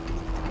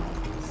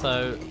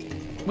 So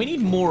we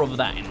need more of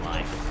that in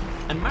life.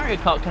 And Mario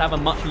Kart could have a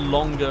much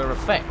longer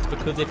effect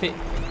because if it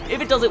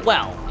does it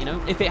well, you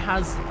know, if it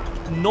has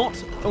not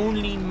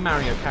only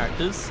Mario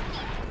characters,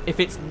 if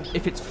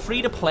it's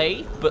free to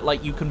play, but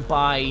like you can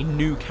buy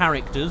new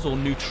characters or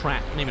new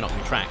track, maybe not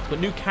new tracks, but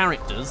new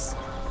characters.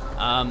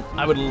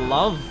 I would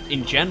love,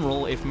 in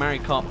general, if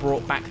Mario Kart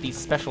brought back the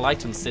special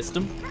items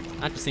system.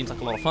 That just seems like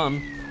a lot of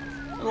fun.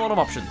 A lot of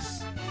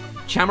options.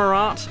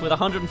 Chamarat with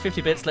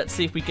 150 bits. Let's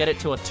see if we get it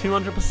to a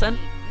 200%.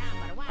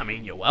 I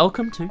mean, you're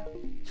welcome to.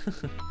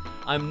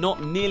 I'm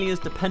not nearly as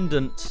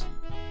dependent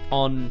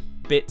on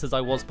bits as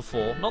I was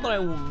before. Not that I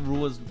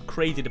was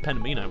crazy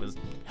dependent, but you know, it was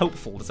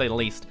helpful to say the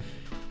least.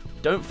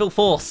 Don't feel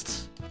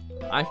forced.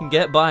 I can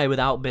get by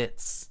without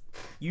bits.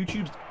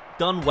 YouTube's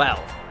done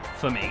well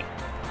for me.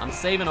 I'm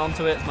saving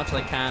onto it as much as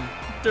I can,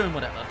 doing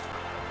whatever.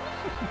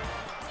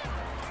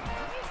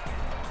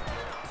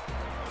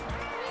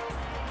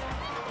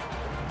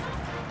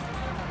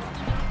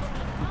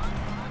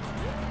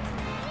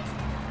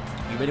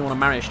 You really want a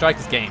Mario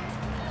Strikers game?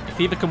 If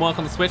FIFA can work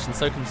on the Switch, and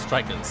so can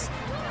Strikers.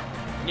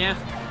 Yeah,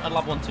 I'd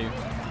love one too.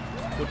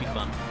 Would be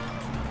fun.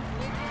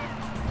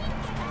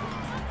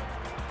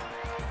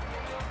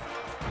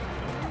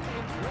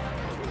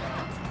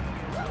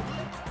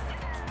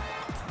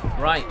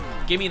 Right,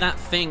 give me that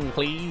thing,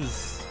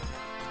 please.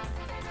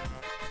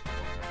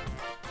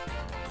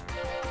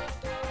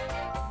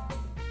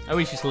 I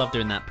always used to love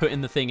doing that. Put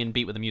in the thing and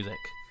beat with the music.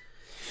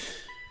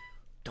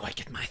 Do I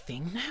get my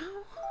thing now?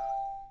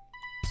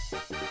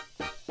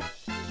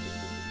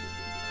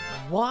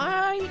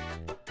 Why?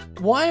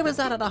 Why was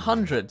that at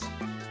 100?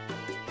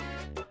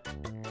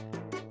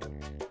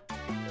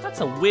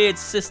 That's a weird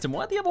system.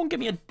 Why'd the other one give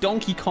me a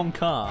Donkey Kong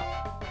car?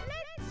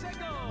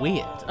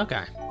 Weird.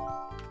 Okay.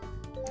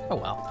 Oh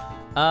well.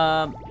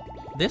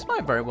 This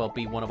might very well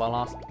be one of our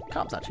last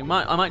cups, actually.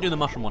 I might do the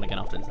mushroom one again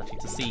after this, actually,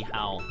 to see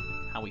how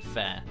we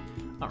fare.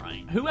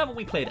 Alright, who haven't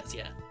we played as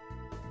yet?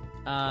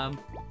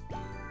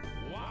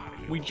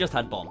 We just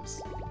had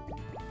bombs.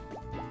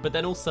 But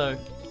then also...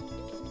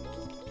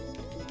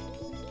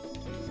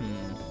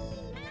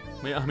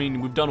 I mean,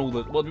 we've done all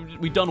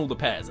the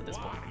pairs at this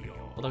point.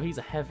 Although he's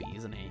a heavy,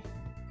 isn't he?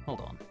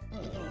 Hold on.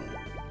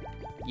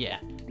 Yeah.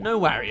 No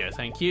Wario,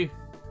 thank you.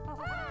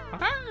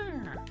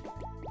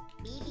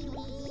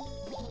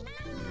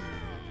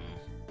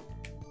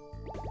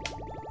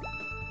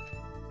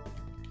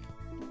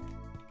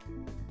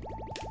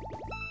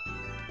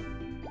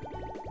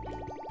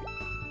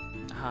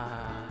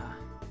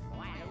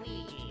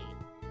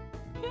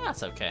 Yeah,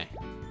 that's okay.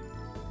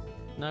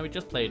 No, we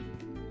just played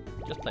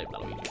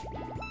Waluigi.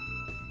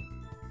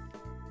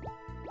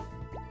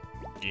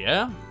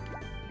 Yeah?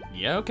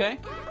 Yeah, okay.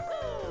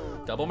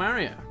 Double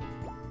Mario.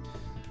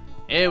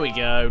 Here we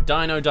go.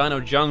 Dino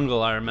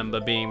Jungle, I remember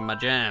being my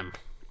jam.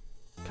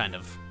 Kind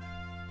of.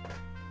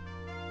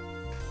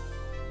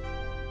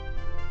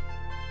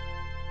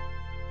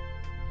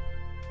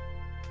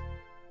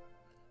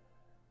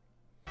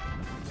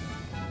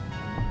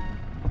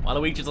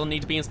 Waluigi doesn't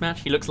need to be in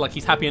Smash. He looks like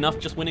he's happy enough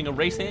just winning a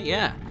race here,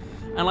 yeah.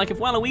 And like if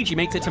Waluigi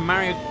makes it to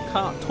Mario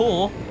Kart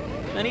Tour,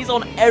 then he's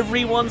on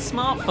everyone's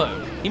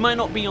smartphone. He might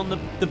not be on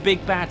the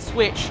big bad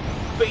Switch,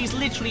 but he's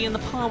literally in the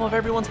palm of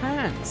everyone's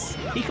hands.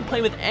 He can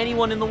play with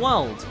anyone in the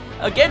world,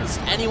 against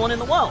anyone in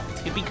the world.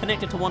 He'd be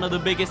connected to one of the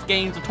biggest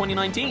games of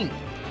 2019,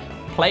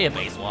 player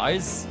base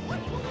wise.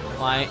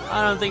 Like,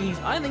 I think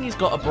he's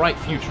got a bright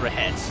future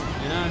ahead,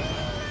 you know?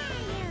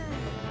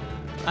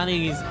 I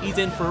think he's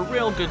in for a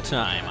real good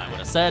time, I would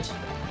have said.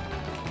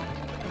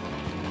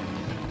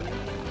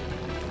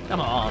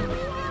 Come on,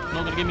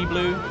 not gonna give me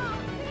blue?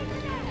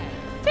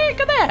 Take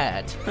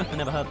that! I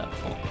never heard that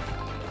before.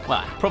 Well,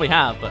 I probably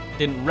have, but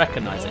didn't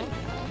recognize it.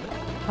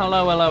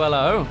 Hello, hello,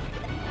 hello.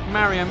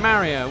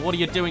 Mario, what are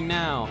you doing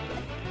now?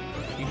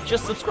 You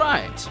just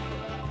subscribed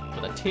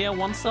with a tier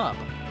 1 sub.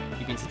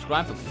 You've been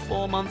subscribed for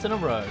 4 months in a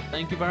row.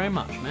 Thank you very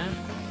much, man.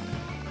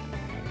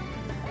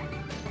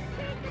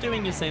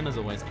 Doing the same as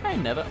always.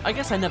 I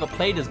guess I never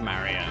played as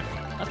Mario.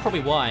 That's probably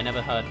why I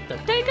never heard the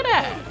take it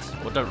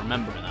out. Or don't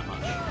remember it that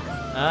much.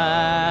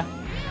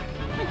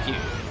 Thank you.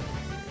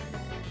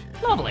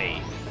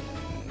 Lovely.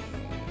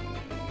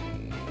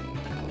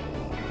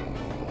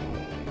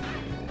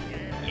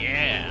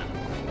 Yeah.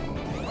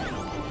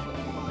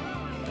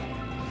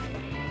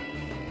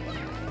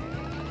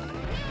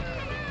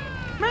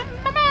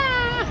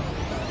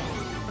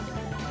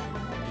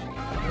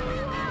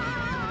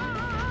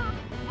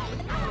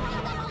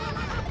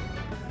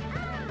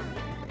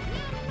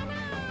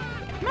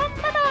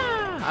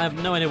 I have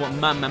no idea what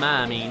ma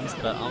means,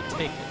 but I'll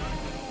take it.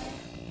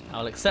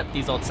 I'll accept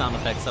these odd sound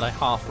effects that I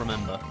half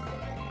remember.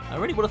 I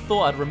really would have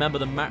thought I'd remember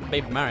the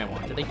Baby Mario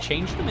one. Did they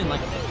change them in like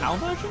the PAL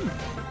version?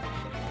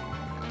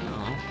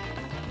 Oh.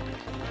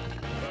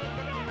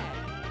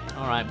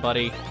 Alright,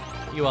 buddy.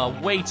 You are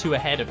way too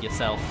ahead of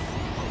yourself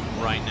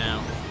right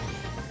now.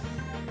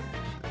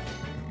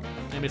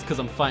 Maybe it's because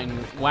I'm fighting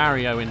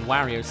Wario in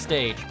Wario's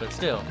stage, but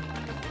still.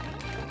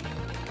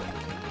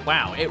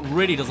 Wow, it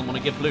really doesn't want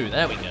to give blue.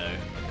 There we go.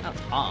 That's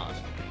hard.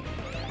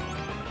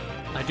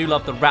 I do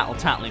love the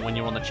rattle-tattling when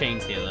you're on the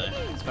chains here, though.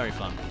 It's very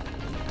fun.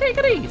 Take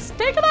it easy.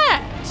 Take it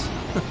that.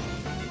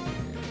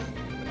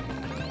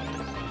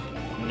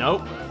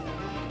 Nope.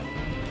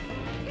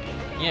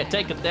 Yeah,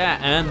 take it there,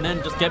 and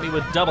then just get me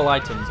with double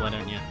items, why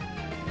don't you?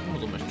 That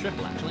was almost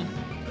triple, actually.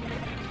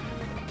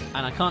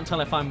 And I can't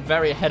tell if I'm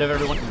very ahead of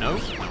everyone. No,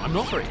 I'm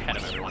not very ahead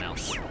of everyone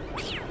else.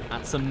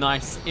 That's some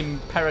nice,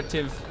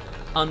 imperative,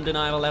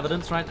 undeniable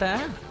evidence right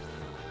there.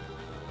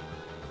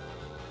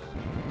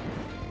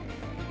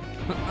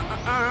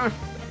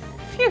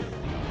 Phew.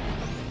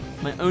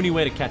 My only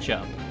way to catch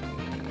up.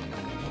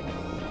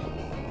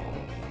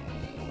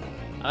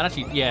 I'd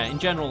actually, yeah, in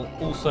general,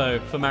 also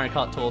for Mario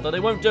Kart Tour, though they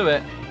won't do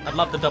it, I'd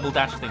love the double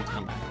dash thing to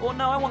come back. Or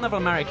no, I want that for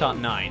Mario Kart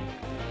 9,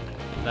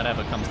 if that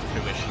ever comes to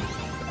fruition.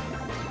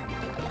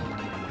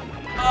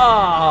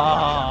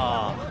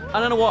 Ah! I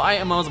don't know what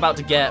item I was about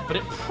to get, but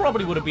it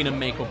probably would have been a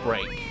make or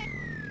break.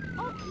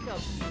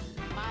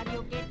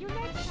 Mario get you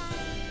next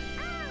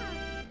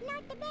time.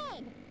 Not the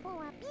bed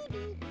for a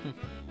baby.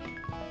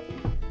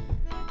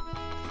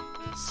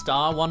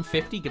 Star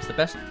 150 gives the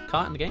best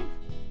kart in the game?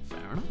 Fair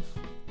enough.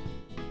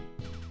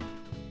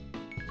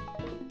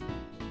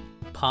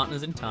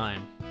 Partners in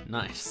time.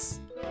 Nice.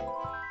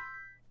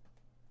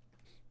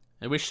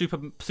 I wish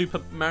Super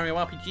Mario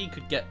RPG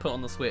could get put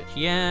on the Switch.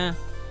 Yeah.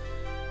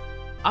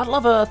 I'd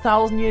love a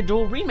 1,000 Year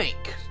Door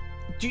remake.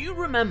 Do you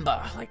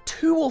remember, like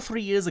 2 or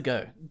 3 years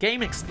ago,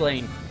 Game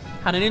Explain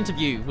had an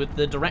interview with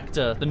the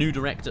director, the new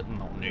director,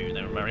 not new,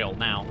 they were very old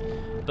now,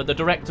 but the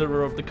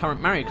director of the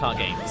current Mario Kart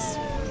games.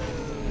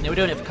 They were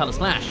doing it for Color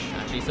Splash,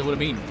 actually, so it would have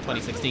been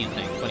 2016, I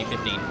think,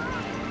 2015.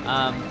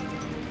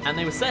 And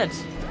they were said,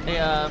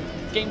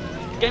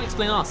 Game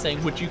Explain asked,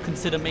 saying, would you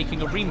consider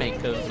making a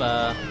remake of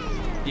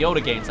the older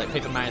games like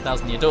Paper Mario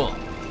 1,000 Year Door?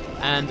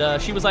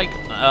 And she was like,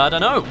 I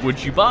don't know,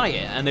 would you buy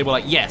it? And they were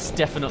like, yes,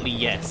 definitely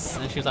yes.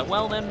 And she was like,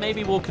 well, then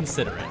maybe we'll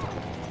consider it.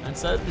 And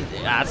so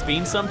it's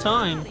been some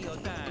time.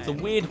 It's a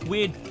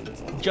weird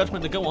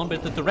judgment to go on,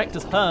 but the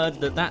directors heard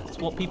that that's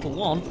what people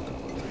want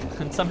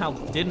and somehow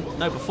didn't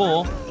know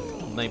before.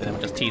 Maybe they were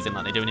just teasing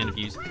like they do in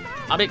interviews.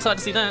 I'll be excited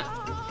to see that.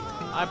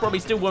 I probably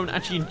still won't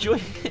actually enjoy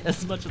it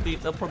as much as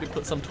they'll probably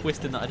put some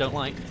twist in that I don't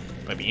like.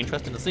 But it'd be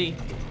interesting to see.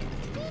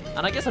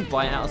 And I guess I'd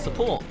buy it out of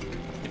support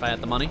if I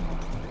had the money,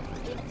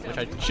 which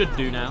I should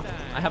do now.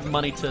 I have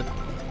money to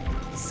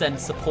send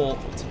support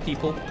to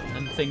people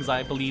and things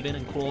I believe in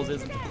and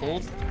causes,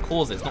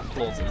 not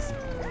clauses.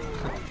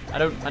 I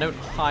don't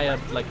hire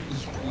like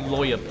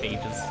lawyer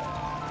pages.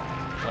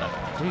 Whatever.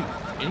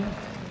 Dude,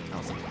 that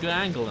was a good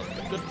angle,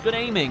 good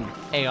aiming.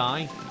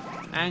 AI,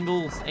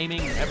 angles,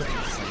 aiming,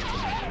 everything's the same to me.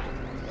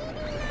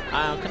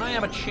 Can I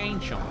have a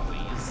change on,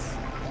 please?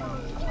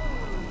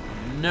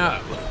 No.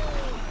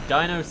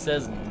 Dino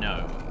says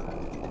no.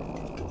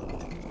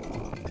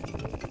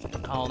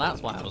 Oh,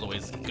 that's why I was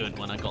always good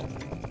when I got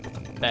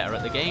better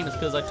at the game, is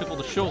because I took all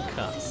the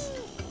shortcuts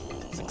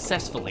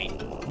successfully.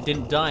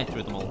 Didn't die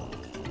through them all.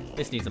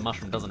 This needs a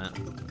mushroom, doesn't it?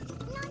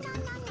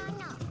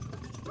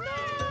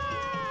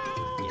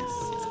 Yes,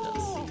 it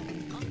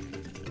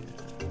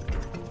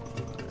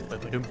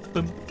does.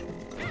 Boom.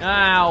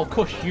 Ow, of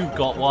course you've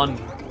got one.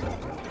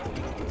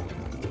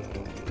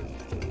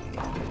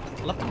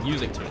 I love the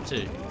music to it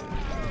too.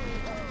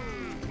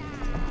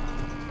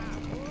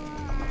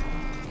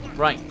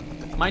 Right,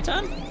 my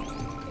turn?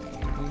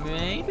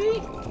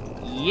 Maybe?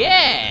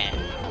 Yeah!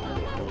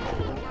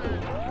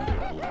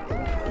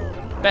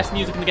 Best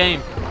music in the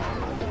game.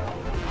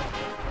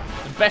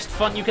 The best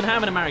fun you can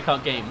have in a Mario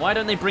Kart game. Why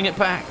don't they bring it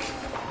back?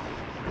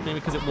 Maybe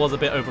because it was a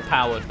bit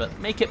overpowered, but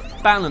make it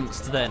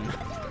balanced then.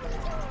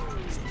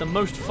 It's the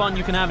most fun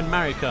you can have in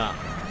Mario Kart.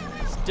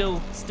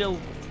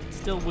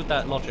 Still with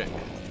that logic.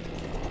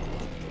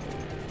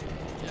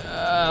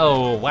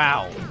 Oh,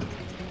 wow.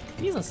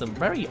 These are some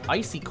very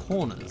icy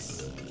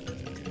corners.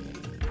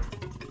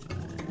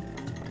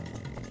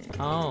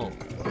 Oh.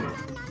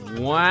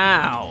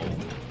 Wow.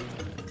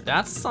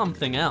 That's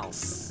something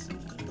else.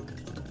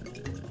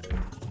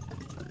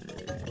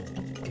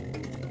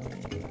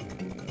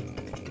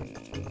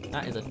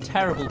 That is a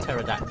terrible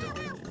pterodactyl.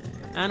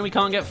 And we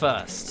can't get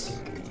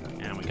first.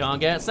 And we can't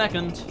get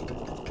second.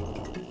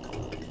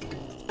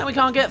 And we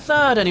can't get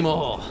third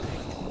anymore.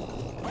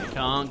 We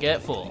can't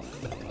get fourth.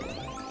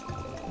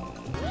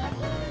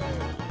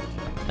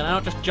 Can I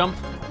not just jump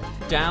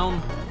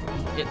down?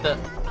 Hit the...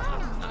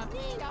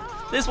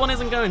 This one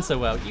isn't going so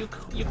well.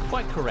 You're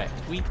quite correct.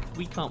 We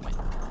can't win.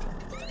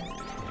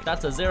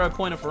 That's a 0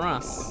 pointer for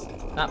us.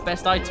 That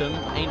best item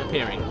ain't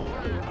appearing.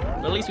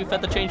 But at least we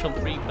fed the change on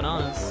 3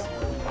 bananas.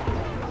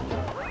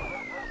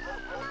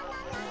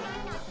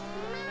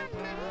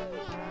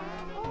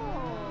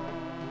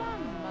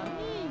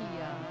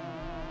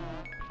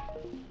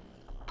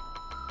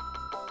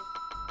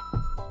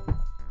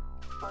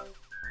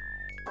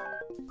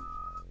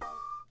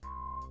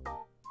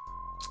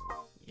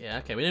 Yeah,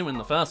 okay, we didn't win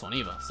the first one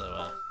either,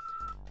 so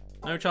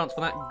no chance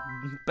for that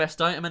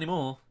best item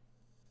anymore.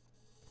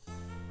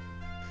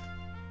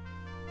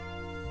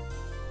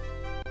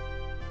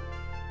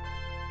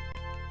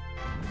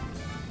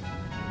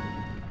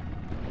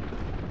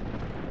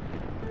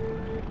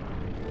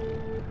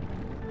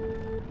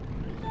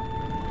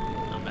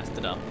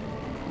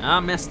 I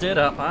messed it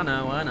up, I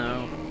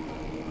know.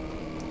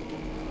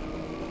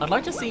 I'd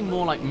like to see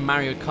more like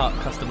Mario Kart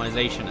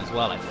customization as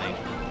well, I think.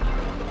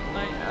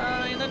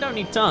 Like, they don't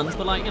need tons,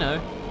 but like, you know,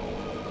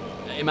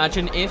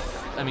 imagine if,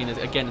 I mean,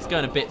 again, it's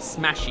going a bit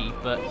smashy,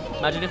 but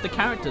imagine if the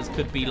characters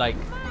could be like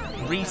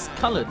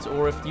recolored,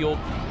 or if you're,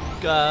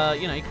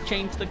 you know, you could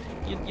change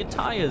your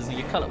tires,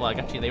 your color. Well,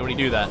 actually, they already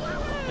do that.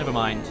 Never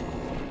mind.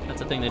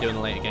 That's a thing they do in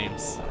the later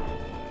games.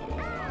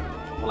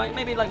 Or like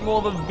maybe like more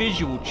of a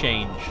visual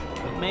change,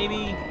 but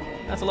maybe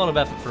that's a lot of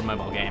effort for a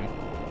mobile game.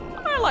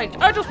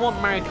 I just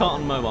want Mario Kart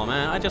on mobile,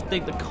 man. I just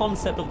think the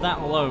concept of that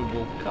alone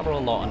will cover a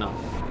lot enough.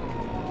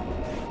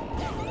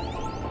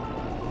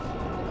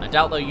 I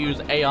doubt they'll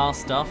use AR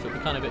stuff. It'd be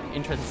kind of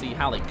interesting to see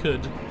how they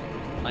could.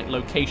 Like,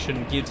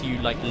 location gives you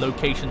like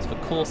locations for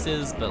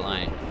courses, but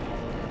like,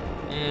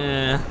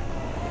 yeah.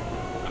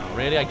 Oh,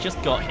 really? I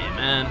just got here,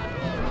 man.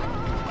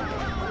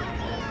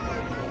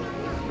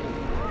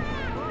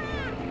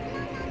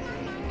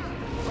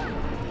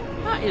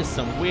 That is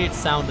some weird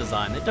sound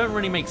design. It don't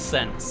really make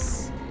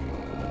sense.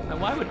 Like,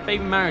 why would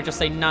Baby Mario just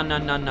say na na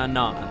na na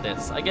na at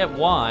this? I get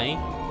why.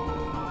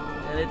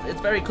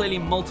 It's very clearly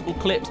multiple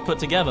clips put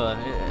together.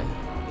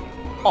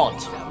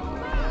 Odd.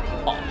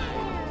 Odd.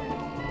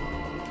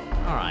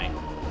 Alright.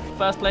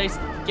 First place,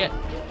 get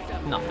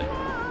nothing.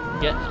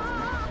 Get nothing.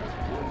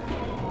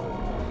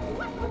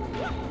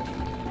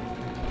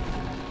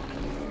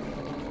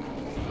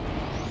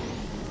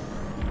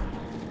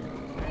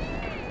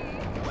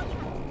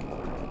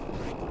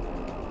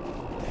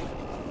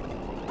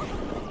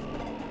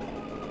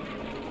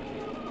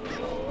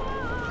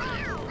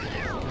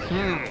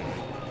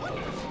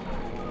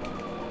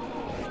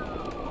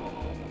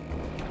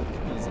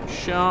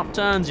 Sharp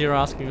turns you're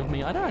asking of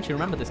me. I don't actually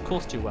remember this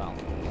course too well.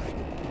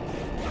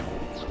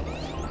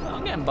 Well,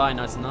 I'm getting by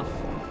nice enough.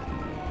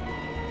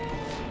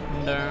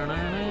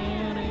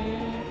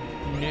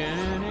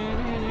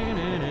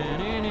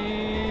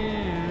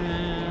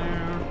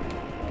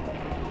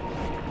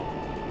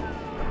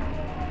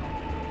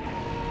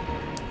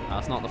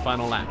 That's not the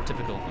final lap,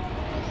 typical.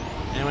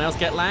 Anyone else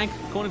get lag?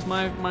 According to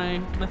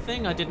my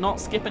thing, I did not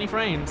skip any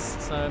frames,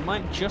 so it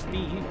might just be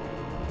you.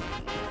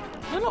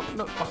 I'm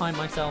not behind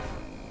myself.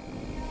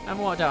 I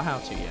haven't worked out how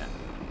to yet.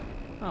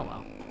 Oh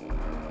well.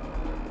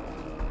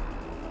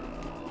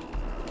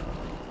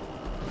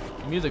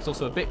 The music's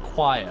also a bit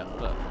quiet,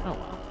 but oh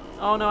well.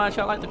 Oh no,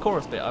 actually I like the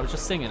chorus bit. I was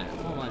just singing it.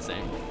 What am I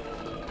saying?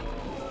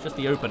 Just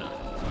the opener.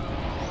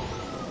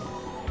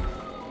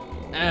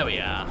 There we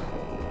are.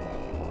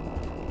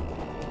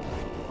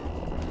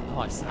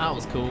 Oh, that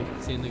was cool.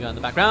 Seeing the guy in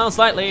the background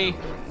slightly.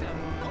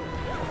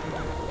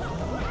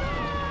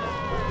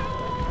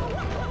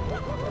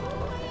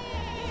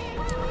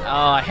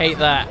 Oh, I hate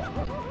that.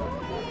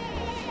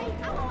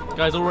 The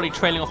guy's already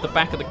trailing off the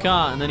back of the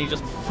car and then he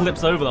just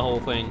flips over the whole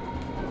thing.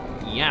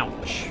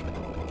 Youch.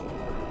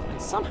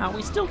 And somehow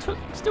we still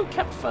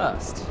kept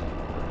first.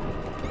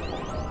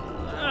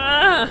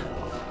 Ah!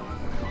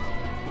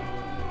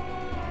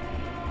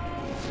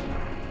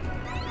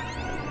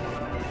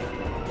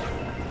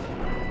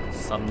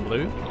 Sudden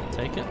blue, I'll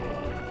take it.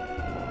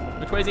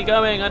 Which way is he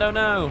going? I don't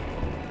know.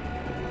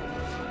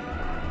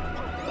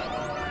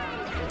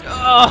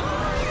 Oh!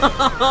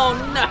 Oh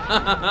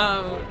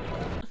no!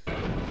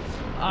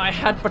 I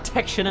had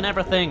protection and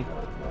everything.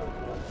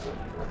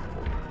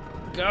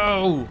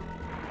 Go!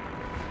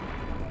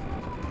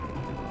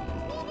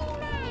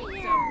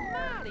 Woohoo!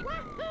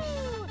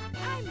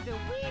 I'm the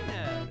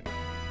winner!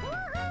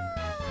 Woohoo!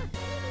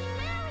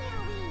 Mario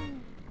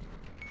wins!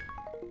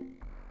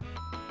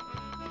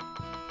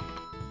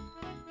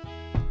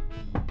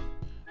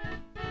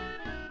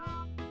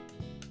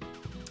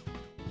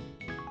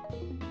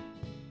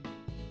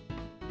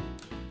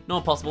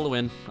 Not possible to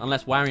win,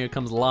 unless Wario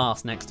comes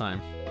last next time.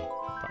 Probably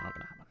not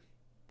gonna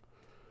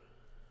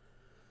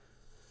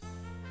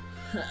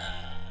happen.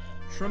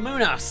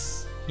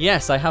 Tremunas!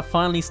 Yes, I have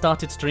finally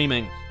started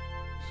streaming.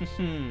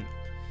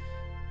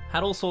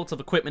 Had all sorts of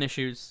equipment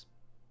issues.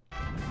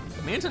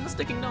 But my internet's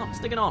sticking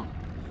on.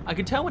 I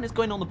can tell when it's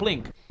going on the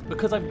blink,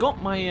 because I've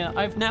got my,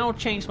 I've now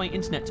changed my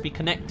internet to be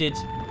connected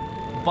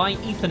by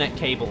Ethernet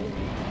cable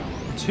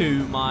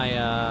to my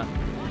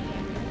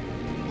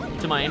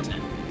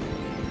internet.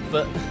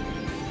 But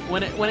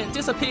when it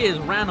disappears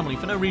randomly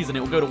for no reason,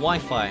 it will go to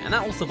Wi-Fi, and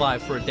that will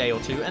survive for a day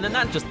or two, and then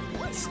that just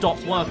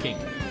stops working.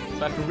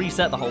 So I have to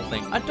reset the whole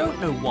thing. I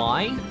don't know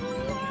why,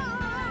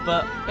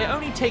 but it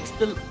only takes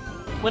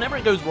whenever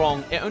it goes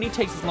wrong, it only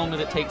takes as long as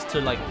it takes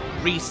to like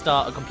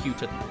restart a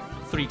computer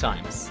 3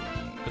 times.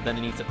 But then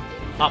it needs to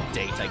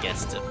update, I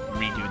guess, to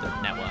redo the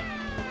network.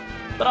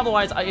 But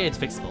otherwise, it's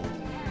fixable.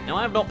 Now,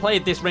 I have not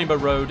played this Rainbow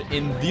Road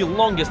in the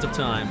longest of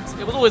times.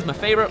 It was always my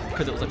favorite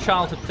because it was a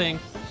childhood thing.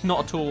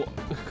 Not at all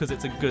because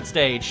it's a good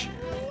stage.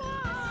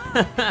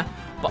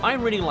 But I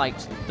really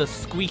liked the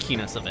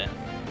squeakiness of it.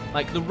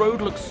 Like, the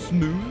road looks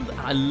smooth, and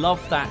I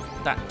love that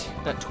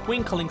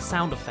twinkling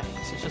sound effect.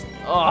 It's just,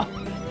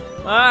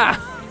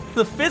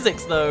 the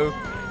physics, though,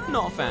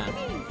 not a fan.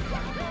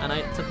 And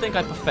to think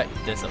I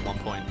perfected this at one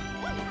point.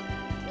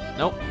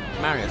 Nope,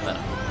 Mario's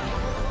better.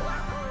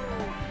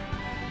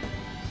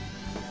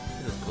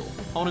 This is cool.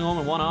 Holding on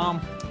with one arm,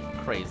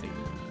 crazy.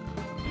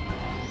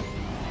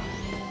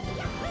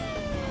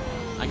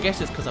 I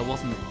guess it's because I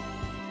wasn't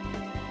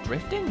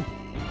drifting?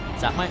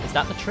 Is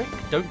that the trick?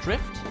 Don't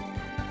drift?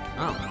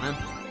 Oh, man.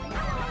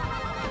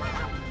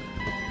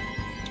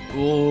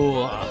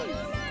 Ooh.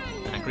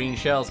 That green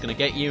shell's gonna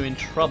get you in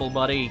trouble,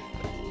 buddy.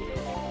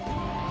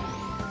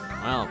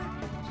 Well,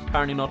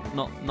 apparently not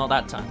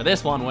that time, but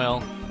this one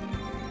will.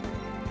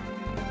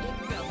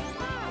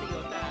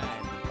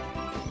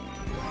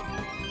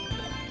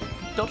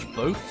 Dodge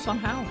both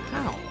somehow?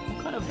 How?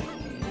 What kind of...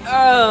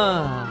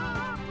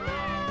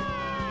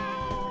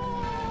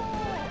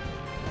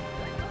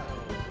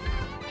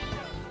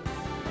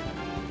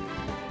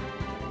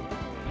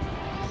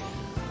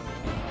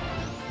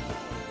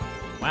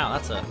 Wow,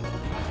 that's the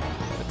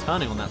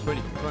turning on that's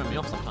really throwing me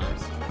off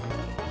sometimes.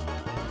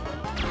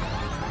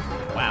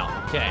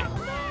 Wow, okay.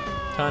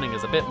 Turning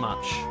is a bit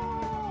much.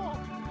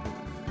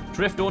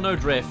 Drift or no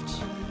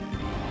drift.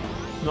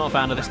 Not a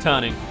fan of this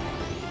turning.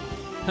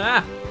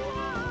 Ha!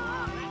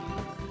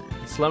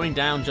 Slowing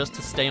down just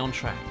to stay on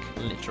track,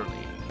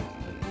 literally.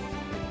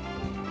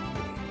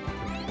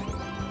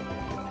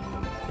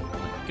 Oh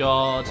my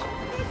god.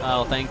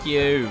 Oh, thank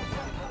you.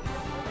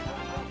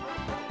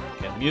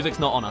 Music's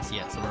not on us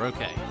yet, so we're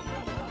okay.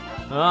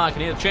 Ah, I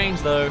can hear the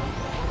change though.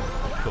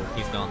 Cool,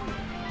 he's gone.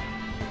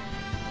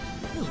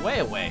 He was way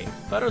away.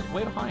 Photo's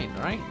way behind,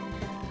 right?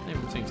 Maybe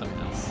we're seeing something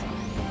else.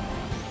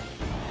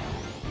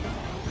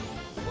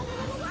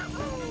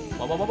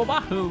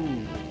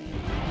 Wahoo!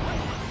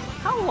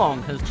 How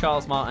long has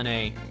Charles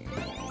Martinet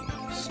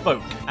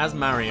spoke as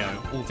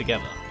Mario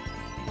altogether?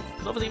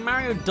 Because obviously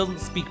Mario doesn't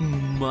speak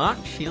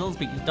much, he doesn't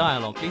speak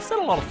dialogue, but he said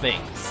a lot of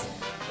things.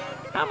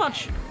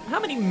 How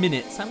many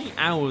minutes, how many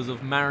hours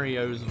of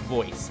Mario's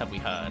voice have we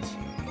heard?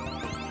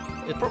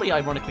 It probably,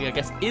 ironically, I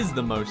guess, is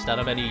the most out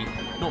of any,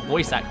 not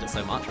voice actor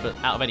so much, but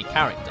out of any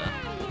character.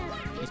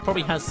 He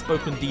probably has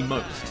spoken the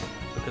most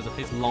because of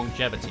his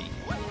longevity.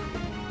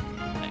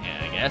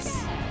 I guess.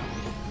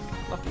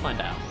 We'll have to find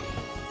out.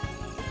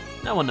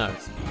 No one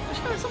knows.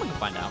 Actually, someone can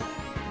find out.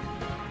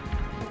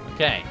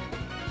 Okay.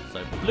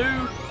 So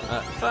blue,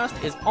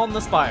 first, is on the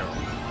spiral.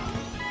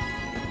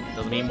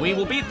 Doesn't mean we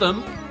will beat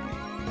them.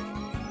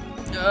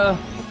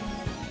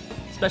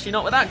 Especially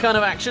not with that kind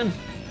of action.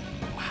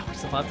 Wow, we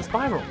survived the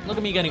spiral. Look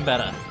at me getting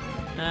better.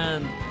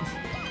 And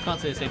can't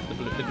say the same for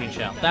the green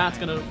shell. That's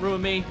gonna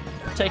ruin me.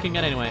 I'm taking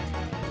it anyway.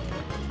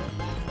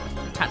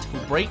 Tactical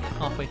break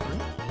halfway through.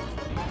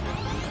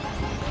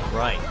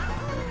 Right.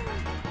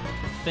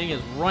 The thing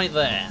is right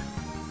there.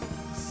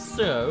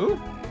 So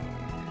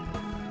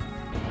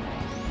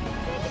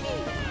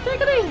take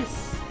it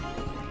easy.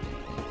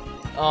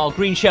 Oh,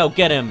 green shell,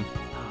 get him.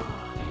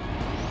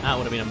 That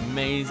would have been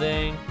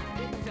amazing.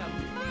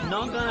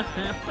 Not gonna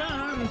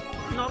happen.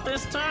 Not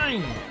this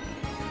time.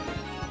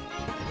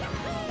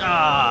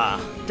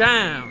 Ah,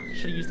 damn.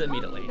 Should have used it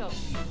immediately.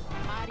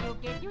 Mario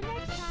get you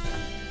next time.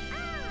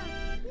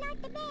 Ah,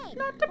 not the bed.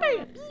 Not the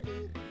bed.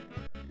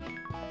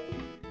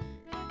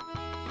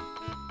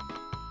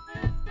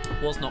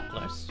 Was not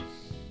close.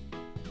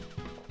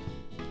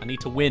 I need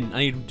to win. I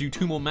need to do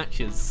 2 more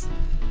matches.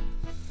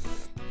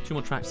 2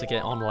 more tracks to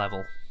get on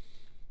level.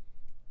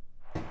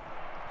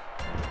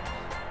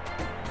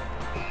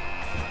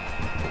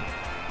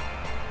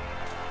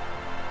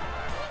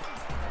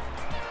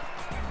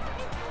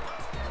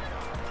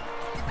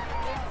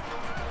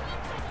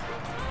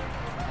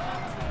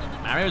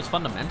 Mario's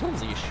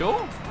Fundamentals? Are you sure?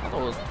 I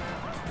thought it was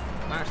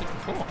Mario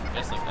 64. I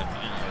guess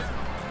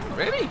like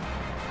really?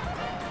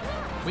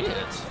 Weird.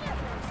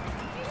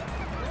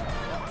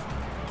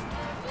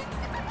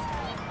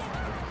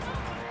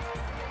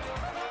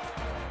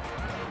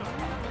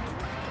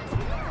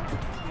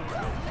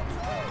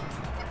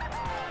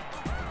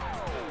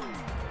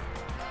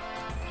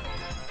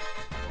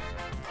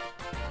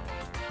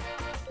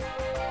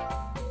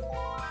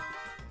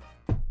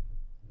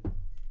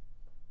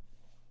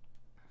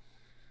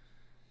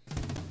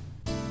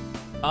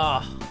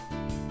 Ah,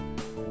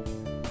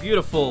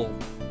 beautiful.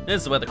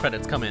 This is where the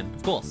credits come in.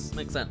 Of course,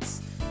 makes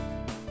sense.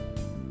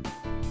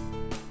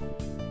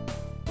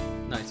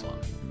 Nice one.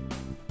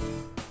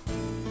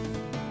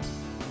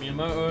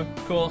 Miyamoto,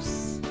 of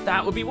course.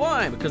 That would be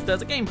why, because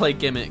there's a gameplay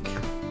gimmick.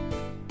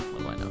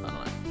 What do I know? How do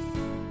I?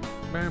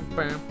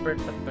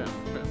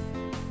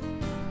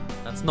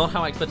 That's not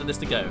how I expected this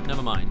to go.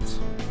 Never mind.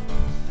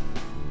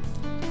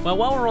 Well,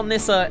 while we're on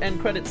this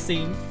end credits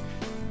scene,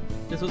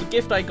 this was a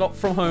gift I got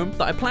from home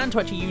that I plan to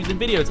actually use in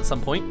videos at some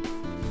point.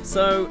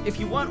 So, if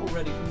you weren't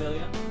already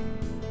familiar,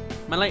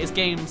 my latest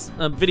games,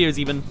 videos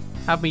even,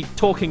 have me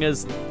talking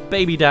as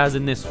Baby Daz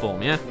in this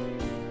form, yeah?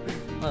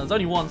 Well, there's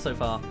only one so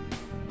far.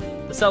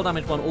 The Cell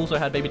Damage one also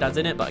had Baby Daz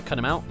in it, but I cut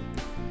him out.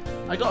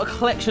 I got a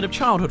collection of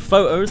childhood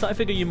photos that I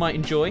figure you might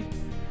enjoy.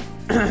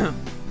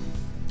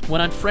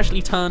 When I'd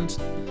freshly turned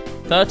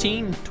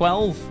 13,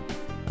 12,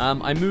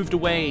 I moved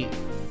away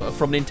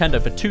from Nintendo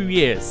for 2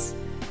 years.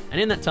 And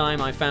in that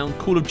time, I found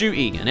Call of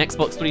Duty and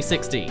Xbox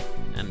 360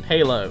 and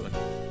Halo and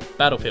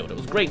Battlefield. It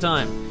was a great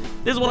time.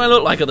 This is what I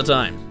looked like at the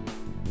time.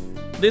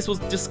 This was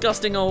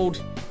disgusting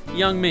old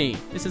young me.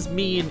 This is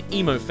me in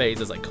emo phase,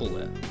 as I call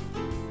it.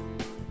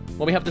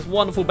 Well, we have this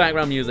wonderful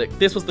background music.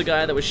 This was the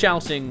guy that was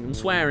shouting and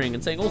swearing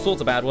and saying all sorts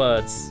of bad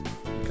words.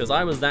 Because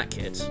I was that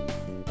kid.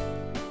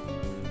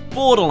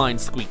 Borderline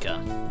squeaker.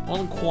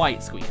 Wasn't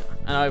quite squeaker.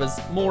 And I was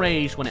more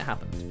aged when it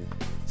happened.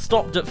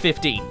 Stopped at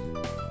 15.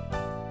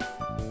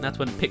 And that's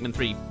when Pikmin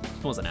 3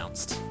 was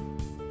announced.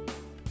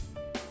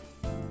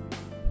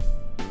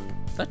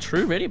 Is that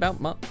true, really, about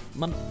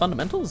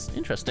Fundamentals?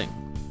 Interesting.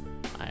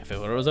 I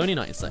figured it was only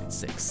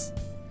 1996.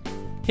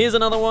 Here's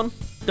another one.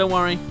 Don't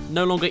worry,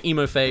 no longer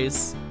emo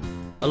phase.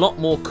 A lot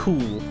more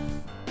cool.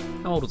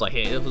 How old was I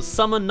here? It was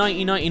summer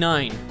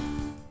 1999.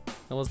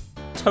 I was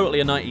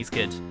totally a 90s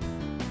kid.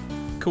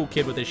 Cool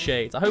kid with his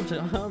shades. I hope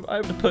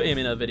to put him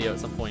in a video at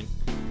some point.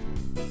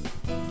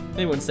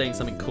 Maybe when saying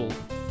something cool.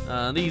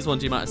 These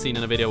ones you might have seen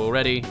in a video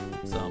already,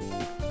 so I'll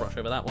brush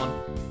over that one.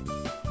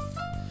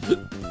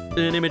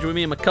 An image with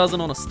me and my cousin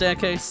on a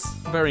staircase.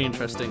 Very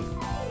interesting.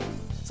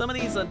 Some of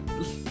these are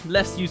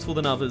less useful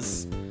than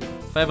others.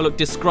 If I ever look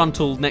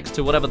disgruntled next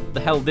to whatever the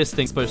hell this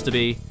thing's supposed to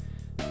be,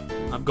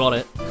 I've got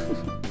it.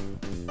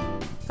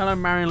 Hello,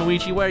 Mario and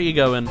Luigi, where are you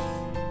going?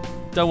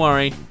 Don't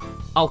worry,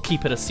 I'll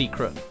keep it a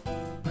secret.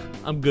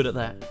 I'm good at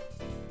that.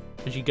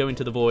 As you go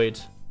into the void.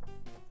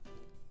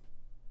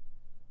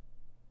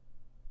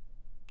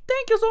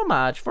 Thank you so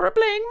much for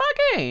playing my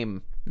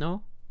game.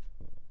 No?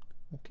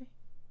 Okay.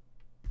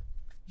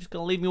 You just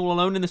gonna leave me all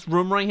alone in this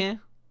room right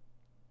here?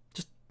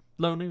 Just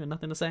lonely with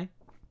nothing to say?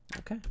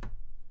 Okay.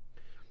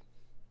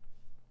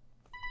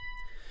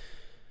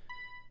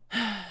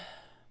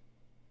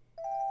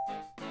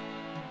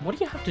 What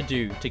do you have to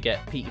do to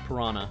get Petey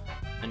Piranha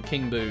and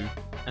King Boo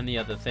and the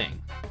other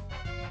thing?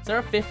 Is there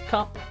a 5th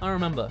cup? I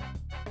remember.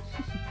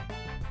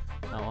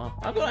 Oh well.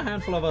 I've got a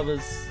handful of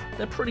others.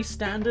 They're pretty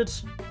standard.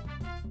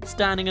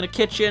 Standing in a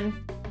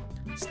kitchen.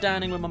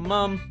 Standing with my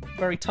mum.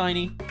 Very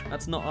tiny.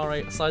 That's not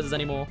our sizes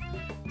anymore.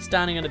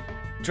 Standing in a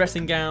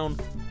dressing gown.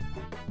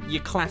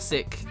 Your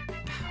classic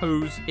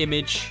hose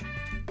image.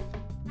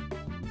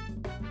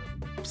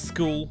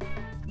 School.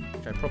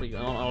 Which I probably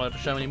aren't allowed to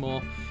show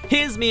anymore.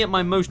 Here's me at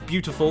my most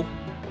beautiful.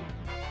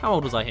 How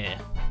old was I here?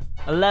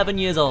 11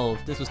 years old.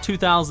 This was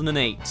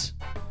 2008.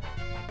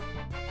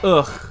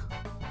 Ugh.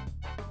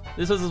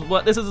 This is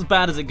as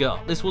bad as it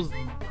got. This was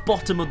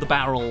bottom of the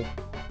barrel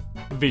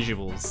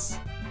visuals.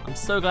 I'm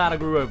so glad I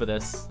grew over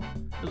this.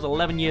 It was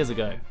 11 years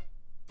ago.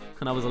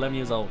 And I was 11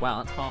 years old.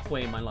 Wow, that's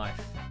halfway in my life.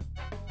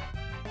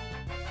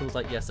 Feels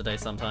like yesterday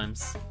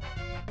sometimes.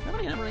 Have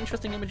any other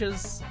interesting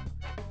images?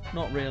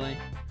 Not really.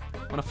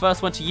 When I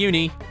first went to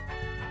uni,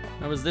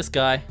 there was this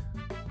guy.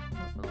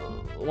 The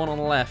one on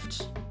the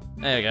left.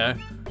 There you go.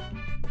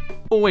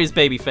 Always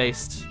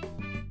baby-faced.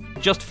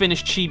 Just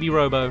finished Chibi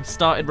Robo.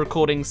 Started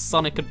recording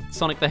Sonic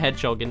the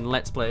Hedgehog in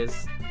Let's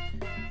Plays.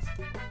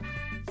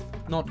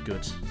 Not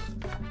good.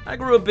 I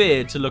grew a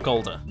beard to look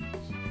older.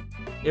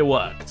 It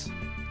worked.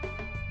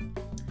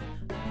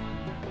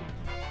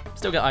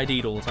 Still get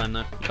ID'd all the time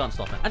though. You can't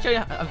stop it. Actually,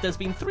 there's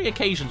been 3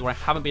 occasions where I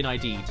haven't been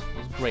ID'd. It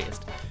was the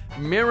greatest.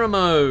 Mirror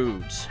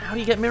mode. How do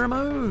you get mirror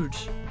mode?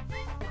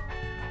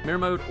 Mirror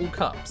mode all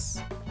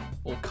cups.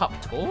 Or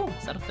cup tour?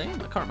 Is that a thing?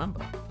 I can't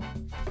remember.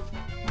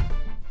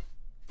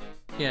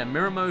 Yeah,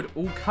 mirror mode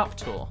all cup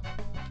tour.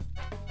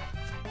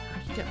 How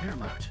do you get mirror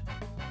mode?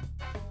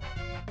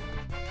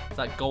 Is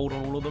that gold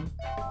on all of them?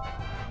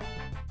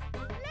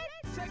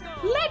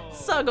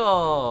 Let's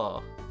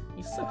go!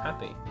 He's so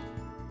happy.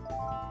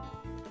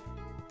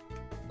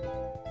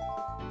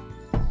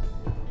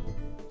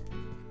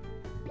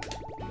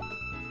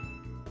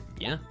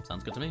 Yeah,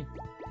 sounds good to me.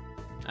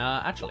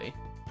 Actually,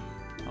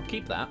 I'll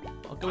keep that.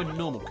 I'll go in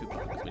normal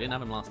Koopa, because we didn't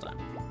have him last time.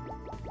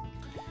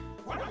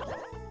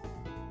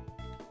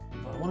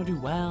 I want to do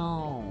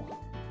well.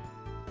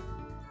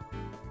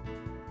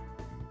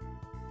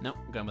 Nope,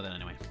 I'm going with it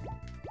anyway.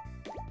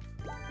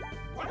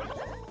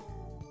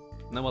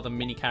 No other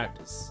mini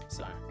characters,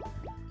 so.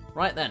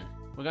 Right then,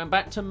 we're going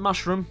back to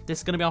Mushroom. This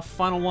is going to be our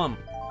final one.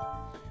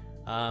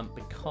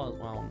 Because,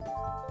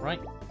 well,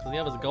 right? Because the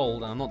others are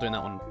gold, and I'm not doing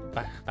that one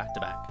back to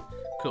back.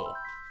 Cool.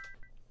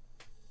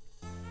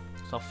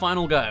 So our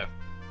final go.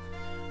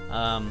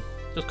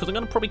 Just because I'm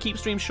going to probably keep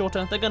streams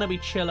shorter. They're going to be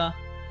chiller.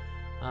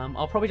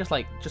 I'll probably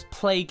just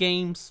play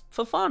games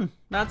for fun.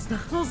 That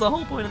was the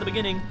whole point in the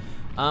beginning.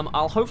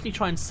 I'll hopefully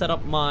try and set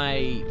up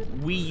my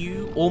Wii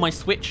U or my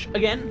Switch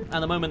again. At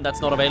the moment, that's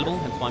not available,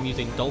 hence why I'm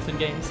using Dolphin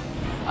Games.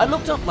 I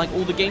looked up like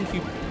all the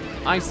GameCube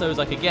ISOs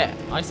I could get.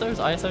 ISOs?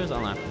 I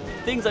don't know.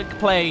 Things I could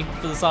play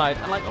for the side,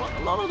 and like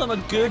a lot of them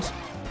are good,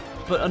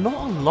 but not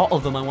a lot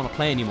of them I want to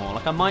play anymore.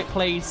 Like I might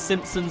play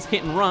Simpsons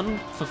Hit and Run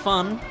for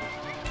fun.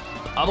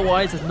 But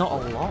otherwise, there's not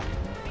a lot.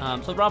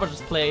 So I'd rather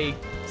just play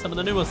some of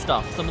the newer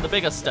stuff, some of the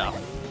bigger stuff.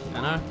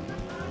 You know.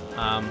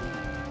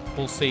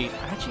 We'll see.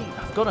 Actually,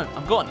 I've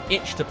got an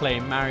itch to play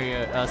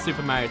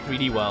Super Mario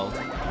 3D World,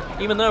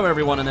 even though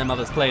everyone and their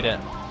mothers played it.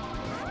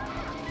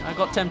 I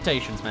got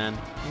temptations, man.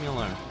 Leave me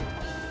alone.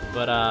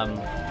 But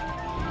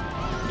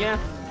yeah,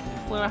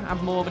 we'll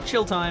have more of a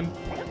chill time.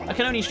 I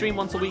can only stream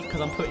once a week because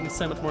I'm putting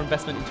so much more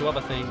investment into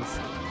other things.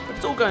 But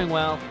it's all going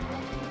well.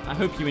 I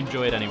hope you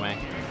enjoy it anyway.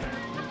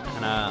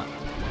 And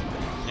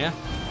yeah,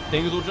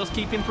 things will just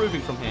keep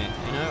improving from here.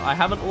 You know, I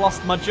haven't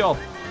lost my job,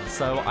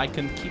 so I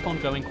can keep on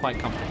going quite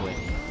comfortably.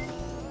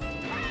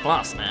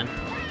 Plus, man,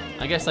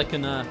 I guess I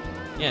can,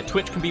 yeah,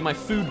 Twitch can be my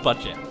food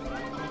budget.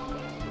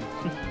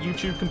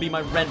 YouTube can be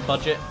my rent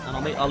budget, and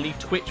I'll leave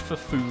Twitch for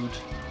food.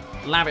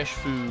 Lavish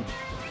food.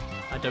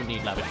 I don't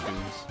need lavish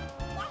foods.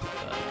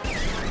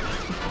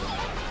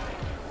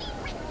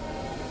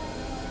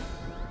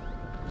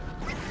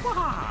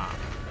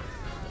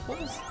 What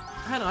was...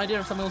 I had an idea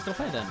of something else to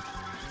play then.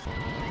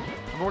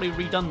 I've already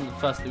redone the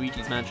first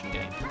Luigi's Mansion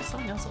game. There was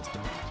something else I was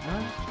doing.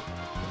 No?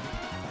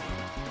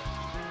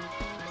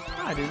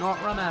 I do not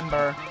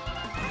remember.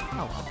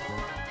 Oh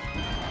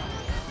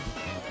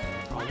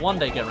well. I'll one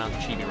day get around to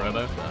Chibi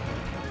Robo, but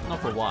not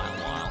for a while.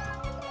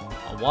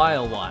 A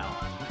while.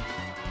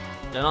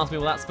 Don't ask me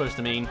what that's supposed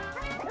to mean.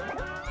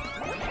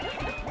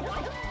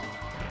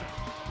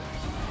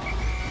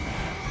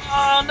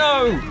 Oh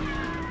no!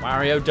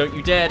 Wario, don't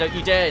you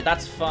dare,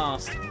 that's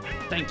fast.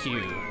 Thank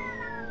you.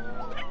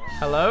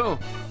 Hello?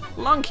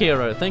 Lunk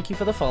Hero, thank you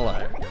for the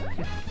follow.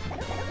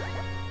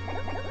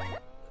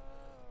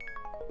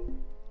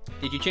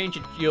 Did you change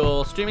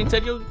your streaming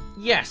schedule?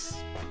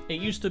 Yes. It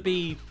used to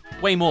be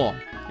way more.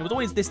 It was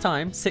always this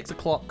time, 6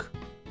 o'clock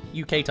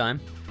UK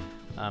time.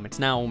 It's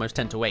now almost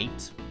 10 to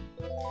 8.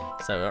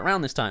 So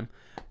around this time.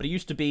 But it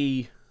used to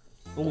be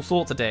all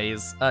sorts of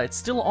days. It's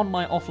still on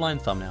my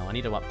offline thumbnail. I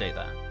need to update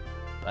that.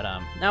 But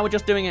now we're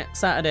just doing it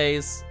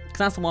Saturdays, because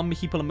that's the one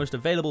people are most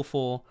available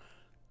for,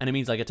 and it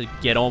means I get to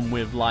get on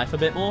with life a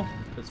bit more.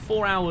 Because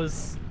 4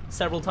 hours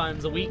several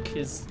times a week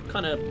is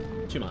kind of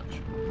too much.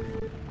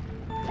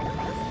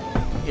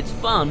 It's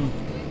fun,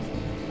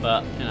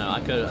 but you know,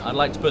 I'd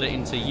like to put it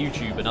into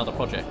YouTube and other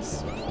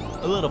projects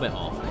a little bit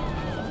more.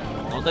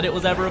 Not that it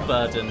was ever a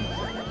burden.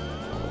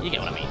 You get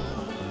what I mean.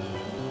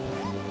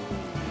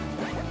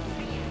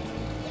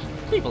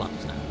 People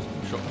understand.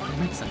 I'm sure it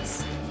makes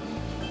sense.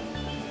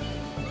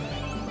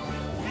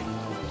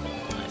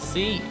 I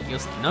see.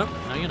 No,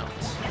 you're not.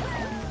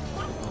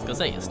 I was gonna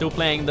say, you're still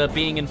playing the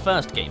being in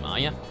first game, are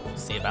you?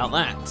 See about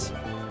that.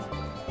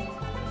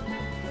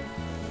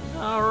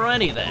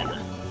 Alrighty then.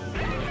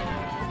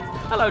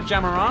 Hello,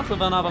 Jamarant,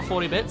 with another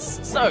 40 bits.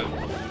 So,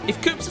 if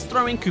Koops is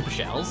throwing Koopa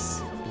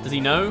shells, does he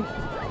know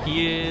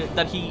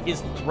that he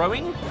is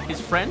throwing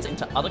his friends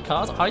into other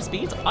cars at high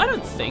speeds? I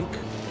don't think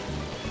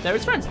they're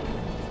his friends.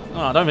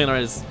 Oh, I don't think they're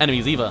his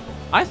enemies either.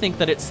 I think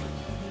that it's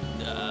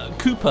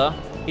Koopa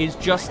is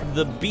just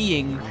the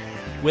being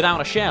without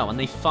a shell, and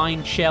they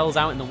find shells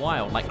out in the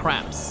wild like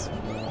crabs.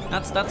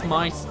 That's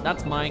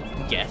my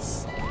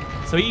guess.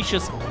 So he's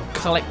just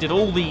collected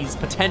all these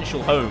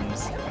potential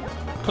homes,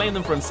 claimed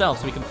them for himself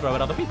so he can throw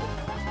at other people.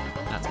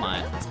 That's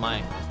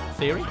my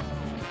theory.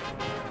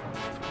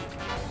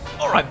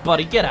 All right,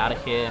 buddy, get out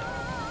of here.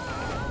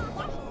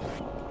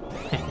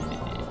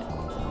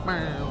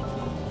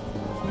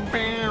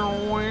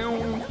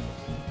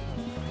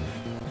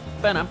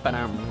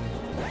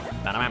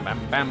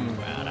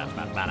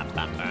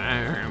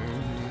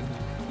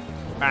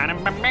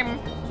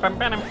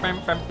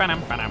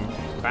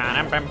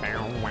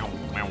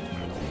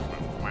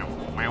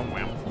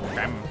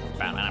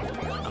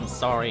 I'm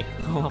sorry.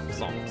 I love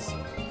songs.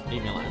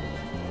 Leave me alone.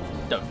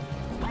 Don't.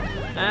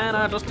 And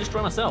I just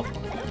destroy myself.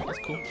 That's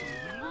cool.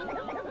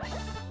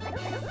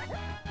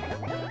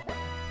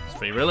 It's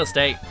free real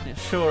estate. It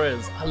sure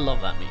is. I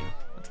love that meme.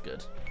 That's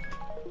good.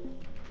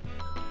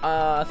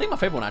 I think my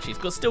favorite one actually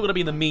is still gonna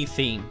be the Me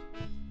theme.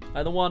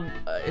 The one,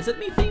 is it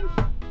Me theme?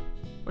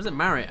 Or is it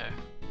Mario?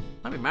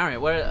 Might be Mario.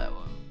 Where,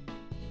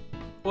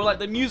 or like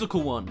the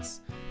musical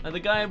ones. And the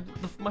guy,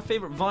 my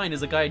favorite vine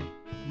is a guy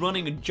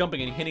running and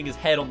jumping and hitting his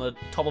head on the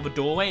top of a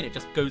doorway, and it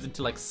just goes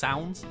into like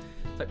sounds.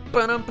 It's like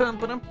bum bum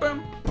bum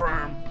bum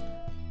bum.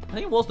 I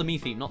think it was the Me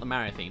theme, not the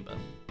Mario theme, but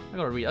I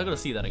gotta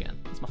see that again.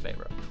 It's my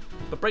favorite.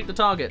 But break the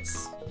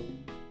targets.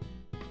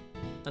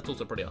 That's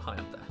also pretty high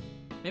up there.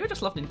 Maybe I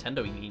just love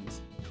Nintendo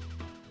memes.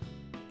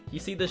 You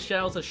see the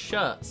shells as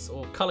shirts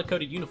or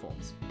color-coded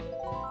uniforms.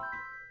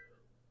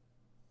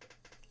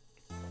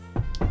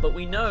 But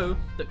we know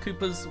that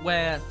Koopas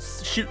wear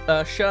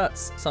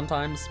shirts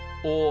sometimes,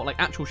 or like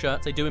actual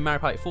shirts, they do in Mario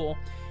Party 4,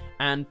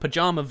 and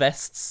pajama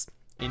vests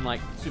in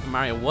like Super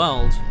Mario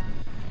World.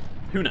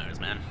 Who knows,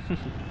 man?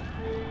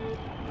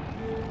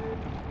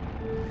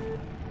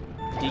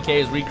 DK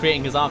is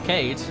recreating his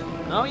arcade.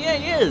 Oh yeah,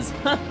 he is!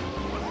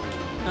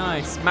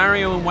 Nice.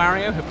 Mario and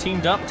Wario have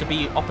teamed up to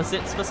be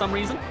opposites for some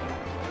reason.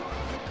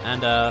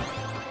 And I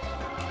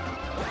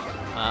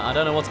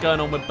don't know what's going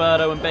on with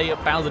Birdo and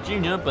Bowser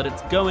Jr., but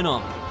it's going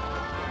on.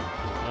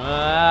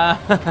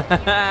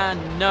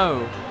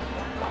 No.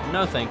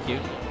 No, thank you.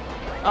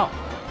 Oh.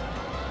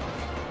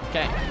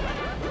 Okay.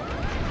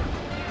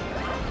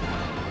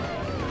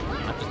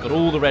 I've just got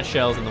all the red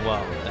shells in the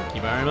world. Thank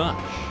you very much.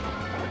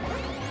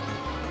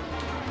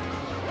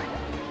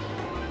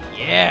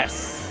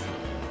 Yes!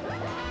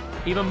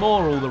 Even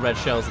more all the red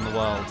shells in the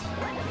world.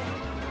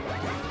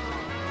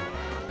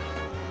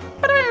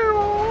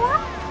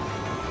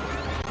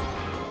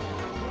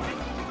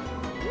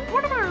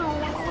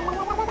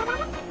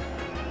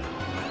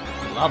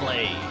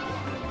 Lovely.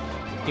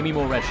 Give me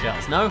more red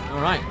shells. No?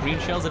 Alright, green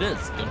shells it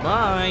is.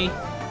 Goodbye.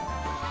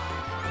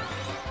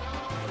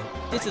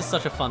 This is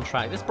such a fun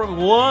track. This is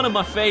probably one of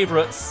my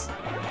favorites.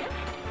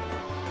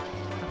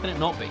 How can it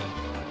not be?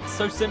 It's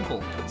so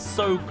simple. It's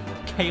so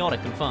chaotic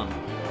and fun.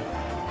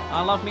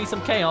 I love me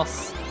some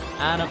chaos.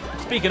 And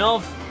speaking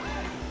of...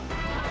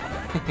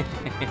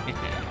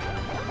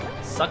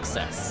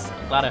 success.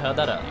 Glad I heard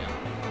that earlier.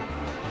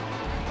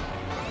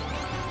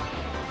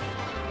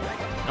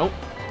 Nope.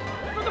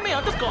 Look at me,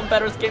 I've just gotten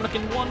better at this game like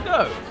in one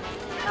go.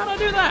 How'd I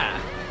do that?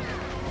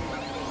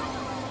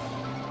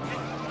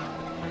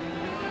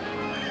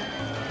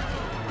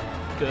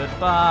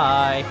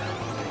 Goodbye.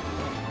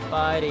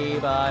 Bye-dee,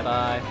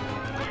 bye-bye.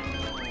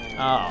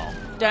 Oh,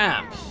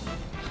 damn.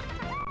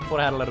 Thought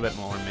I had a little bit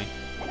more in me.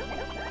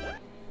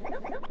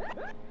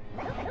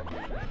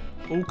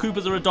 All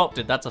Koopas are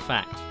adopted, that's a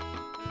fact.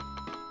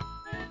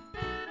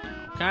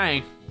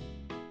 Okay.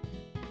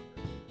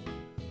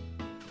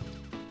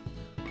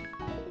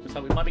 Looks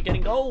like we might be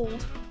getting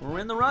gold. We're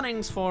in the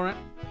runnings for it.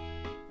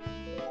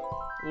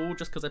 All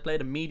just because I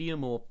played a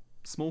medium or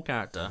small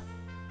character.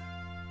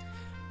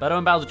 Birdo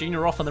and Bowser Jr.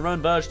 are off on their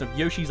own version of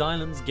Yoshi's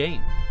Island's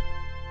game.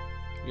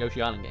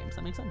 Yoshi Island games,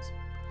 that makes sense.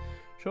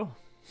 Sure.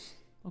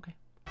 Okay.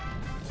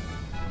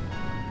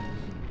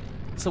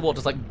 So what,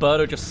 does like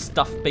Birdo just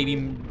stuff baby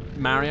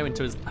Mario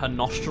into her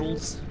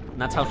nostrils? And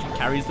that's how she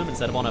carries them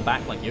instead of on her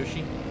back like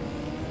Yoshi?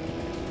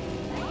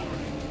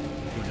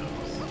 Who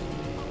knows?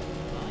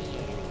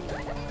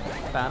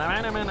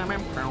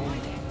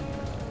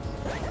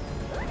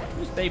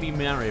 Who's Baby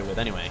Mario with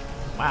anyway?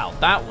 Wow,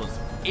 that was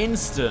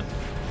instant.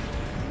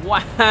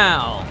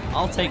 Wow,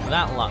 I'll take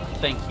that luck.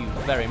 Thank you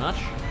very much.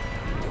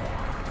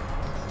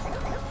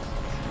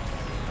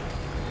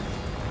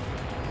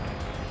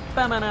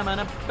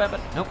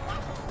 Nope.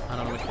 I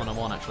don't know which one I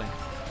want actually.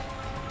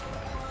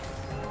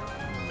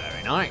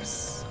 Very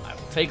nice. I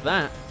will take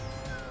that.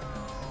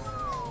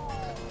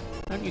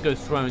 Don't you go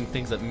throwing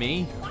things at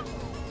me.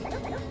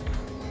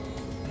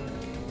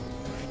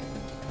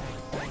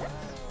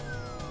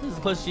 This is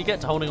the closest you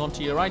get to holding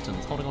onto your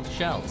items, holding onto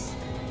shells.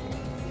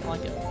 I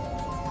like it.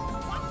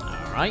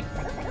 Alright.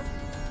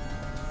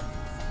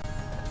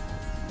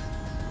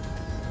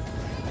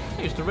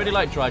 I used to really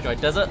like Dry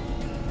Desert.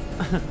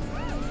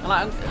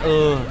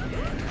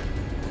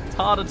 It's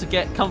harder to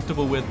get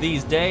comfortable with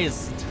these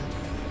days.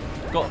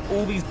 Got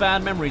all these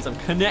bad memories. I'm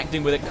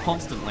connecting with it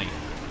constantly.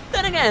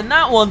 Then again,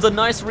 that one's a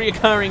nice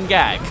reoccurring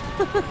gag.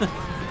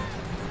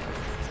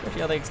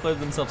 Especially how they explode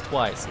themselves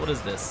twice. What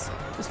is this?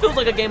 This feels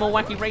like a game of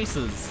Wacky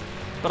Races,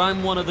 but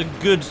I'm one of the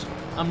good.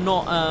 I'm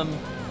not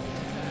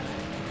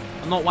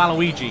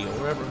Waluigi or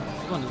whatever. I've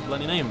forgotten his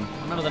bloody name.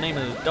 I remember the name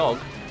of the dog.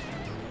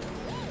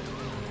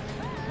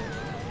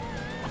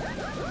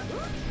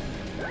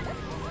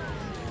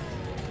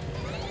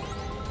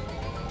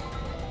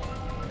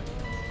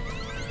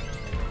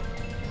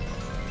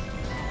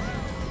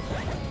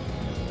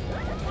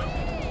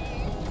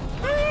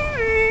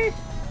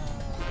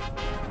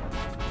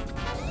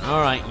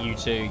 Alright, you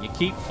two. You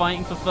keep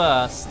fighting for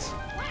first.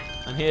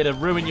 I'm here to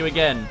ruin you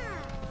again.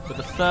 With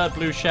the third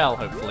blue shell,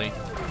 hopefully.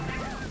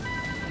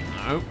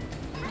 No.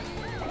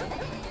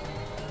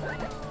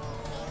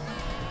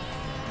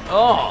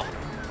 Oh!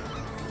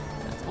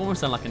 It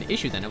almost sounded like an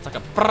issue then. It was like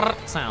a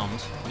brrr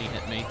sound when he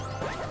hit me.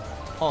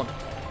 Odd.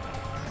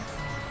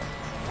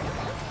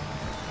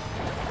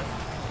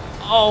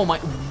 Oh my...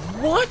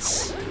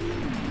 What?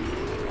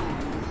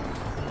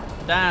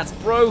 That's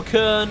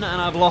broken, and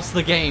I've lost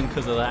the game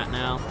because of that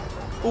now.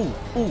 Ooh,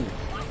 ooh.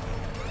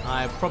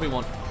 I probably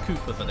want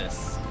Koopa for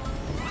this.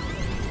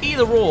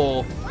 Either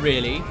or,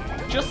 really.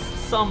 Just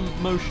some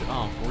motion.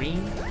 Oh,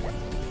 green?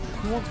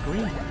 Who wants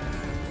green?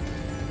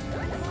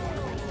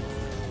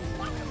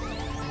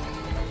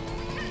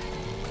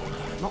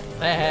 Not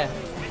there.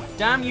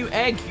 Damn you,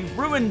 egg, you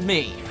ruined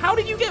me. How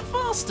did you get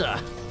faster?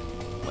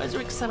 Where's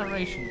your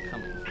acceleration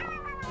coming from?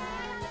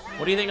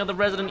 What do you think of the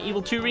Resident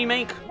Evil 2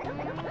 remake?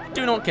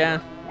 Do not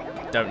care.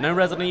 Don't know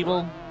Resident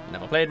Evil.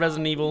 Never played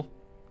Resident Evil.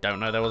 Don't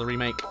know there was a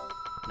remake.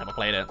 Never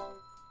played it.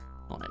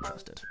 Not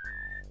interested.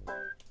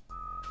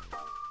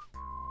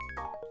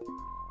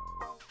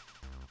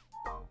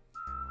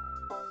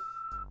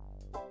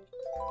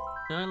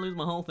 Did I lose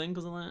my whole thing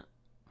because of that?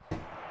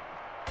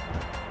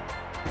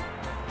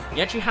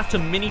 You actually have to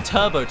mini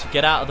turbo to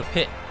get out of the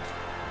pit.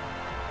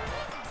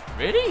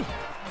 Really?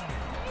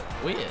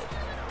 Weird.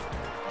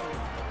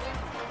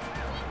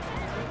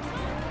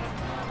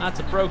 That's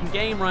a broken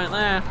game right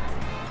there.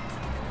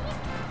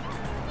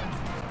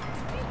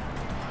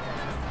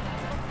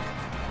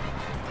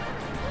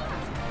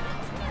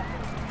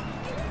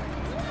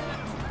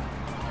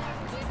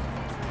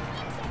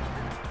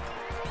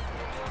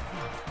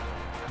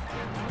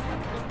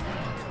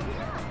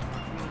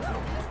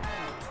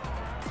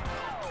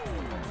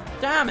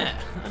 Damn it!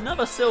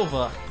 Another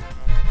silver.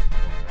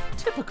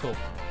 Typical.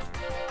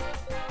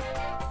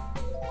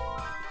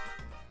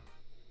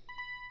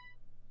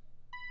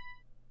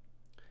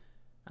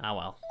 Ah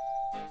well.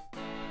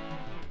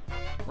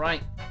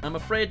 Right, I'm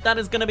afraid that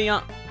is gonna be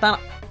that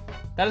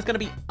is gonna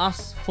be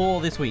us for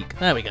this week.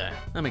 There we go.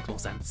 That makes more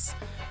sense.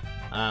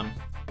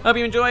 Hope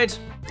you enjoyed.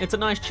 It's a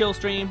nice chill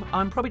stream.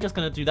 I'm probably just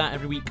gonna do that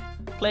every week.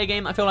 Play a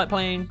game I feel like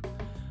playing,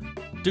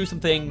 do some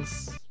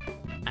things,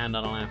 and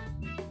I don't know,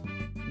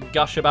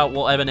 gush about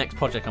whatever next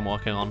project I'm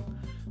working on.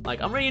 Like,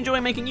 I'm really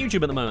enjoying making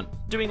YouTube at the moment,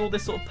 doing all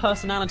this sort of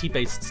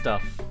personality-based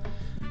stuff.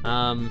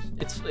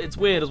 It's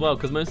weird as well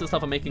because most of the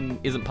stuff I'm making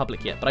isn't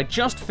public yet. But I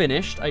just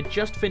finished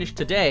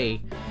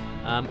today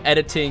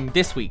editing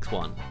this week's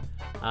one.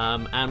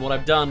 And what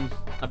I've done,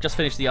 I've just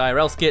finished the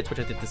IRL skits, which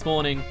I did this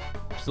morning,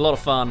 which is a lot of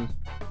fun.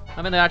 I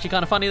think they're actually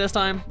kind of funny this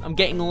time. I'm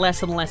getting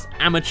less and less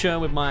amateur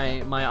with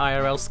my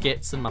IRL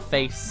skits and my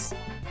face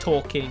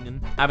talking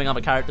and having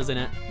other characters in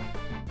it.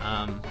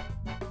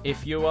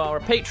 If you are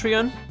a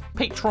patron,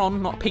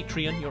 not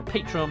Patreon, you're a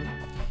patron,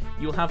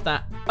 you'll have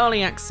that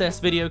early access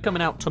video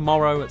coming out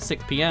tomorrow at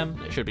 6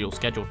 PM. It should be all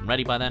scheduled and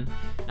ready by then.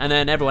 And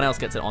then everyone else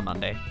gets it on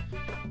Monday.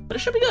 But it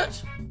should be good.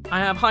 I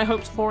have high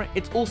hopes for it.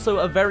 It's also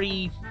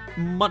a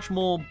much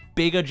more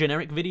bigger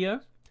generic video.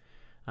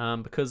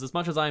 Because as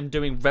much as I'm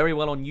doing very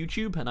well on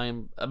YouTube and I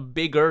am a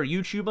bigger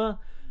YouTuber,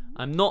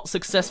 I'm not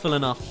successful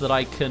enough that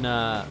I can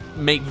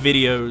make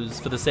videos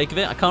for the sake of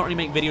it. I can't really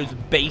make videos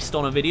based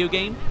on a video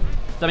game.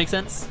 Does that make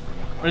sense?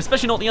 Or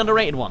especially not the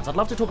underrated ones. I'd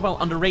love to talk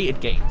about underrated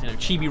games, you know,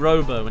 Chibi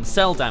Robo and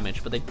Cell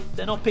Damage, but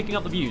they're not picking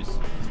up the views.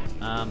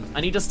 I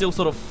need to still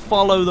sort of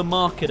follow the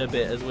market a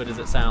bit, as weird as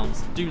it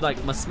sounds. Do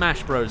like my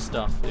Smash Bros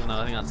stuff, even though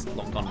I think that's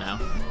long gone now.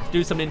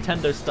 Do some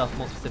Nintendo stuff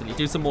more specifically.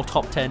 Do some more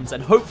top 10s,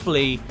 and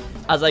hopefully,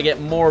 as I get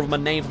more of my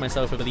name for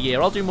myself over the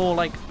year, I'll do more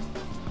like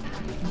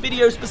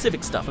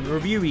video-specific stuff and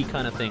reviewy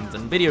kind of things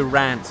and video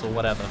rants or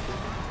whatever.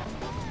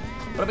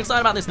 But I'm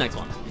excited about this next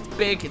one. It's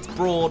big, it's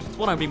broad, it's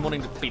what I've been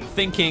wanting to be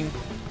thinking.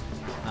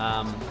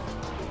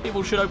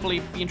 People should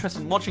hopefully be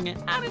interested in watching it,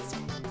 and it's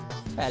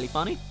fairly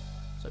funny,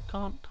 so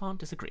can't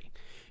disagree.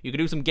 You can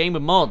do some game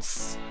of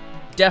mods,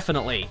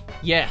 definitely,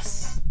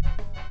 yes.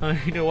 I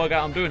need to work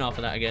out what I'm doing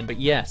after that again, but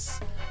yes.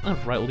 I'll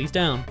write all these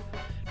down.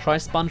 Try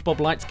SpongeBob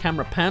Lights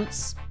Camera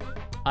Pants.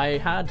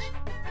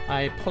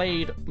 I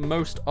played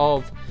most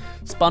of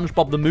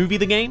SpongeBob the movie,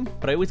 the game,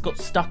 but I always got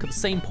stuck at the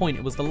same point.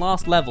 It was the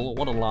last level, or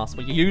one of the last,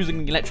 where you're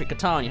using the electric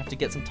guitar and you have to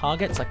get some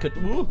targets. I could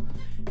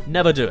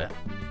never do it.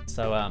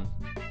 So I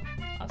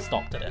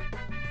stopped at it.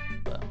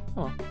 But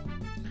oh well.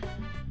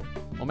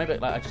 Or maybe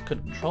like I just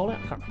couldn't control it.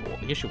 I can't remember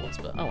what the issue was,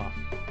 but oh well.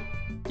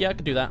 Yeah, I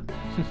could do that.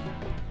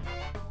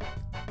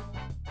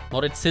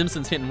 Modded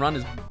Simpsons Hit and Run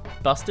is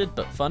busted,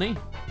 but funny.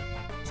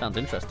 Sounds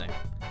interesting.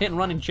 Hit and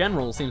Run in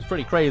general seems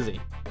pretty crazy.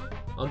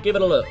 I'll give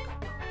it a look.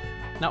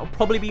 That will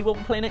probably be what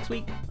we'll play next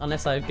week,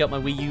 unless I've got my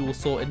Wii U all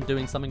sorted and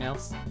doing something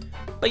else.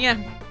 But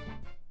yeah,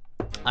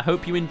 I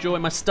hope you enjoy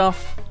my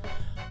stuff.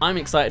 I'm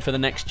excited for the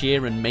next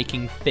year and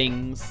making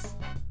things.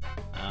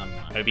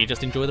 I hope you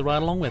just enjoy the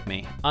ride along with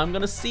me. I'm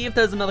gonna see if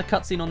there's another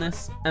cutscene on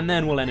this, and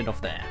then we'll end it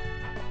off there.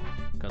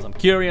 Because I'm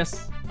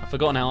curious, I've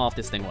forgotten how half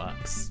this thing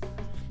works.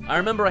 I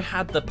remember I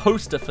had the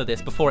poster for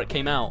this before it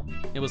came out.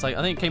 It was like,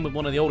 I think it came with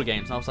one of the older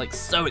games, and I was like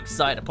so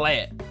excited to play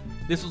it.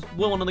 This was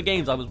one of the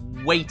games I was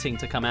waiting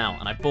to come out,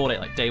 and I bought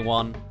it like day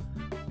one.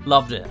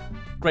 Loved it.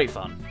 Great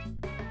fun.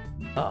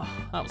 Oh,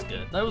 that was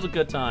good. That was a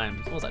good time.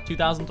 What was that,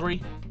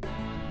 2003?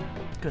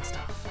 Good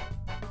stuff.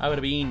 I would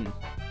have been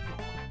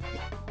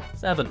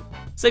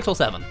 6 or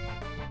 7.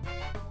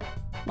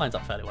 Lines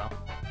up fairly well.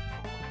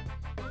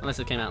 Unless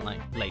it came out like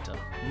later.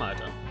 Might have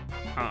done.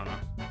 I don't know.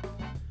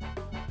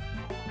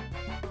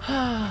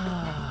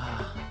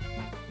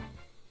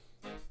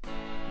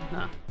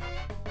 Nah.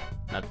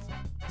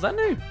 Was that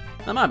new?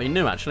 That might be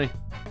new actually.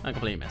 I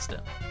completely missed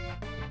it.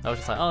 I was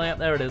just like, oh yeah,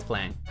 there it is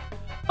playing.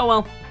 Oh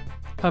well.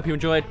 Hope you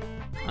enjoyed.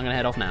 I'm gonna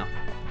head off now.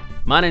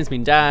 My name's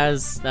been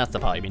Daz. That's the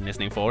part you've been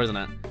listening for, isn't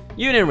it?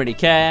 You didn't really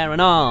care,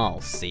 and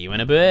I'll see you in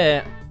a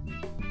bit.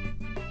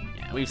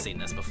 Yeah, we've seen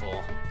this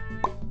before.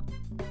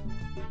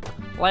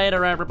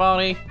 Later,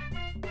 everybody.